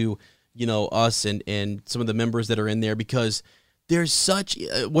talk to, you know, us and some of the members that are in there, because there's such,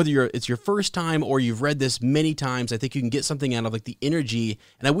 whether it's your first time or you've read this many times, I think you can get something out of like the energy.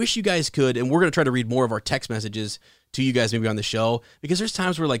 And I wish you guys could, and we're going to try to read more of our text messages to you guys maybe on the show, because there's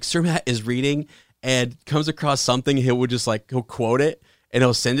times where like Sir Matt is reading and comes across something, he'll quote it and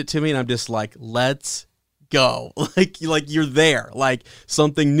he'll send it to me, and I'm just like, let's go. like you're there, like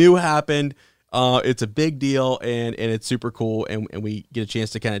something new happened. It's a big deal, and it's super cool, and we get a chance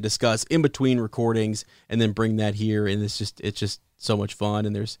to kind of discuss in between recordings and then bring that here, and it's just so much fun,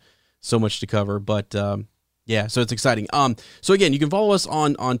 and there's so much to cover. But yeah, so it's exciting. So again, you can follow us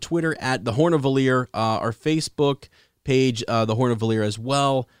on Twitter at The Horn of Valir, our Facebook page, The Horn of Valir as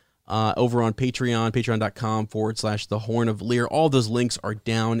well, over on Patreon, patreon.com/The Horn of Valir. All those links are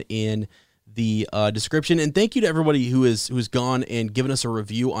down in the description, and thank you to everybody who's gone and given us a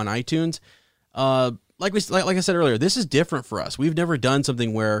review on iTunes. Like I said earlier, this is different for us. We've never done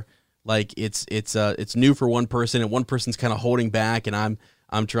something where like it's new for one person, and one person's kind of holding back, and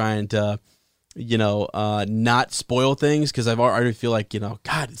I'm trying to, you know, not spoil things, because I already feel like, you know,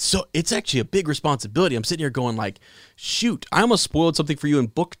 God, it's actually a big responsibility. I'm sitting here going like, shoot, I almost spoiled something for you in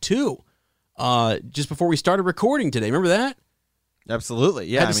book 2, just before we started recording today. Remember that? Absolutely,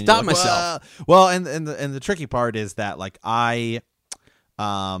 yeah. I had to stop myself. Well, and the tricky part is that like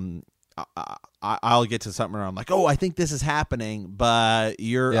I'll get to something where I'm like, oh, I think this is happening, but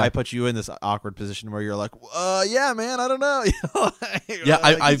I put you in this awkward position where you're like, yeah, man, I don't know. Yeah,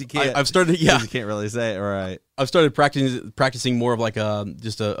 I've started. Yeah, you can't really say it, right? I've started practicing more of like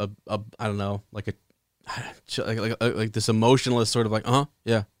just a I don't know, like this emotionless sort of like,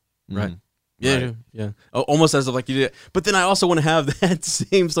 yeah, right. Mm-hmm. Yeah, right. Yeah. Almost as if like you did it. But then I also want to have that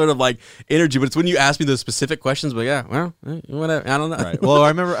same sort of like energy. But it's when you ask me those specific questions, but yeah, well, whatever. I don't know. Right. Well, I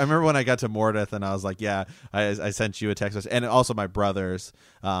remember when I got to Mordeth, and I was like, yeah, I sent you a text message, and also my brothers,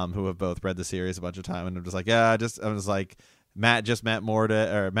 who have both read the series a bunch of time, and I'm just like, yeah, I was like, Matt just met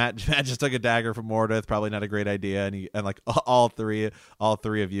Mordeth, or Matt just took a dagger from Mordeth. Probably not a great idea. And like all three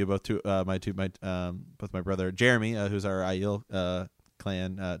of you, both my brother Jeremy, who's our Aiel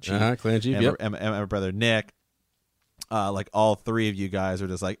clan chief, clan chief, and my brother Nick, like all three of you guys are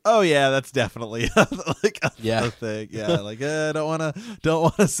just like, oh yeah, that's definitely like a thing. Yeah, like don't want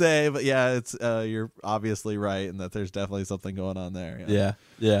to say, but yeah, it's you're obviously right, and that there's definitely something going on there.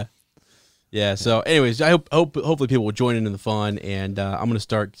 Yeah. So anyways, I hopefully people will join in the fun, and I'm going to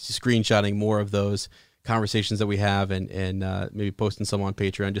start screenshotting more of those conversations that we have, and maybe posting some on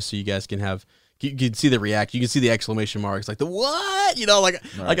Patreon, just so you guys can have. You can see the react. You can see the exclamation marks, like the what? You know, like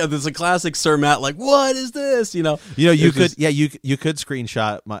this is a classic Sir Matt. Like, what is this? You could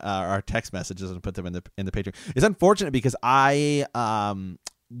screenshot our text messages and put them in the Patreon. It's unfortunate because I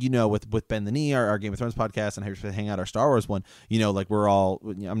with Ben the Knee, our Game of Thrones podcast, and Hang Out, our Star Wars one, like we're all,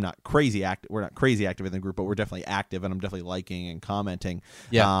 I'm not crazy active. We're not crazy active in the group, but we're definitely active, and I'm definitely liking and commenting.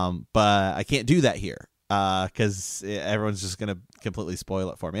 Yeah. But I can't do that here. Because everyone's just gonna completely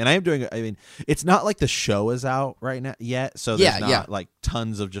spoil it for me, and I am doing. I mean, it's not like the show is out right now yet, so there's not like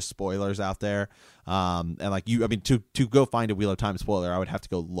tons of just spoilers out there. And like to go find a Wheel of Time spoiler, I would have to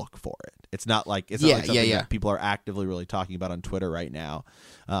go look for it. It's not like something that people are actively really talking about on Twitter right now.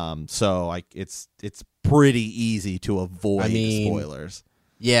 So like it's pretty easy to avoid spoilers.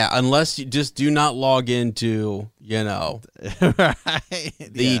 Yeah, unless you just do not log into, the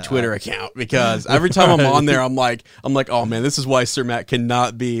Twitter account, because every time I'm on there, I'm like, oh man, this is why Sir Matt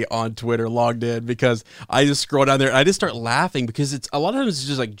cannot be on Twitter logged in, because I just scroll down there and I just start laughing, because it's a lot of times it's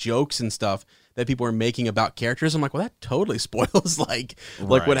just like jokes and stuff that people are making about characters. I'm like, well, that totally spoils like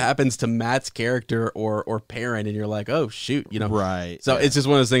what happens to Matt's character or Perrin, and you're like, oh shoot, Right. So it's just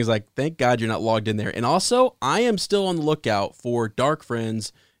one of those things like, thank God you're not logged in there. And also, I am still on the lookout for dark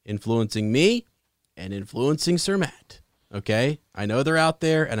friends influencing me and influencing Sir Matt. Okay? I know they're out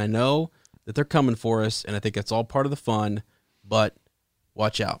there, and I know that they're coming for us, and I think that's all part of the fun, but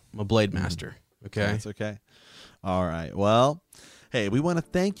watch out. I'm a Blade Master. Okay? That's okay. All right. Well, hey, we want to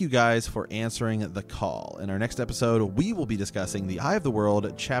thank you guys for answering the call. In our next episode, we will be discussing The Eye of the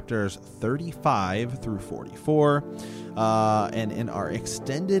World, chapters 35 through 44. And in our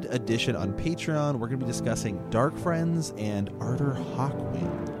extended edition on Patreon, we're going to be discussing Dark Friends and Arthur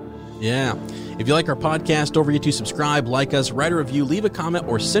Hawkwing. Yeah. If you like our podcast, don't forget to subscribe, like us, write a review, leave a comment,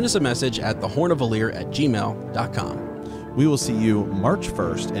 or send us a message at thehornofvalir@gmail.com. We will see you March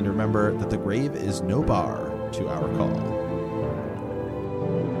 1st, and remember that the grave is no bar to our call.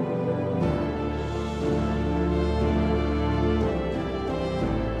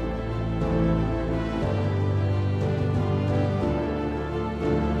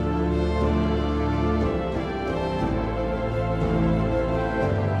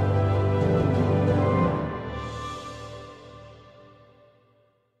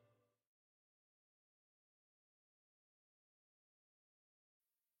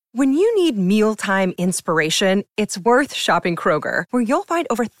 When you need mealtime inspiration, it's worth shopping Kroger, where you'll find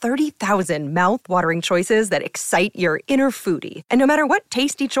over 30,000 mouth-watering choices that excite your inner foodie. And no matter what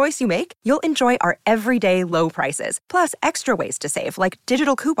tasty choice you make, you'll enjoy our everyday low prices, plus extra ways to save, like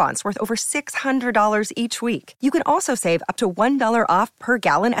digital coupons worth over $600 each week. You can also save up to $1 off per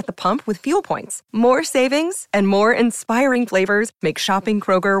gallon at the pump with fuel points. More savings and more inspiring flavors make shopping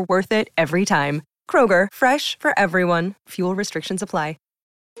Kroger worth it every time. Kroger, fresh for everyone. Fuel restrictions apply.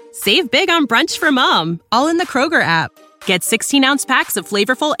 Save big on brunch for mom, all in the Kroger app. Get 16-ounce packs of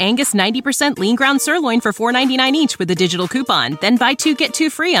flavorful Angus 90% lean ground sirloin for $4.99 each with a digital coupon. Then buy 2, get 2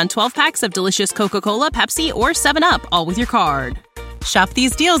 free on 12 packs of delicious Coca-Cola, Pepsi, or 7-Up, all with your card. Shop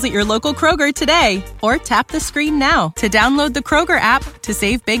these deals at your local Kroger today, or tap the screen now to download the Kroger app to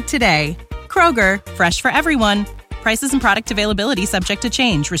save big today. Kroger, fresh for everyone. Prices and product availability subject to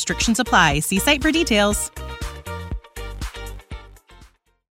change. Restrictions apply. See site for details.